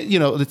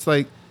 it's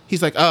like,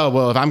 he's like, oh,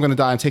 well, if I'm going to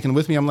die, I'm taking it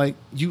with me. I'm like,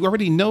 you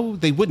already know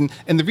they wouldn't.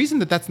 And the reason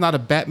that that's not a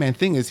Batman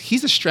thing is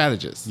he's a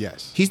strategist.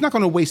 Yes. He's not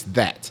going to waste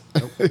that.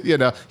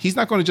 Nope. He's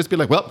not going to just be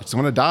like, well, I'm just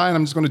going to die and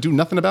I'm just going to do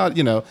nothing about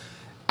it.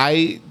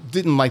 I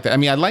didn't like that. I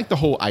mean, I liked the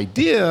whole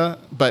idea,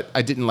 but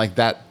I didn't like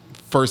that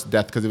first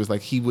death because it was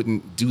like he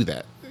wouldn't do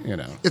that.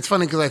 It's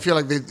funny because I feel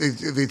like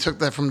they took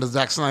that from the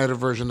Zack Snyder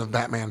version of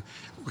Batman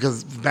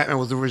because Batman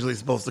was originally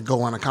supposed to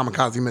go on a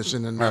kamikaze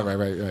mission. And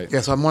Right.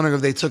 Yeah, so I'm wondering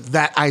if they took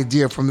that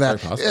idea from that.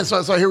 Very possible. And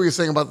so I hear what you're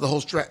saying about the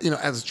whole,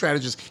 as a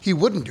strategist, he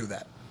wouldn't do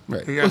that.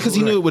 Right. You're Because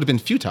he knew absolutely it would have been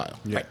futile.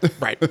 right.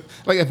 Right.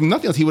 Like, if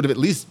nothing else, he would have at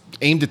least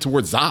aimed it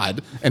towards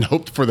Zod and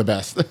hoped for the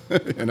best.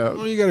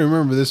 Well, you got to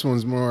remember this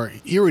one's more.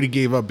 He already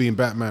gave up being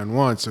Batman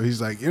once, so he's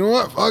like, you know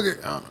what? Fuck it.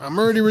 I'm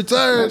already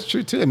retired. That's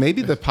true, too. And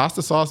maybe the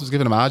pasta sauce was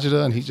giving him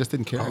agita and he just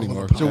didn't care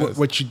anymore. So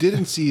what you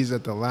didn't see is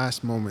at the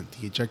last moment,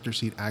 the ejector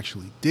seat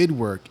actually did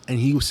work, and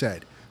he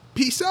said,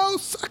 "Peace out,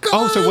 suckers."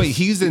 Oh, so wait,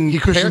 he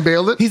Christian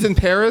Bale it? He's in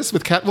Paris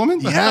with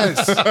Catwoman?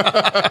 Yes.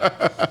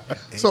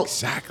 So,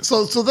 Exactly.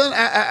 So then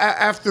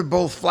after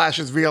both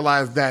Flashes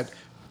realized that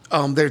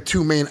their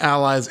two main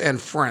allies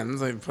and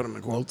friends, I put them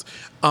in quotes,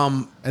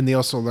 And they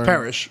also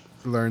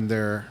learned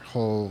their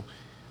whole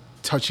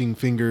touching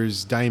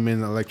fingers,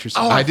 diamond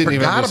electricity. Oh, I didn't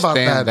even forgot about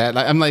understand that. that.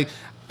 Like, I'm like,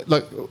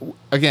 look,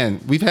 again,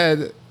 we've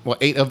had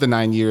 8 of the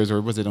 9 years,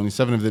 or was it only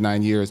 7 of the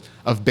 9 years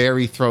of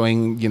Barry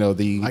throwing,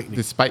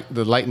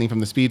 the lightning from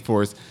the Speed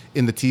Force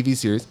in the TV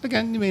series.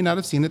 Again, you may not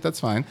have seen it. That's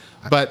fine.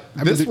 But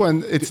this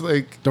one, it's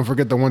like, Don't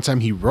forget the one time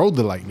he rode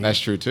the lightning. that's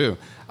true too.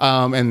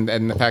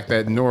 And the fact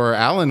that Nora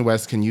Allen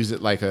West can use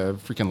it like a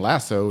freaking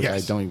lasso.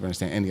 Yes. I don't even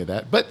understand any of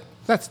that. But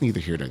that's neither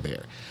here nor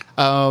there.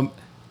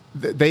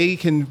 They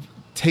can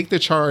take the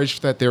charge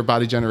that their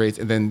body generates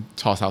and then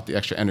toss out the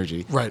extra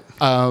energy. Right.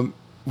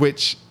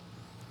 Which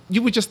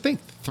you would just think,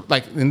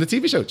 like in the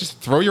TV show, just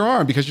throw your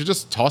arm because you're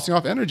just tossing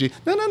off energy.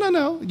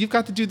 No. You've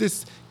got to do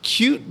this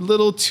cute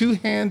little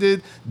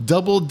 2-handed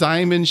double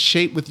diamond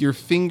shape with your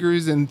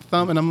fingers and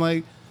thumb. And I'm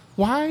like,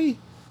 why?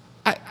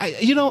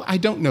 I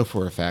don't know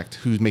for a fact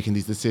who's making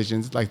these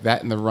decisions like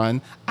that in the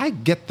run. I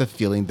get the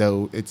feeling,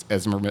 though, it's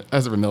Ezra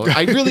Miller.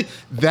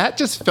 That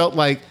just felt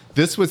like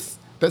this was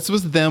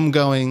them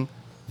going,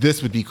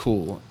 this would be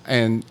cool.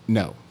 And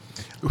no.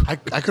 I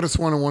could have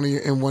sworn in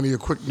one of your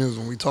quick news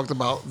when we talked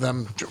about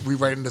them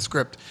rewriting the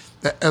script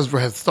that Ezra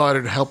had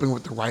started helping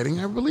with the writing,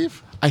 I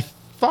believe. I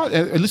thought,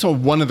 at least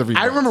on one of the rewrites.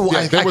 I remember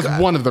there was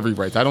one of the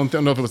rewrites. I don't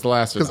know if it was the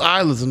last one. Because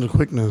I listened to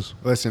quick news.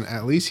 Listen,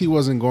 at least he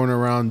wasn't going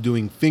around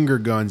doing finger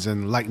guns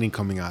and lightning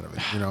coming out of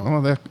it.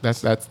 Well, that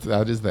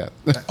is that.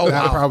 That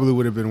probably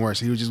would have been worse.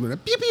 He was just going to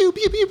pew pew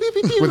pew pew pew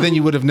pew. Well, then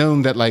you would have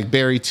known that like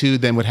Barry 2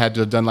 then would have to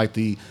have done like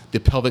the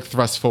pelvic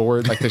thrust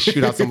forward, like to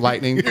shoot out some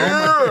lightning.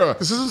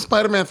 This isn't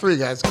Spider-Man 3,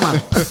 guys. Come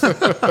on.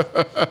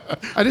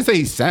 I didn't say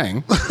he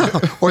sang.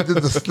 Or did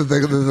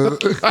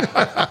the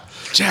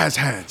Jazz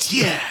hands,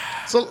 yeah.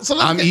 So let's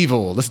I'm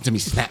evil. Listen to me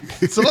snap.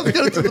 So let's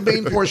get into the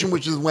main portion,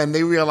 which is when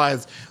they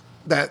realize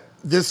that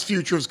this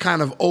future is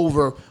kind of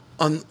over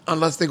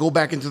unless they go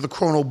back into the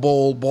chrono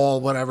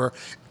ball, whatever,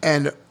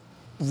 and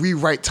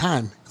rewrite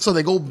time. So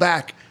they go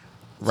back.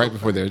 Right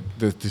before the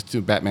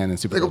two Batman and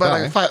Superman. They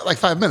go back like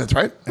 5 minutes,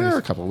 right? Or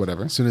a couple,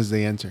 whatever. As soon as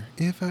they enter,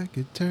 if I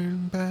could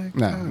turn back.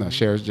 No,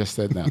 Cher just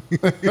said no.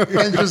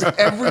 And just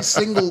every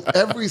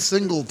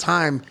single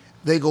time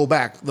they go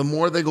back, the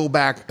more they go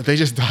back, They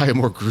just die a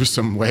more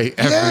gruesome way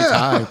every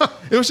time.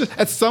 It was just,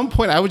 at some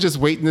point, I was just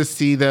waiting to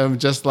see them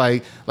just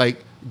like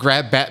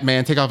grab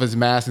Batman, take off his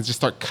mask, and just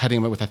start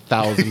cutting him with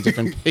 1,000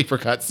 different paper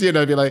cuts. Be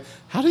like,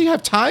 how do you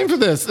have time for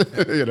this?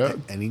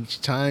 And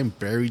each time,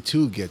 Barry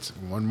 2 gets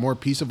one more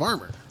piece of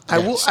armor. I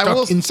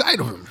will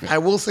inside of him. I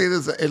will say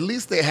this: at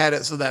least they had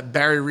it so that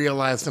Barry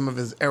realized some of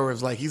his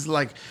errors. Like he's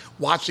like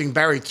watching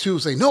Barry 2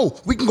 say, "No,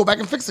 we can go back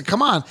and fix it.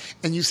 Come on!"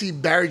 And you see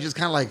Barry just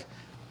kind of like.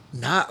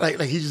 Not like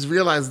he just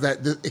realized that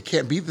it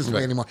can't be this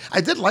way anymore.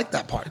 I did like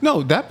that part.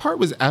 No, that part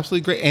was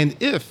absolutely great. And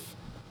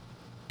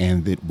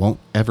it won't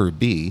ever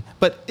be,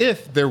 but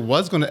if there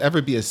was going to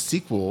ever be a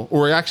sequel,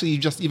 or actually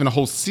just even a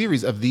whole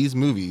series of these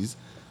movies,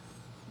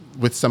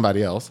 with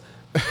somebody else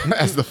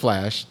as the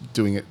Flash,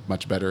 doing it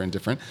much better and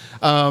different.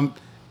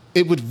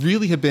 It would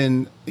really have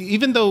been,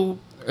 even though,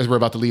 as we're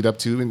about to lead up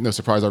to, and no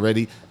surprise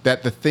already,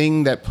 that the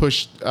thing that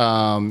pushed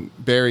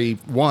Barry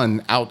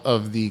 1 out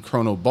of the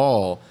Chrono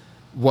Ball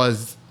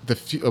was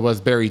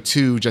Barry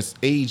 2 just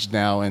aged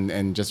now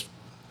and just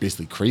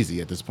basically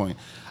crazy at this point.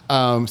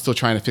 Still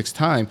trying to fix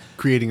time.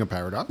 Creating a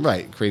paradox.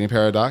 Right, creating a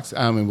paradox.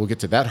 And we'll get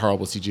to that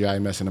horrible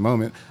CGI mess in a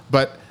moment.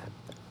 But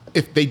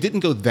if they didn't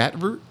go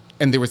that route,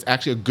 and there was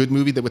actually a good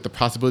movie that with the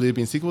possibility of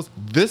being sequels,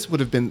 this would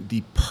have been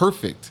the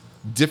perfect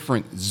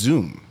different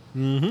Zoom.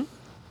 Mm-hmm.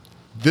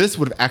 This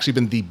would have actually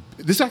been the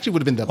best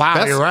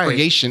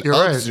creation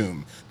of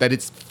Zoom. That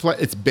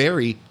it's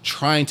Barry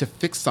trying to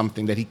fix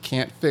something that he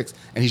can't fix,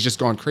 and he's just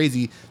gone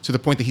crazy to the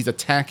point that he's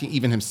attacking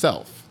even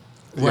himself.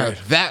 Right.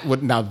 That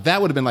would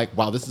have been like,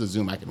 wow, this is a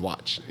Zoom I can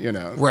watch.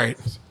 Right.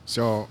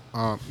 So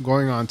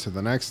going on to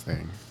the next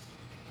thing,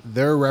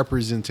 their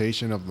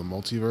representation of the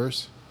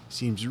multiverse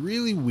seems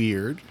really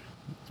weird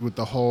with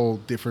the whole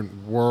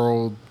different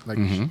world, like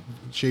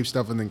shape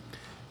stuff, and then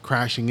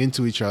crashing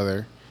into each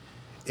other.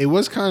 It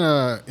was kind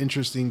of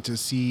interesting to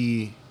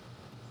see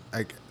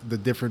like the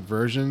different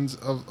versions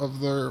of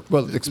their.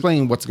 Well,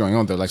 explain what's going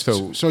on though. Like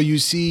so you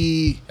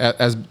see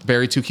as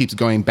Barry 2 keeps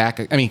going back.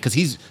 I mean, because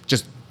he's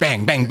just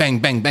bang, bang, bang,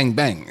 bang, bang,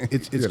 bang.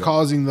 It's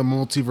causing the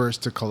multiverse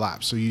to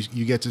collapse. So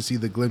you get to see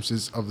the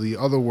glimpses of the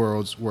other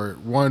worlds, where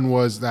one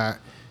was that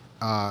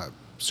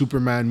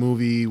Superman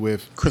movie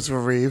with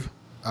Christopher Reeve.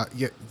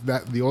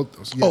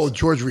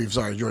 George Reeves.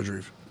 Sorry, George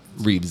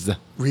Reeves.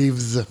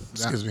 Reeves.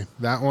 Excuse me.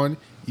 That one.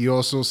 You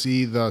also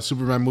see the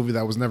Superman movie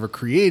that was never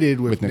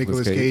created with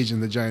Nicolas Cage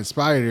and the giant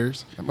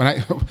spiders. When I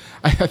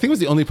think it was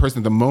the only person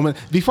at the moment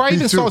before I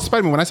even saw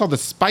Spider-Man. When I saw the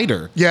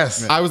spider,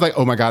 yes, I was like,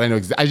 oh my god, I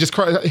know. I just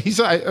cried.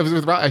 I was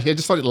with Rob. I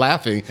just started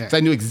laughing because I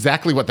knew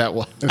exactly what that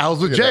was. I was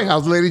with Jay. I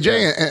was with Lady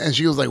Jay, and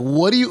she was like,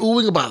 "What are you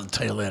oohing about?" I'll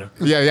tell you later.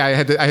 Yeah. I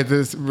had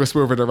this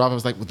whisper over to Rob. I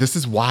was like, well, "This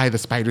is why the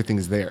spider thing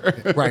is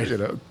there." Right.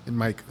 And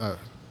Mike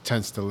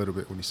tensed a little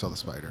bit when he saw the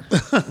spider.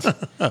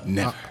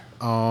 Never.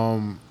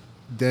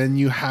 Then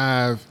you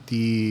have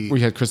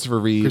we had Christopher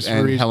Reeve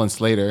and Helen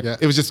Slater. Yeah.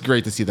 It was just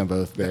great to see them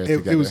both there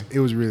together. It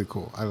was really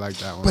cool. I liked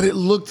that one. But it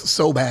looked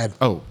so bad.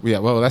 Oh yeah,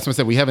 well that's what I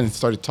said. We haven't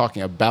started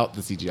talking about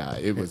the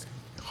CGI. It was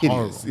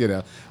hideous.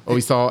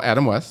 We saw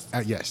Adam West.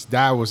 Yes,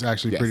 that was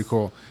actually pretty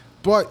cool.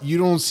 But you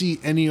don't see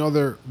any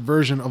other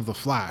version of the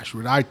Flash,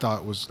 which I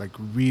thought was like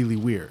really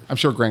weird. I'm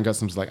sure Grant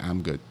Gustin's like,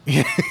 I'm good.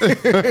 He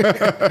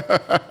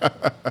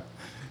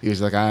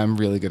was like, I'm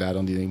really good. I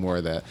don't need any more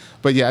of that.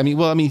 But yeah,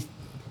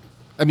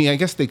 I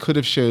guess they could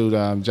have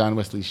showed John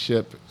Wesley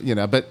Shipp,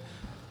 but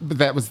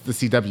that was the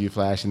CW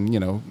Flash, and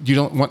you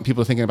don't want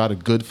people thinking about a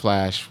good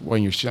Flash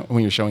when you're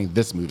showing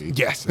this movie.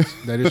 Yes,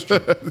 that is true.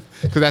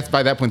 Because that's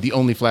by that point the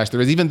only Flash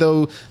there is. Even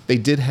though they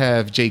did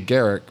have Jay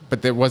Garrick,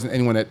 but there wasn't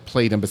anyone that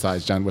played him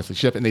besides John Wesley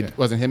Shipp, and it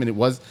wasn't him, and it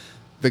was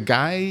the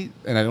guy,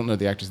 and I don't know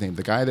the actor's name,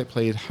 the guy that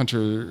played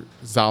Hunter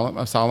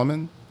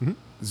Solomon. Mm-hmm.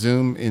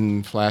 Zoom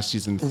in Flash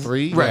season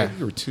 3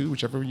 or 2,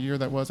 whichever year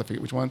that was, I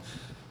forget which one.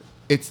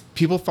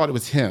 People thought it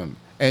was him.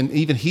 And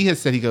even he has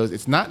said, he goes,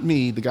 it's not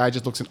me. The guy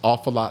just looks an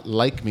awful lot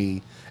like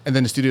me. And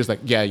then the studio's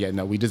like,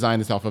 no, we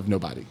designed this off of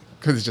nobody.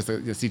 Because it's just a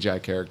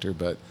CGI character.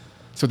 But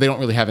so they don't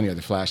really have any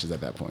other Flashes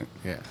at that point.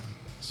 Yeah.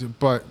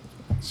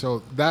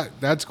 So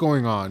that's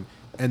going on.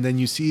 And then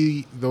you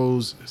see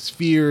those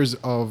spheres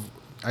of,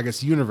 I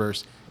guess,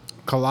 universe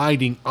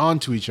colliding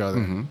onto each other.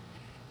 Mm-hmm.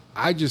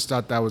 I just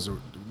thought that was a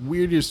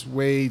weirdest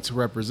way to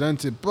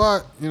represent it,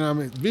 but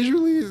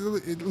visually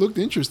it looked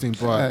interesting.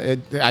 But I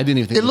didn't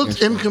even think it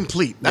looked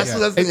incomplete. That's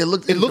the thing. It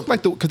looked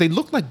like because they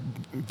looked like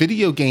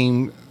video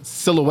game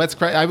silhouettes.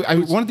 I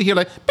wanted to hear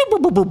like.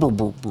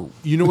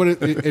 You know what?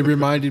 It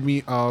reminded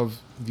me of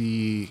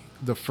the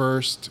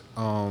first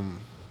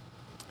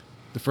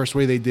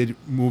way they did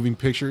moving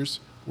pictures,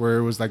 where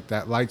it was like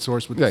that light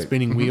source with the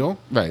spinning wheel.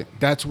 Right.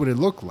 That's what it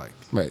looked like.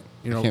 Right.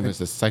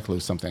 It's a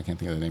cyclo something. I can't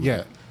think of the name. Yeah.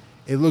 Of that.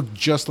 It looked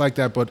just like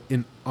that, but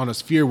on a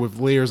sphere with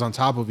layers on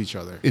top of each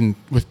other.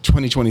 With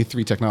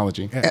 2023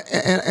 technology. Yeah.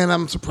 And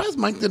I'm surprised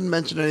Mike didn't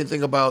mention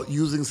anything about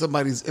using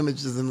somebody's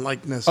images and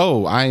likeness.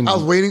 Oh, I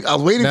was waiting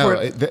for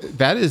it.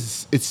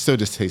 It's so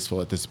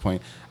distasteful at this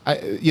point.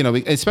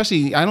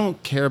 Especially I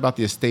don't care about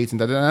the estates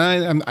and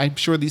I'm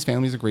sure these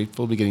families are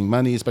grateful to be getting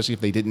money, especially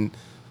if they didn't,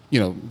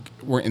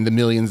 weren't in the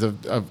millions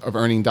of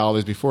earning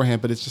dollars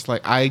beforehand. But it's just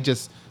like I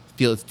just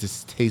feel it's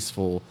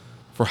distasteful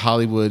for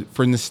Hollywood,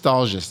 for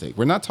nostalgia's sake.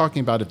 We're not talking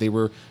about if they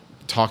were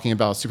talking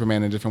about Superman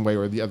in a different way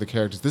or the other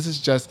characters. This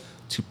is just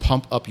to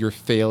pump up your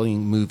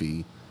failing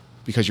movie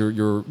because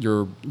you're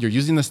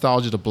using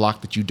nostalgia to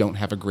block that you don't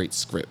have a great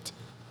script.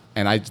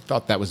 And I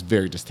thought that was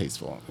very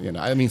distasteful.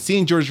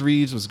 Seeing George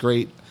Reeves was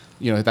great.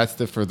 That's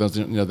for those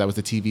that was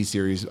the TV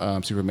series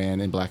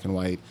Superman in black and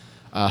white.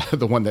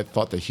 The one that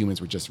thought that humans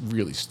were just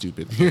really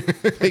stupid.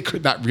 They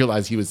could not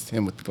realize he was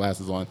him with the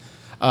glasses on.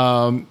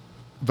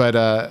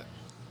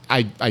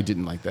 I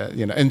didn't like that,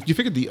 and you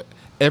figured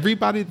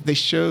everybody they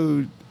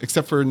showed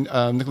except for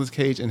Nicolas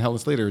Cage and Helen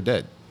Slater are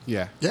dead.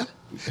 Yeah. Yeah.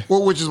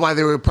 Well, which is why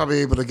they were probably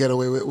able to get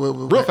away with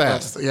Real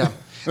fast. Yeah.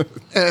 And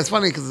it's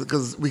funny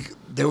because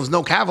there was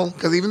no Cavill,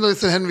 because even though they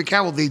said Henry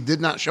Cavill, they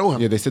did not show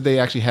him. Yeah, they said they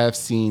actually have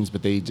scenes,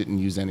 but they didn't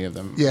use any of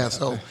them. Yeah,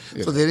 so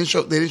they didn't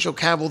show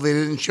Cavill, they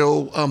didn't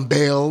show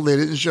Bale, they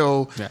didn't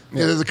show. Yeah.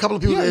 There's a couple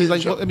of people. Yeah, they didn't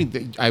like, show. well, I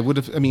mean, I would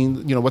have. I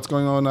mean, you know, what's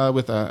going on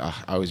with? I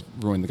always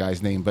ruin the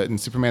guy's name, but in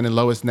Superman and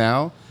Lois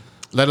now.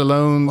 Let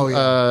alone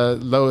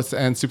Lois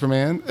and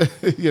Superman,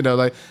 you know,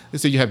 like,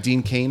 so you have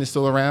Dean Cain is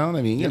still around.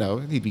 I mean, you know,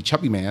 he'd be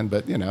Chubby Man,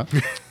 but you know,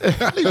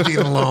 Leave Dean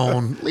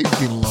alone. Leave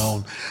Dean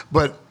alone.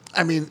 But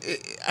I mean,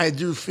 I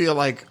do feel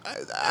like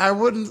I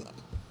wouldn't.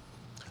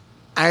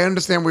 I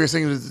understand what you're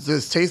saying. It's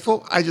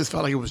distasteful. I just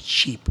felt like it was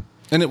cheap.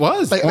 And it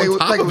was Like, on like,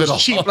 top like of it it all.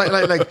 was cheap.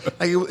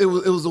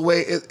 It was a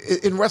way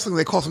in wrestling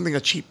they call something a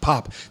cheap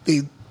pop.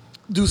 They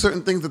do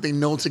certain things that they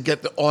know to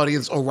get the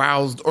audience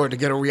aroused or to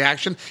get a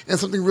reaction, and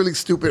something really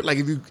stupid like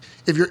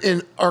if you're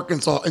in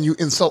Arkansas and you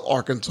insult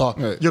Arkansas,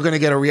 you're going to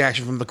get a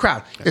reaction from the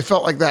crowd. It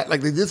felt like that,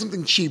 like they did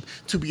something cheap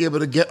to be able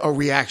to get a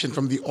reaction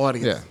from the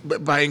audience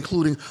by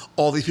including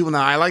all these people.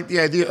 Now I like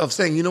the idea of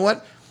saying, you know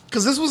what,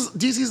 because this was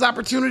DC's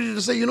opportunity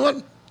to say, you know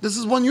what, this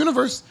is one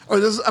universe, or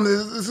this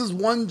is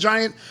one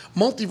giant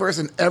multiverse,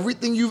 and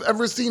everything you've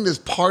ever seen is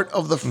part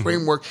of the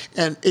framework,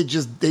 and they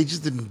just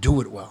didn't do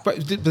it well.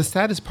 But the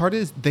saddest part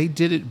is they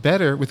did it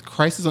better with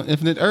Crisis on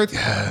Infinite Earth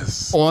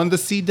on the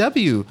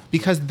CW,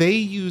 because they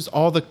use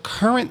all the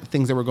current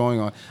things that were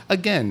going on.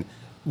 Again,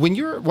 once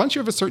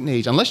you're of a certain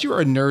age, unless you're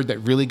a nerd that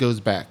really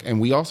goes back,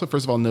 and we also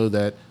first of all know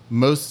that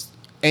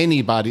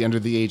anybody under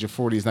the age of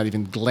 40 is not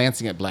even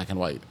glancing at black and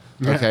white.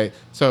 Okay,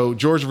 so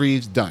George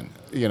Reeves, done.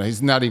 You know,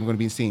 he's not even going to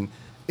be seen.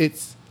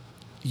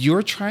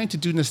 You're trying to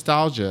do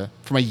nostalgia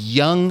from a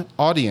young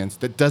audience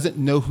that doesn't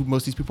know who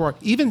most of these people are.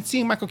 Even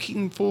seeing Michael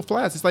Keaton full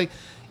flats, it's like,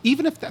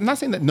 even if, I'm not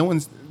saying that no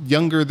one's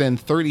younger than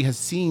 30 has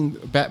seen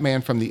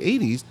Batman from the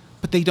 80s,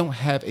 but they don't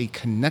have a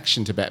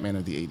connection to Batman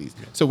of the 80s.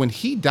 So when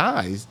he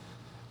dies,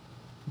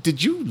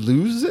 did you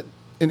lose it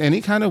in any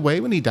kind of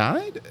way when he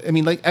died? I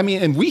mean,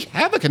 and we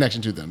have a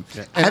connection to them.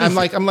 Yeah. And I'm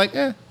like,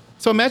 eh.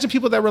 So imagine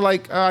people that were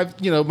like,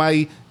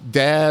 my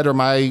dad or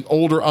my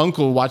older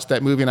uncle watched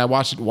that movie and I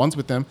watched it once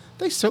with them.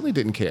 They certainly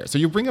didn't care. So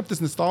you bring up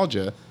this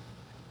nostalgia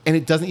and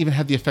it doesn't even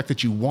have the effect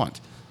that you want.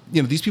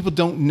 You know, these people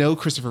don't know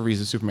Christopher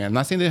Reeve's Superman. I'm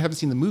not saying they haven't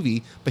seen the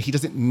movie, but he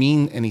doesn't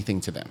mean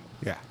anything to them.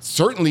 Yeah.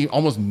 Certainly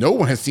almost no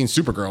one has seen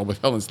Supergirl with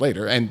Helen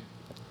Slater, and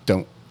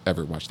don't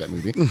ever watch that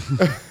movie.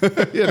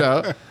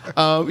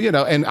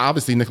 And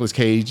obviously Nicolas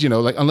Cage,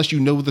 like unless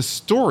you know the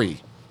story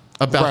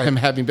about him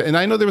having been, and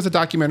I know there was a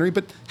documentary,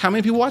 but how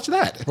many people watch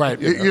that? Right.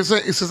 You're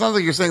saying, it sounds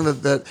like you're saying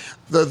that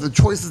the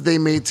choices they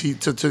made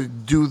to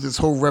do this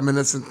whole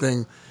reminiscent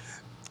thing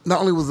not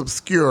only was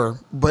obscure,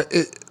 but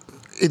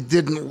it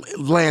didn't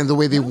land the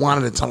way they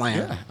wanted it to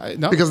land.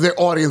 Yeah, because their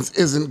audience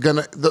isn't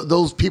gonna.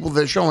 Those people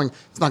they're showing,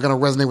 it's not gonna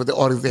resonate with the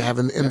audience they have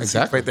in the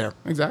seat right there.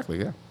 Exactly.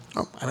 Yeah.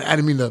 Oh, I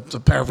didn't mean to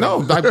paraphrase.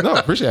 No,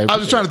 appreciate it. I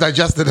was just trying to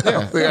digest it.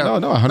 Yeah.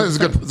 No,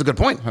 100%. It's a good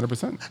point.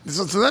 100%.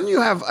 So then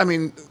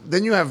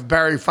you have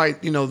Barry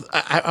fight.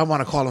 I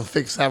want to call him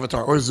fake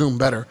Savitar or Zoom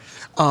better,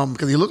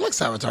 because he looked like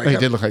Savitar. He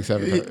did look like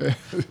Savitar.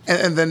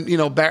 And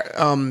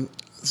then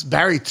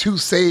Barry 2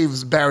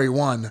 saves Barry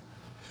 1,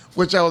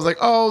 which I was like,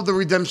 oh, the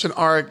redemption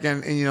arc,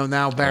 and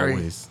now Barry.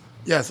 Always.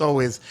 Yes,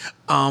 always.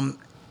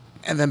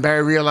 And then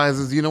Barry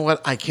realizes, you know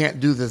what? I can't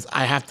do this.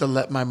 I have to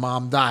let my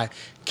mom die.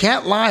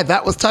 Can't lie,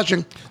 that was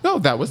touching. No,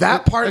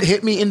 that part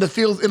hit me in the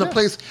feels in a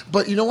place.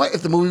 But you know what?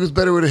 If the movie was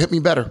better, it would have hit me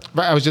better.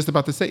 Right, I was just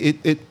about to say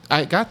it.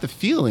 I got the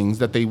feelings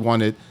that they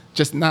wanted,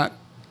 just not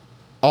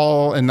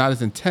all and not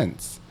as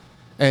intense.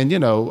 And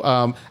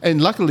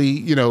and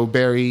luckily,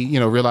 Barry,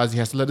 realized he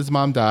has to let his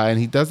mom die, and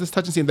he does this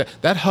touching scene.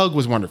 That hug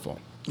was wonderful.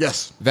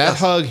 Yes, that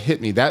hug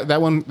hit me. That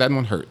one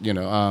hurt.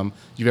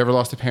 You've ever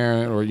lost a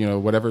parent or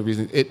whatever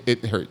reason,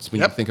 it hurts when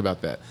you think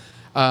about that.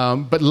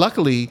 But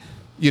luckily,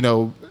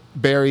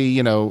 Barry,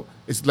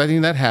 is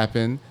letting that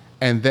happen.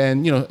 And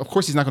then, of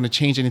course, he's not going to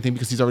change anything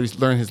because he's already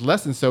learned his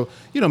lesson. So,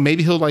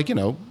 maybe he'll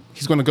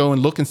he's going to go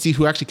and look and see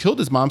who actually killed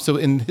his mom. So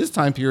in his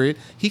time period,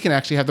 he can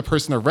actually have the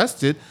person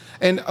arrested.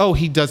 And,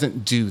 he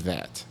doesn't do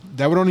that.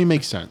 That would only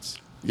make sense.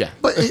 Yeah.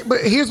 But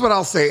here's what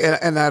I'll say,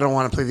 and I don't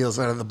want to play the other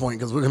side of the point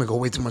because we're going to go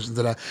way too much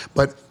into that.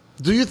 But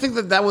do you think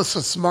that was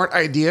a smart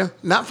idea?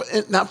 Not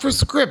for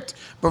script,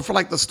 but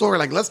for the story.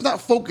 Let's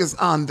not focus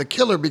on the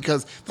killer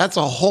because that's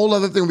a whole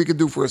other thing we could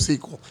do for a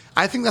sequel.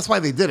 I think that's why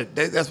they did it.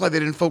 That's why they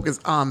didn't focus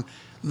on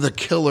the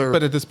killer.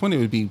 But at this point, it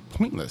would be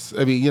pointless.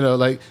 I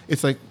mean,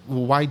 it's like,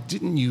 well, why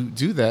didn't you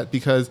do that?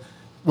 Because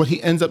what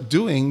he ends up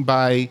doing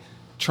by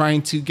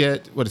trying to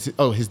get, what is it?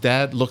 Oh, his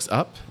dad looks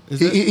up?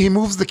 He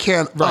moves the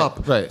can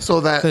up. Right. So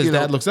that his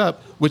dad looks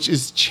up, which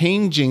is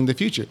changing the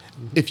future.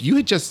 If you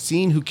had just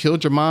seen who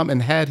killed your mom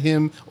and had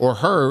him or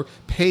her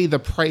pay the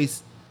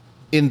price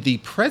in the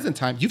present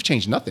time, you've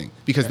changed nothing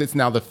because it's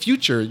now the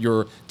future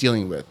you're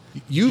dealing with.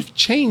 You've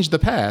changed the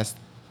past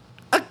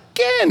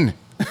again.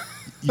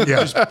 You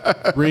just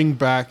bring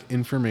back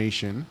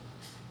information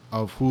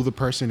of who the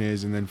person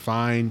is and then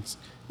find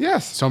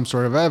Yes. some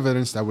sort of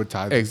evidence that would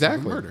tie this to the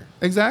murder.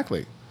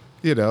 Exactly.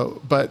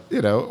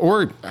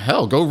 Or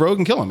hell, go rogue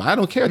and kill him. I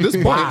don't care at this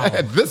point.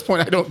 At this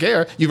point, I don't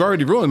care. You've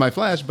already ruined my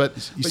Flash, but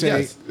You but say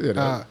yes,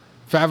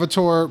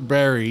 Favator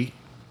Barry.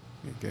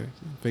 You get it?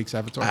 Fake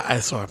Salvatore. I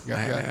saw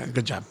it.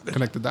 Good job.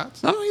 Connect the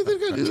dots. No, you did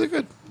good. You did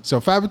good. So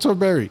Favator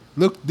Barry,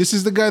 look, this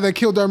is the guy that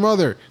killed our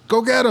mother.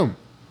 Go get him.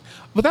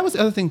 But that was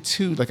the other thing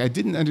too. Like I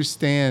didn't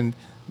understand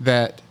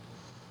that.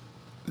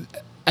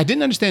 I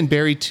didn't understand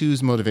Barry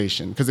 2's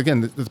motivation because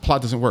again, the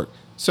plot doesn't work.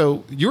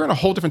 So you're in a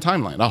whole different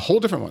timeline, a whole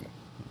different one.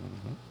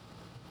 Mm-hmm.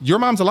 Your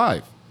mom's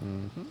alive.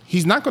 Mm-hmm.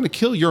 He's not going to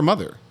kill your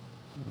mother.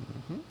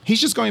 Mm-hmm. He's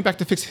just going back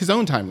to fix his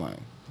own timeline.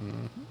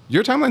 Mm-hmm.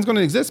 Your timeline's going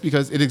to exist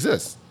because it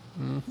exists.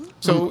 Mm-hmm.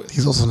 So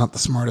he's also not the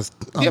smartest.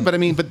 Yeah, but I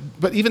mean,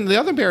 but even the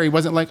other Barry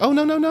wasn't like, oh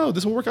no,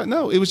 this will work out.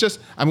 No, it was just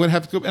I'm going to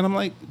have to go, and I'm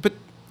like, but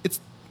it's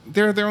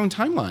they're their own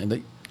timeline.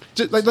 Like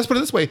let's put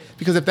it this way,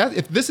 because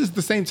if this is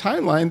the same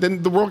timeline,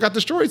 then the world got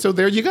destroyed. So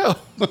there you go.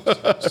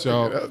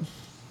 So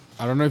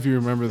I don't know if you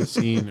remember the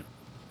scene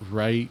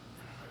right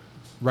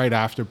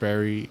after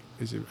Barry.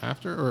 Is it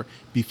after or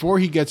before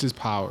he gets his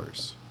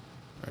powers?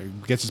 Right?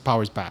 Gets his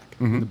powers back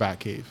in the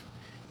Batcave,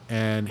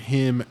 and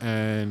him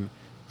and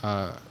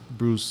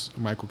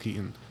Michael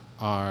Keaton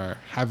are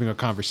having a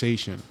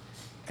conversation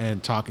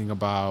and talking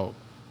about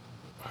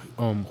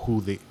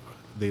who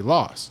they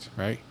lost,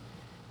 right?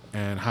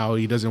 And how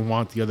he doesn't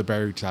want the other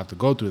Barry to have to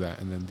go through that.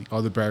 And then the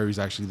other Barry's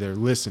actually there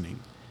listening.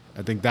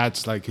 I think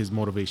that's like his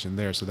motivation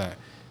there, so that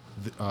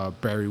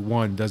Barry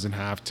 1 doesn't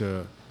have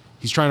to...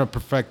 He's trying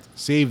to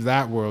save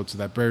that world so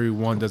that Barry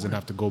 1 doesn't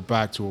have to go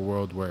back to a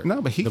world where... No,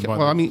 but he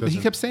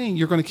kept saying,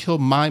 you're going to kill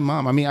my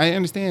mom. I mean, I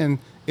understand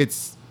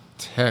it's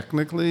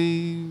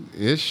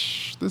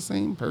technically-ish the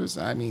same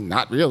person. I mean,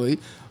 not really.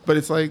 But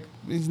it's like,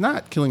 he's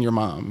not killing your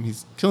mom.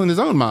 He's killing his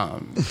own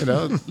mom.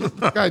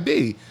 Let guy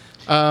be.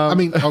 All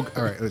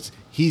right.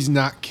 He's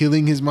not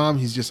killing his mom.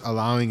 He's just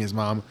allowing his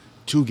mom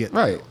to get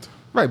killed.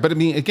 Right. But I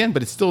mean, again,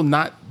 but it's still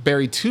not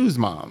Barry 2's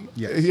mom.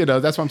 Yes.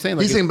 That's what I'm saying.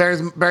 Like, he's saying Barry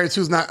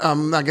 2's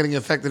not getting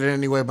affected in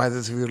any way by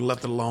this if you'd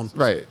left it alone.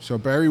 Right. So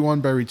Barry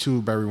 1, Barry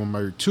 2, Barry 1,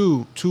 Barry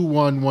 2, 2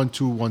 1 1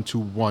 2 1 2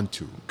 1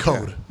 2.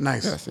 Code. Yeah.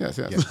 Nice. Yes.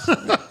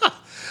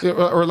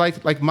 or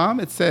like Mom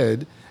had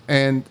said,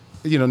 and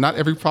not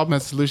every problem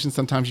has a solution.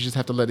 Sometimes you just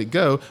have to let it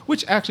go,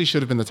 which actually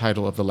should have been the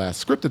title of the last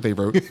script that they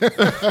wrote.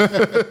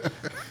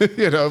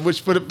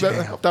 Which would have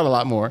helped out a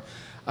lot more.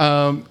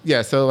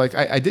 So like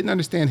I didn't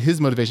understand his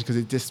motivation because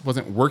it just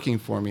wasn't working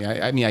for me.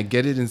 I mean, I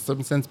get it in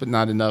some sense, but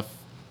not enough.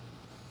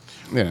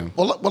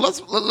 Well,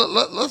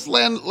 let's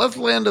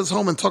land us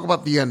home and talk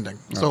about the ending.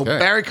 So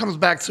Barry comes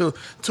back to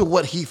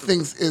what he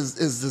thinks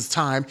is this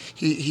time.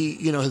 He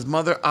his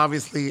mother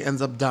obviously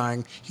ends up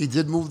dying. He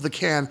did move the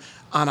can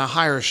on a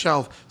higher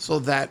shelf so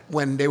that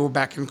when they were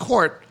back in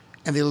court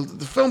and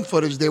the film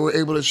footage, they were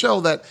able to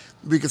show that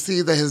we could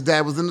see that his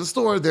dad was in the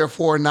store,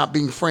 therefore not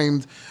being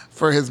framed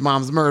for his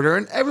mom's murder,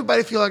 and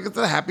everybody feel like it's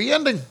a happy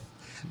ending.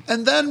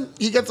 And then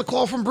he gets a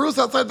call from Bruce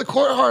outside the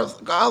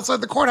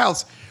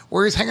courthouse,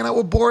 where he's hanging out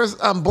with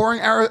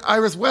boring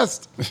Iris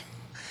West,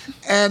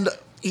 and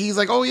he's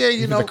like, "Oh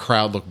yeah, the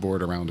crowd looked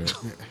bored around her."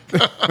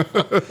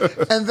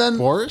 And then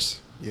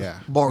Boris, yeah,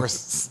 Boris,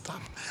 stop.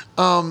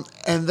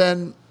 And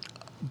then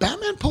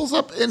Batman pulls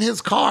up in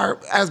his car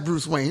as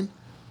Bruce Wayne,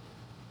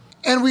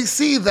 and we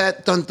see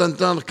that dun dun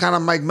dun. Kind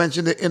of Mike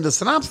mentioned it in the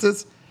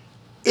synopsis.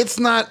 It's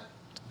not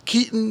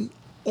Keaton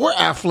or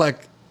Affleck.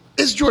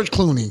 It's George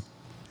Clooney.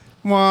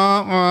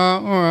 Why?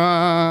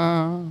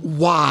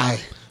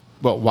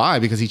 Well, why?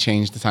 Because he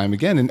changed the time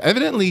again. And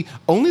evidently,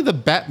 only the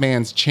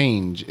Batmans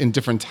change in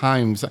different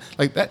times.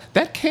 Like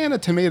that can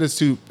of tomato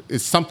soup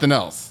is something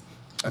else.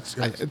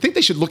 I think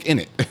they should look in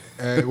it.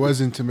 It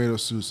wasn't tomato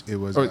sauce. It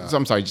was.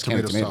 I'm sorry, just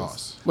tomato can of tomatoes.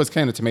 Sauce. What's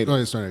can of tomatoes?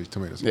 No, it's not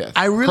tomatoes. Yes.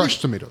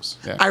 Crushed tomatoes.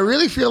 Yeah. I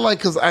really feel like,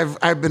 because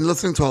I've been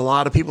listening to a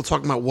lot of people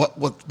talking about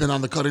what's been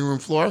on the cutting room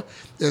floor.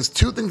 There's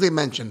two things they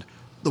mentioned.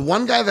 The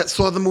one guy that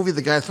saw the movie,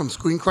 the guy from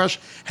Screen Crush,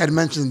 had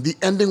mentioned the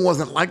ending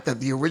wasn't like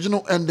that. The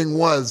original ending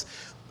was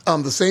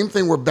the same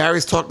thing where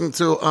Barry's talking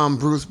to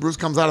Bruce. Bruce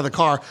comes out of the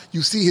car.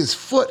 You see his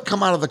foot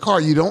come out of the car.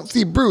 You don't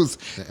see Bruce.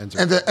 And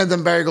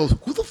then Barry goes,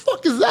 "Who the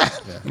fuck is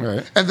that?" Yeah.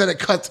 Right. And then it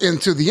cuts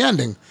into the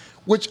ending,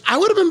 which I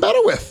would have been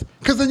better with.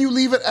 Because then you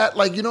leave it at,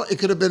 it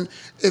could have been,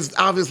 it's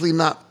obviously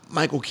not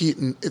Michael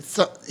Keaton.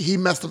 He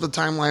messed up the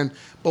timeline,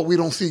 but we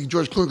don't see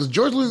George Clooney. Because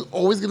George Clooney is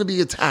always going to be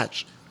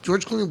attached.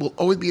 George Clooney will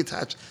always be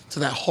attached to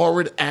that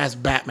horrid-ass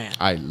Batman.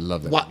 I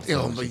love that. What? It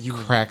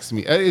cracks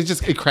me.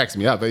 It cracks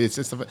me up. But it's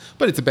it's a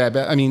bad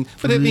Batman. I mean,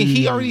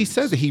 he already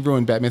says that he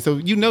ruined Batman. So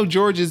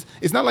George is.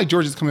 It's not like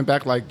George is coming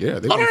back like, yeah.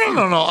 No.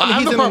 I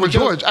have no problem with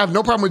George. I have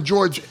no problem with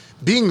George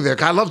being there.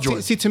 'Cause I love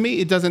George. See, to me,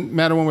 it doesn't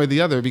matter one way or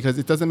the other, because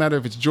it doesn't matter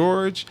if it's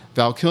George,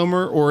 Val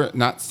Kilmer, or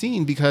not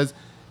seen, because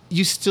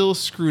you still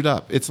screwed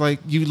up. It's like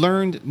you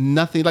learned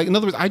nothing. Like, in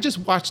other words, I just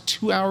watched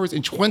 2 hours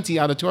and 20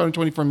 out of 2 hours and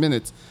 24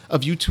 minutes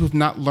of you two have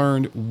not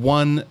learned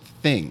one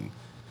thing.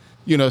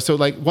 So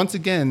like, once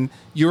again,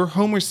 you're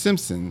Homer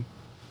Simpson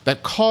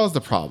that caused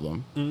the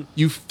problem.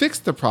 You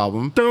fixed the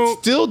problem, Dope.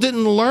 still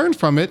didn't learn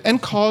from it,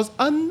 and caused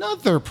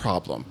another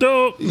problem.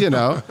 Dope.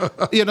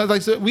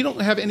 Like so we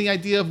don't have any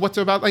idea of what's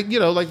about. Like the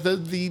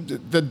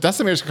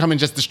decimators come and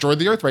just destroy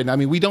the earth right now. I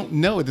mean, we don't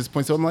know at this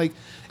point. So I'm like,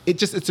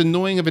 it's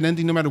annoying of an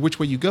ending no matter which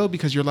way you go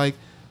because you're like,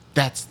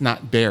 that's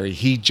not Barry.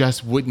 He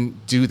just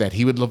wouldn't do that.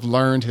 He would have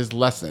learned his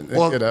lesson.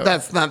 Well,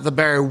 that's not the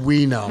Barry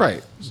we know.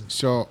 Right.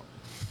 So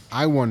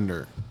I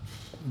wonder,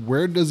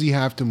 where does he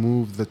have to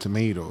move the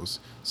tomatoes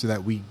so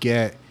that we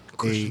get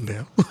Christian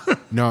Bale.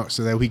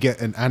 so that we get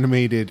an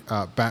animated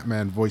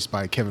Batman voiced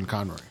by Kevin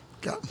Conroy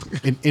God.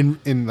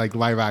 in like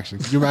live action?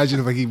 Can you imagine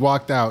if like he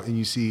walked out and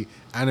you see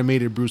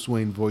animated Bruce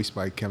Wayne voiced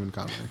by Kevin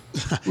Conroy?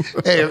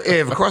 Hey,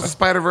 if Across the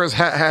Spider-Verse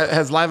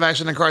has live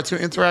action and cartoon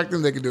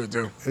interacting, they could do it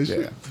too.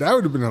 That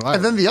would have been a lot.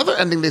 And then the other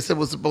ending they said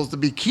was supposed to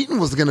be Keaton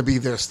was going to be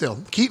there still.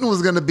 Keaton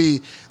was going to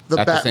be the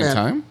At the Batman. same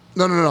time?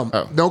 No.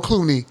 Oh. No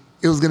Clooney.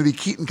 It was going to be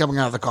Keaton coming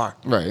out of the car.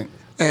 Right.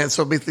 And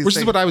so basically, Which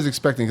is what I was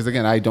expecting because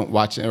again, I don't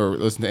watch or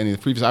listen to any of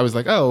the previous. I was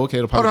like, oh, okay,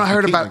 it'll probably. Oh no, I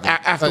heard be about Keaton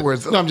again.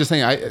 afterwards. No, I'm just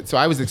saying. So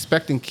I was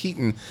expecting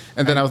Keaton,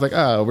 and then I was like,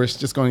 oh, we're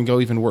just going to go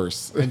even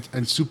worse. and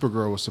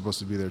Supergirl was supposed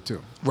to be there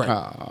too. Right.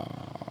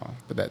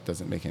 But that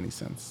doesn't make any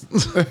sense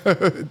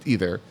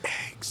either.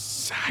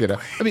 Exactly.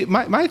 I mean,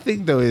 my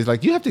thing though is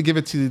like you have to give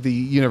it to the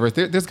universe.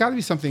 There's got to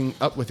be something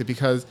up with it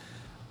because,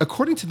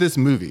 according to this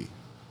movie,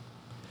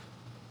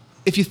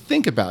 if you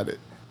think about it,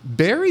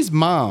 Barry's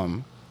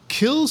mom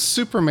kills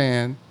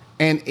Superman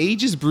and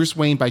ages Bruce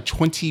Wayne by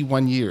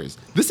 21 years.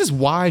 This is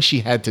why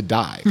she had to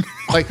die.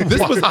 Like, this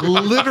was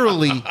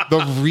literally the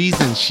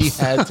reason she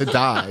had to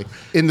die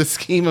in the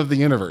scheme of the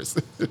universe.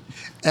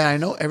 And I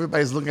know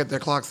everybody's looking at their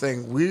clock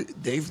saying,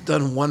 they've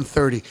done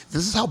 1:30.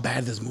 This is how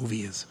bad this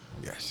movie is.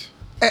 Yes.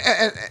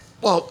 This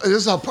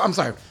is how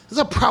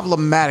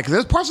problematic.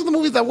 There's parts of the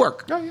movie that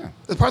work. Oh, yeah.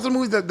 There's parts of the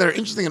movie that are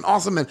interesting and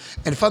awesome and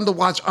fun to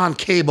watch on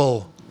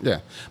cable.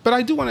 Yeah, but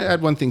I do want to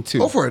add one thing too.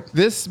 Go for it.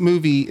 This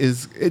movie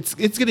it's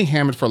getting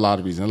hammered for a lot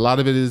of reasons. A lot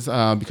of it is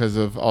because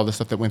of all the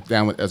stuff that went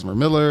down with Ezra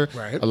Miller.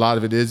 Right. A lot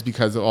of it is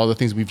because of all the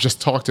things we've just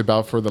talked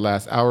about for the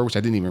last hour, which I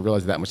didn't even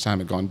realize that much time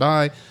had gone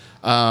by.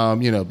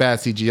 Bad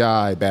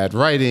CGI, bad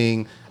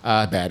writing,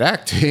 bad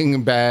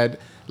acting,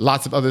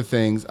 lots of other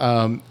things.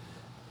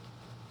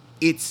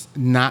 It's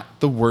not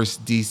the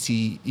worst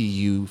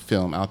DCEU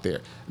film out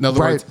there. In other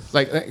words,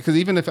 like, because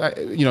even if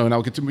and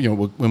I'll get to,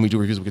 when we do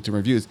reviews, we'll get to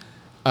reviews.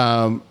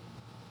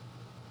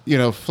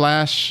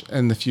 Flash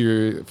and the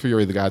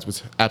Fury of the Gods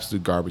was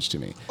absolute garbage to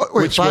me.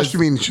 Wait, Flash, you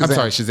mean Shazam?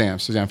 I'm sorry,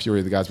 Shazam, Fury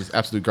of the Gods was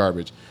absolute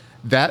garbage.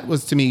 That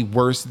was to me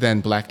worse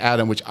than Black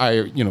Adam, which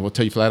I will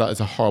tell you flat out is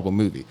a horrible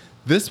movie.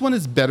 This one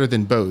is better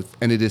than both,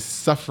 and it is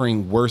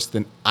suffering worse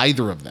than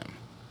either of them.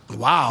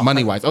 Wow.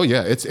 Money-wise. Oh,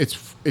 yeah,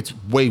 it's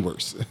way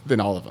worse than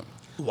all of them.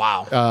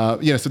 Wow.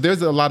 So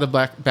there's a lot of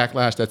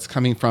backlash that's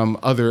coming from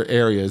other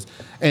areas.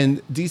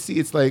 And DC,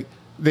 it's like,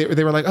 they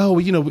were like, oh,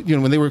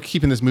 when they were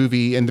keeping this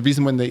movie, and the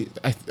reason when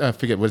I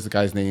forget what is the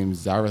guy's name,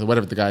 Zara,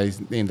 whatever the guy's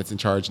name that's in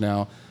charge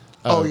now.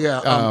 The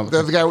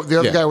other guy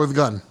with the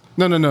gun.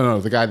 No,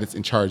 the guy that's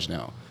in charge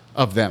now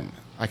of them.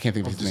 I can't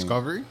think of his name.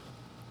 Discovery?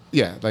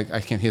 Yeah, like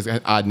I can't. He has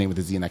an odd name with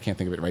a Z, and I can't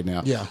think of it right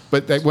now. Yeah.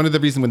 But one of the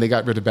reasons when they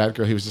got rid of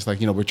Batgirl, he was just like,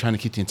 we're trying to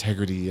keep the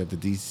integrity of the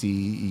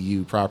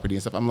DCEU property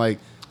and stuff. I'm like,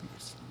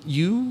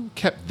 you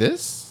kept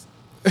this?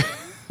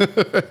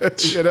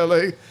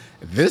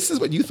 This is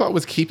what you thought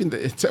was keeping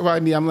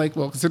I'm like,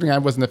 well, considering I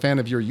wasn't a fan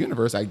of your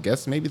universe, I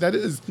guess maybe that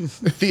is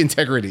the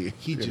integrity.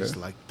 He just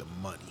liked the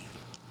money.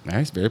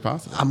 Nice, very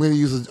possible. I'm going to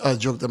use a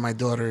joke that my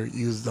daughter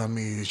used on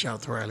me. Shout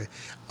out to Riley.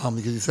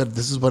 Because he said,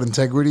 this is what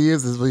integrity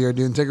is. This is what you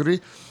do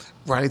integrity.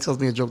 Riley tells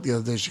me a joke the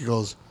other day. She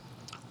goes,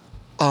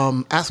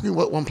 ask me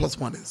what 1 +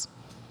 1 is.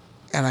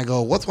 And I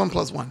go, what's 1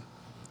 + 1?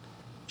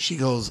 She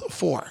goes,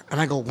 4. And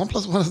I go, 1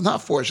 + 1 is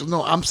not 4. She goes,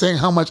 no, I'm saying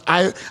how much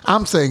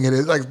I'm saying it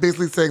is. Like,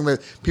 basically saying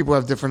that people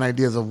have different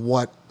ideas of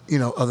what,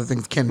 other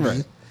things can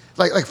be.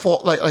 Like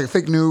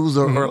fake news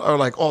or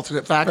like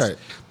alternate facts. Right.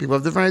 People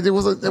have different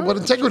ideas what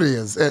integrity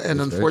is.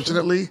 And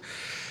unfortunately,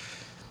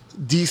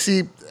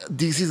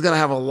 DC's going to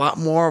have a lot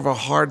more of a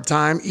hard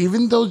time,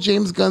 even though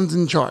James Gunn's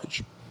in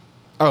charge.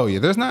 Oh, yeah.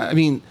 There's not,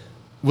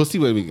 we'll see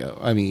where we go.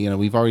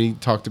 We've already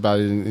talked about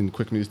it in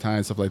quick news time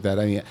and stuff like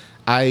that.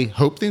 I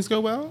hope things go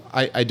well.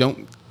 I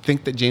don't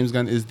think that James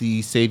Gunn is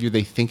the savior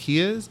they think he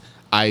is.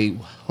 I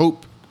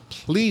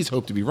please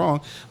hope to be wrong.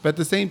 But at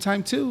the same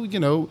time, too,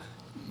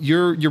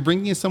 you're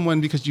bringing in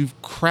someone because you've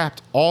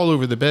crapped all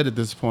over the bed at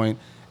this point.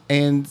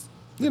 And,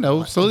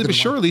 slowly but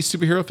surely,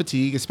 superhero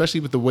fatigue, especially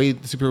with the way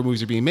the superhero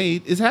movies are being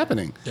made, is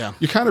happening. Yeah.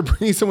 You're kind of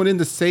bringing someone in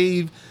to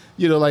save,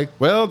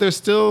 there's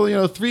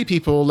still, 3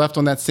 people left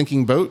on that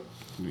sinking boat.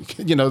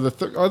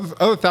 The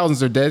other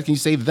thousands are dead. Can you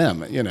save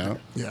them? Yeah.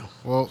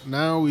 Well,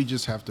 now we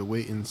just have to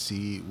wait and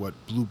see what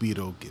Blue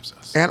Beetle gives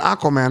us. And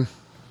Aquaman.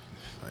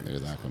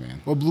 There's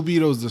Aquaman. Well, Blue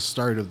Beetle is the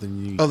start of the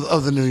new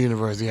of the new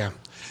universe. Yeah.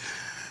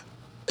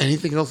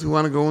 Anything else we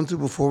want to go into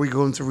before we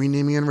go into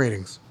renaming and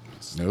ratings?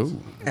 No.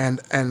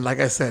 And like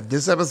I said,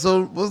 this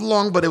episode was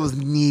long, but it was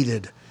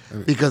needed.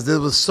 because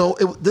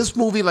this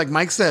movie, like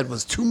Mike said,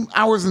 was 2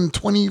 hours and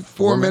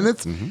 24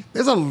 minutes.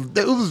 It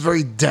was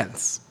very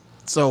dense.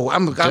 So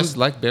I'm Just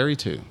like Barry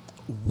 2.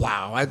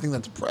 Wow, I think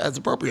that's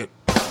appropriate.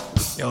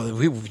 Yo,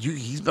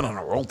 he's been on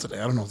a roll today.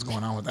 I don't know what's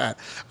going on with that.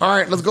 All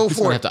right, let's go He's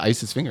for gonna it. have to ice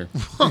his finger.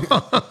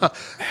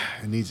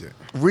 It needs it.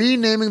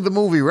 Renaming the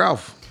movie,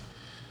 Ralph.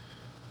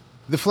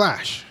 The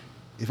Flash.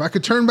 If I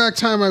could turn back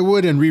time, I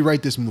would and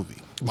rewrite this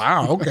movie.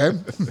 Wow, okay.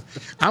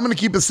 I'm going to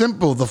keep it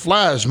simple. The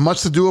Flash,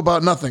 much to do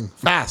about nothing.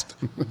 Fast.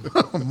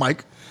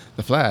 Mike.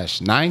 The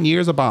Flash, 9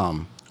 years a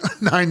bomb.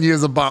 9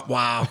 years of bomb.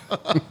 Wow.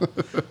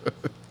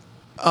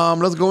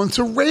 Let's go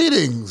into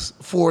ratings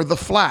for The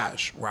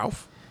Flash.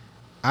 Ralph.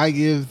 I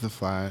give The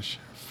Flash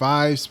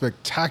 5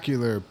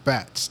 spectacular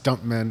bat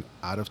stuntmen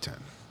out of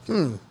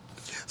 10.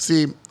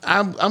 See,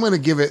 I'm going to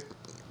give it,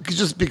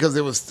 just because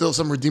there was still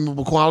some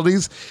redeemable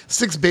qualities,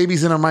 6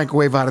 babies in a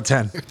microwave out of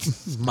 10.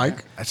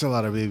 Mike? That's a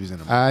lot of babies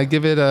in a I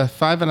give it a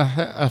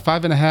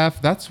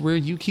 5.5. That's where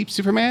you keep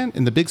Superman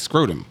in the big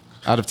scrotum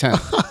out of 10.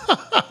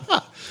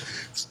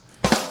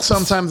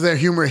 Sometimes their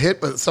humor hit,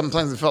 but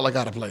sometimes it felt like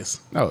out of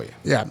place. Oh, yeah.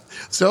 Yeah.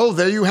 So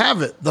there you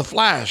have it. The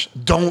Flash.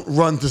 Don't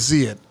run to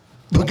see it.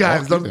 But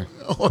guys, don't.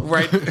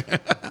 Right.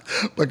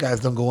 But guys,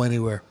 don't go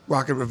anywhere.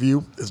 Rocket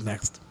Review is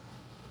next.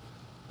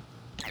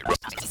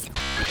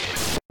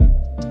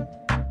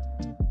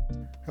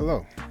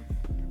 Hello,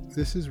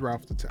 this is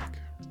Ralph the Tech,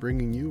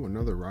 bringing you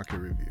another Rocket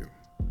Review.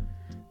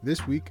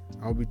 This week,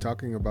 I'll be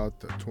talking about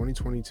the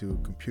 2022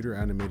 computer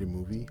animated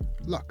movie,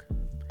 Luck.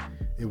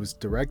 It was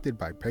directed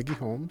by Peggy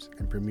Holmes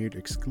and premiered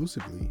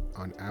exclusively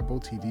on Apple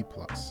TV+.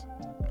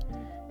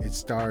 It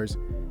stars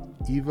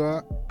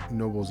Eva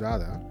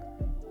Noblezada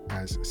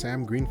as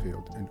Sam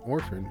Greenfield, an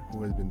orphan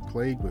who has been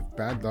plagued with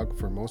bad luck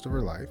for most of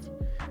her life,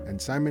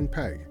 and Simon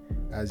Pegg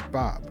as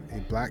Bob, a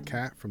black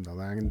cat from the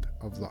land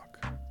of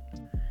luck.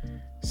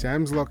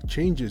 Sam's luck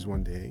changes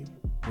one day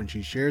when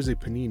she shares a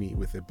panini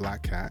with a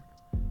black cat,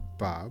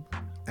 Bob,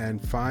 and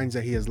finds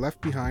that he has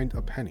left behind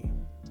a penny.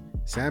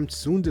 Sam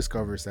soon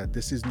discovers that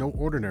this is no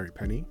ordinary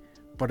penny,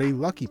 but a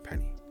lucky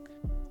penny,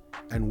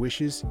 and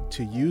wishes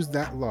to use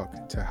that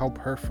luck to help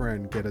her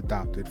friend get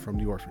adopted from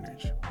the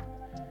orphanage.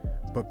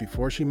 But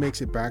before she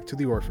makes it back to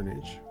the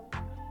orphanage,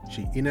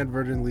 she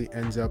inadvertently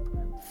ends up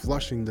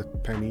flushing the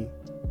penny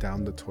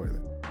down the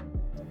toilet.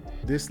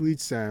 This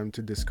leads Sam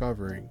to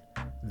discovering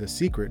the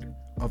secret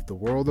of the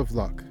world of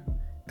luck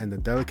and the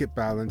delicate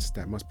balance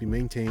that must be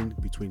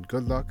maintained between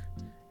good luck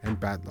and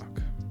bad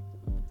luck.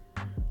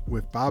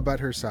 With Bob at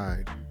her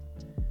side,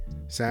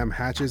 Sam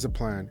hatches a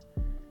plan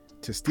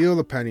to steal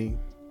the penny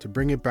to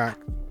bring it back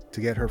to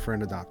get her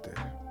friend adopted.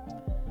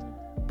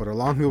 But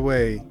along the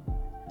way,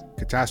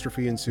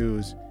 catastrophe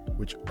ensues,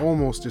 which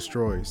almost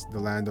destroys the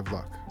land of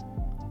luck.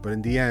 But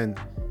in the end,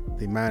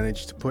 they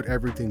manage to put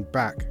everything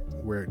back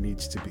where it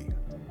needs to be.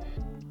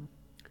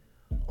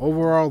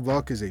 Overall,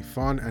 Luck is a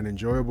fun and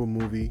enjoyable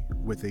movie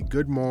with a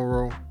good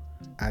moral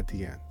at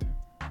the end.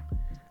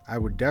 I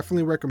would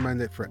definitely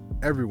recommend it for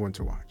everyone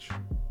to watch.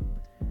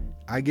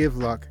 I give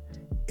Luck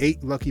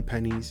 8 lucky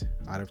pennies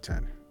out of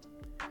 10.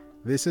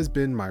 This has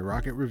been my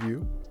Rocket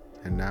Review,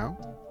 and now,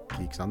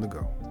 Geeks on the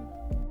Go.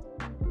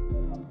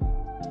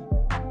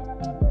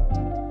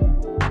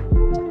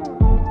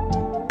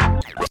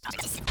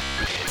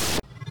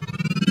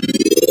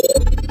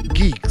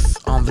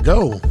 Geeks on the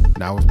Go.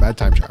 Now with bad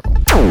time travel.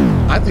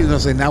 I think you're going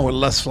to say now with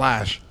less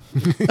Flash.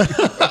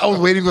 I was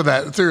waiting for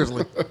that,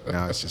 seriously.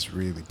 Now it's just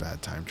really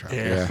bad time travel.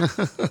 Yeah.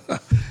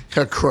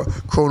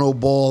 Chrono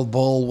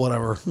ball,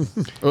 whatever.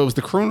 Well, it was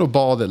the Chrono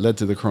Ball that led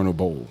to the Chrono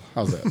Bowl.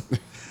 How's that?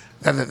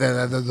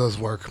 That does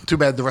work. Too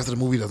bad the rest of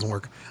the movie doesn't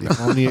work. If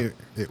only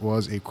it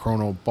was a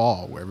chrono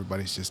ball where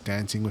everybody's just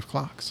dancing with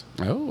clocks.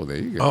 Oh, there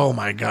you go. Oh,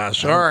 my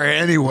gosh. All right.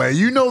 Anyway,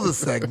 you know the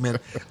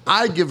segment.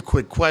 I give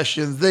quick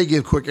questions. They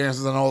give quick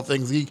answers on all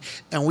things geek.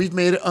 And we've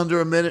made it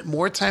under a minute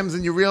more times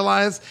than you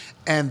realize.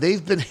 And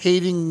they've been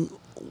hating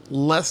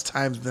less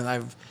times than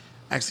I've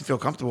actually feel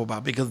comfortable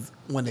about. Because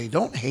when they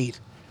don't hate,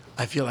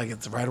 I feel like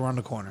it's right around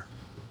the corner.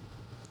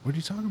 What are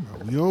you talking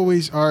about? We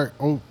always are,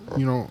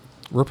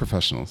 We're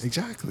professionals.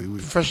 Exactly.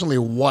 Professionally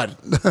what?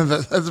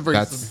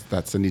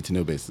 That's a need to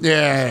know basis.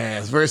 Yeah,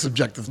 it's a very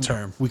subjective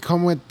term. We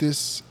come at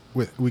this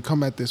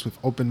with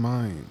open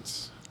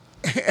minds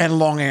and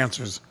long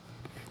answers.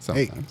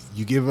 Sometimes. Hey,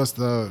 you give us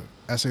the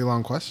essay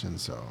long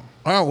questions, so.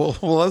 Oh,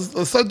 well,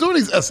 let's start doing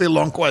these essay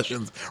long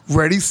questions.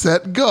 Ready,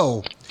 set,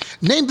 go.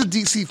 Name the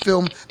DC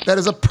film that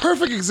is a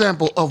perfect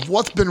example of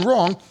what's been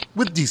wrong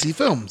with DC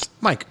films.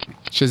 Mike.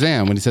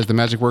 Shazam, when he says the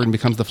magic word and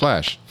becomes the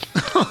Flash.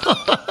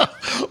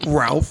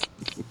 Ralph.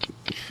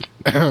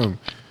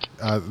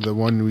 The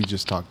one we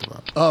just talked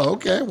about. Oh,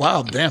 okay.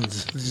 Wow, damn.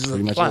 This is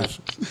a Flash.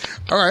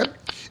 All right.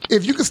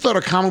 If you could start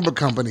a comic book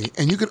company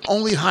and you could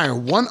only hire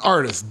one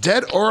artist,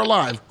 dead or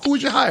alive, who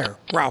would you hire?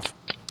 Ralph.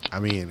 I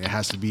mean, it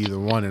has to be the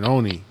one and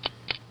only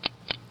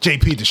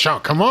J.P.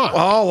 Deschamps. Come on.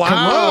 Oh, wow. Come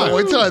on.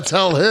 Wait till I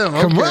tell him.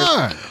 Come Okay.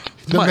 on.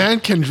 The man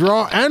can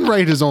draw and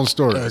write his own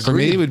story. For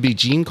me, it would be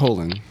Gene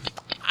Colan.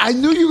 I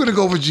knew you were going to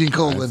go for Gene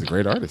Colan. That's a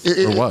great artist.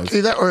 Or was.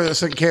 That or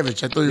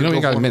Sienkiewicz. I thought you were You going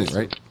got a for minute, one.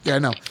 right? Yeah, I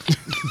know.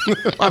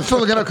 I'm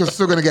filling it up because I'm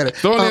still going to get it.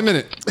 Throw in a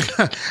minute.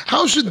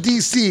 How should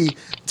DC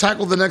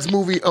tackle the next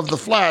movie of The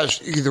Flash?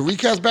 Either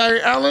recast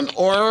Barry Allen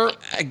or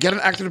get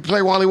an actor to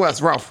play Wally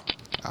West. Ralph.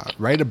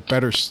 Write a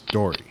better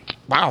story.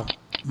 Wow.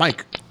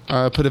 Mike.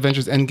 Put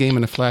Avengers Endgame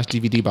in a Flash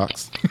DVD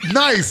box.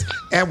 Nice.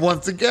 And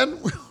once again,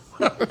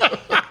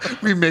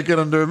 we make it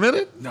under a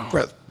minute. No.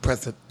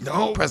 Press it.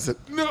 No. Press it.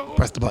 No.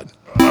 Press the button.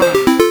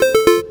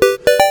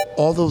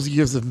 All those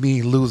years of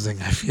me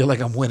losing, I feel like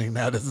I'm winning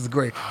now. This is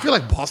great. I feel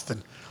like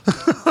Boston.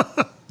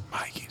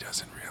 Mikey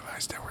doesn't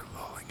realize that we're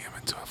lulling him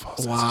into a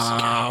false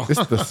Wow.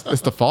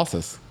 It's the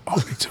falsest.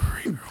 Only to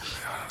reroll.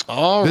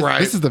 All right.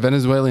 This is the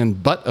Venezuelan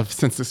butt of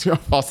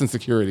false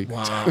insecurity.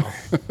 Wow.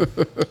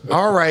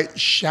 All right.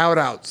 Shout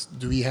outs.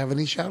 Do we have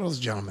any shout outs,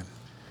 gentlemen?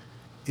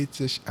 It's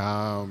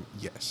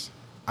yes.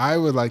 I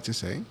would like to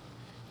say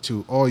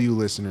to all you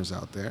listeners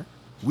out there,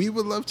 we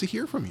would love to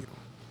hear from you.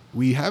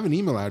 We have an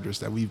email address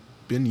that we've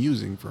been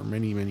using for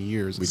many, many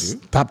years. We do.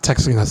 Stop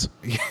texting us.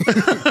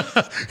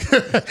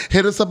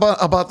 Hit us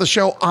about the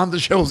show on the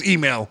show's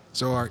email.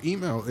 So our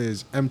email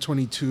is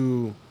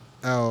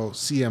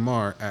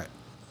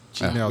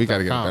m22lcmr@gmail.com. We got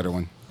to get a better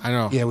one. I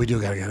know. Yeah, we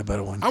do got to get a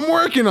better one. I'm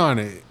working on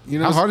it. You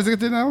know, How hard is it to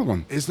get another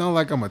one? it's not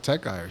like I'm a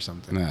tech guy or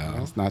something. No, you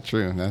know? it's not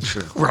true. That's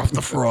true. Ralph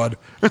the fraud.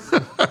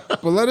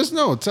 But let us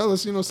know. Tell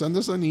us, send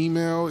us an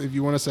email. If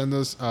you want to send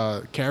us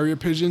carrier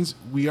pigeons,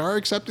 we are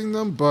accepting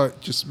them,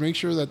 but just make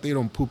sure that they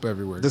don't poop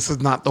everywhere. This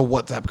is not the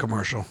WhatsApp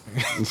commercial.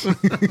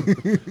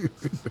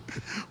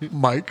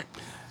 Mike.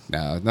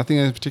 No, nothing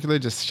in particular.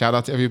 Just shout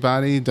out to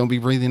everybody. Don't be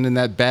breathing in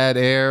that bad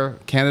air.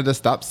 Canada,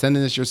 stop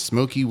sending us your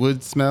smoky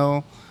wood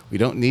smell. We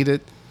don't need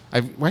it.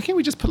 Why can't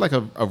we just put like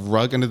a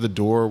rug under the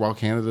door while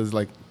Canada's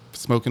like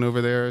smoking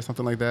over there or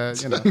something like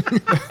that?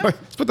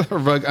 Let's put the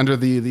rug under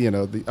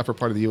the upper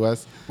part of the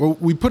U.S. Well,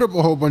 we put up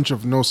a whole bunch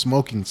of no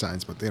smoking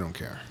signs, but they don't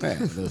care.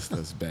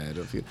 Those bad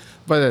of you.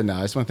 But no,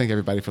 I just want to thank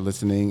everybody for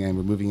listening, and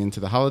we're moving into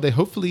the holiday.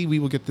 Hopefully, we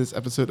will get this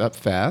episode up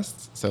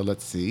fast. So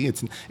let's see.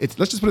 It's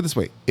let's just put it this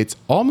way. It's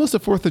almost the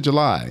 4th of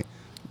July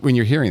when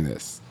you're hearing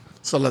this.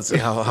 So let's see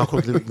how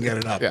quickly we can get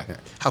it up. Yeah.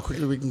 How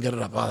quickly we can get it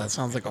up. Oh, that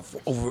sounds like a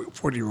over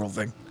 40-year-old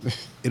thing.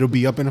 It'll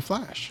be up in a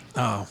flash.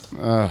 Oh.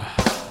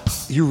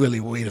 You really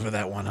waited for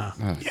that one, huh?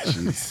 Oh,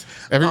 jeez.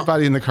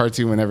 Everybody in the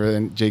cartoon, whenever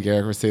Jay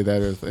Garrick would say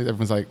that,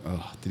 everyone's like,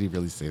 "Oh, did he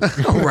really say that?"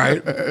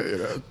 Right.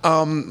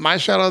 My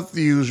shout out to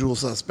the usual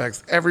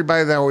suspects.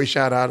 Everybody that always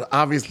shout out.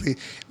 Obviously,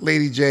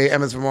 Lady J,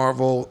 MS from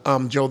Marvel,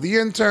 Joe the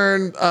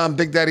Intern,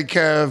 Big Daddy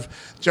Kev,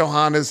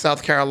 Johannes,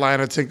 South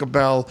Carolina,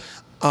 Tinkerbell.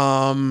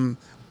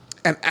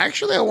 And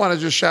actually, I want to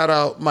just shout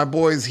out my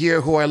boys here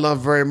who I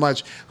love very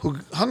much, who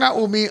hung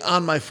out with me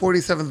on my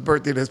 47th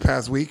birthday this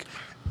past week.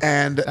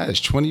 And That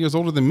is 20 years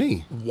older than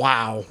me.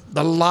 wow,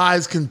 the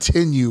lies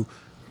continue.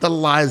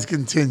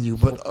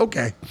 But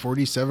okay.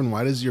 47,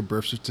 why does your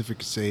birth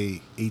certificate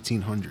say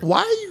 1800?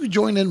 Why are you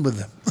joining in with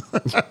them?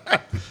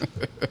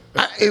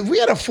 If we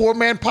had a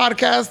 4-man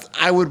podcast,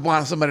 I would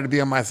want somebody to be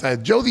on my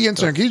side. Joe the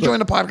Intern, can you join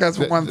the podcast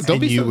for once? Don't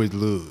be You so- would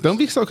lose. Don't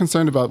be so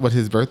concerned about what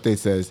his birthday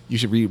says. You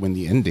should read when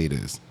the end date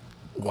is.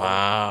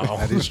 Wow.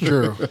 That is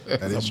true.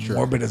 That is true.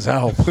 Morbid as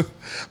hell.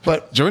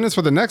 But Join us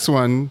for the next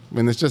one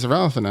when it's just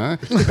Ralph and I.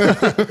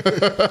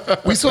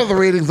 we saw the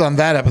ratings on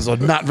that episode.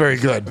 Not very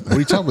good. What are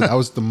you talking about? That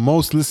was the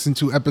most listened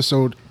to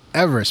episode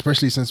ever,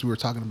 especially since we were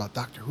talking about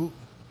Doctor Who.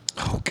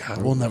 Oh,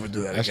 God. We'll never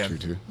do that That's again.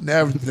 true, too.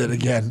 Never do that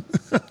again.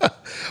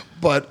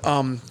 But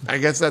I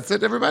guess that's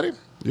it, everybody.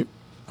 Yep.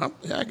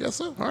 Yeah, I guess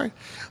so. All right.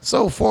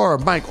 So for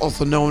Mike,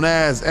 also known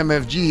as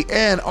MFG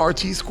and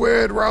RT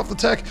Squared, Ralph the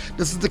Tech,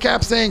 this is the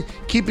Cap saying,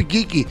 keep it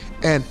geeky.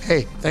 And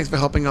hey, thanks for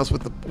helping us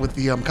with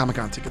the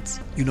Comic-Con tickets.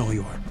 You know who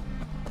you are.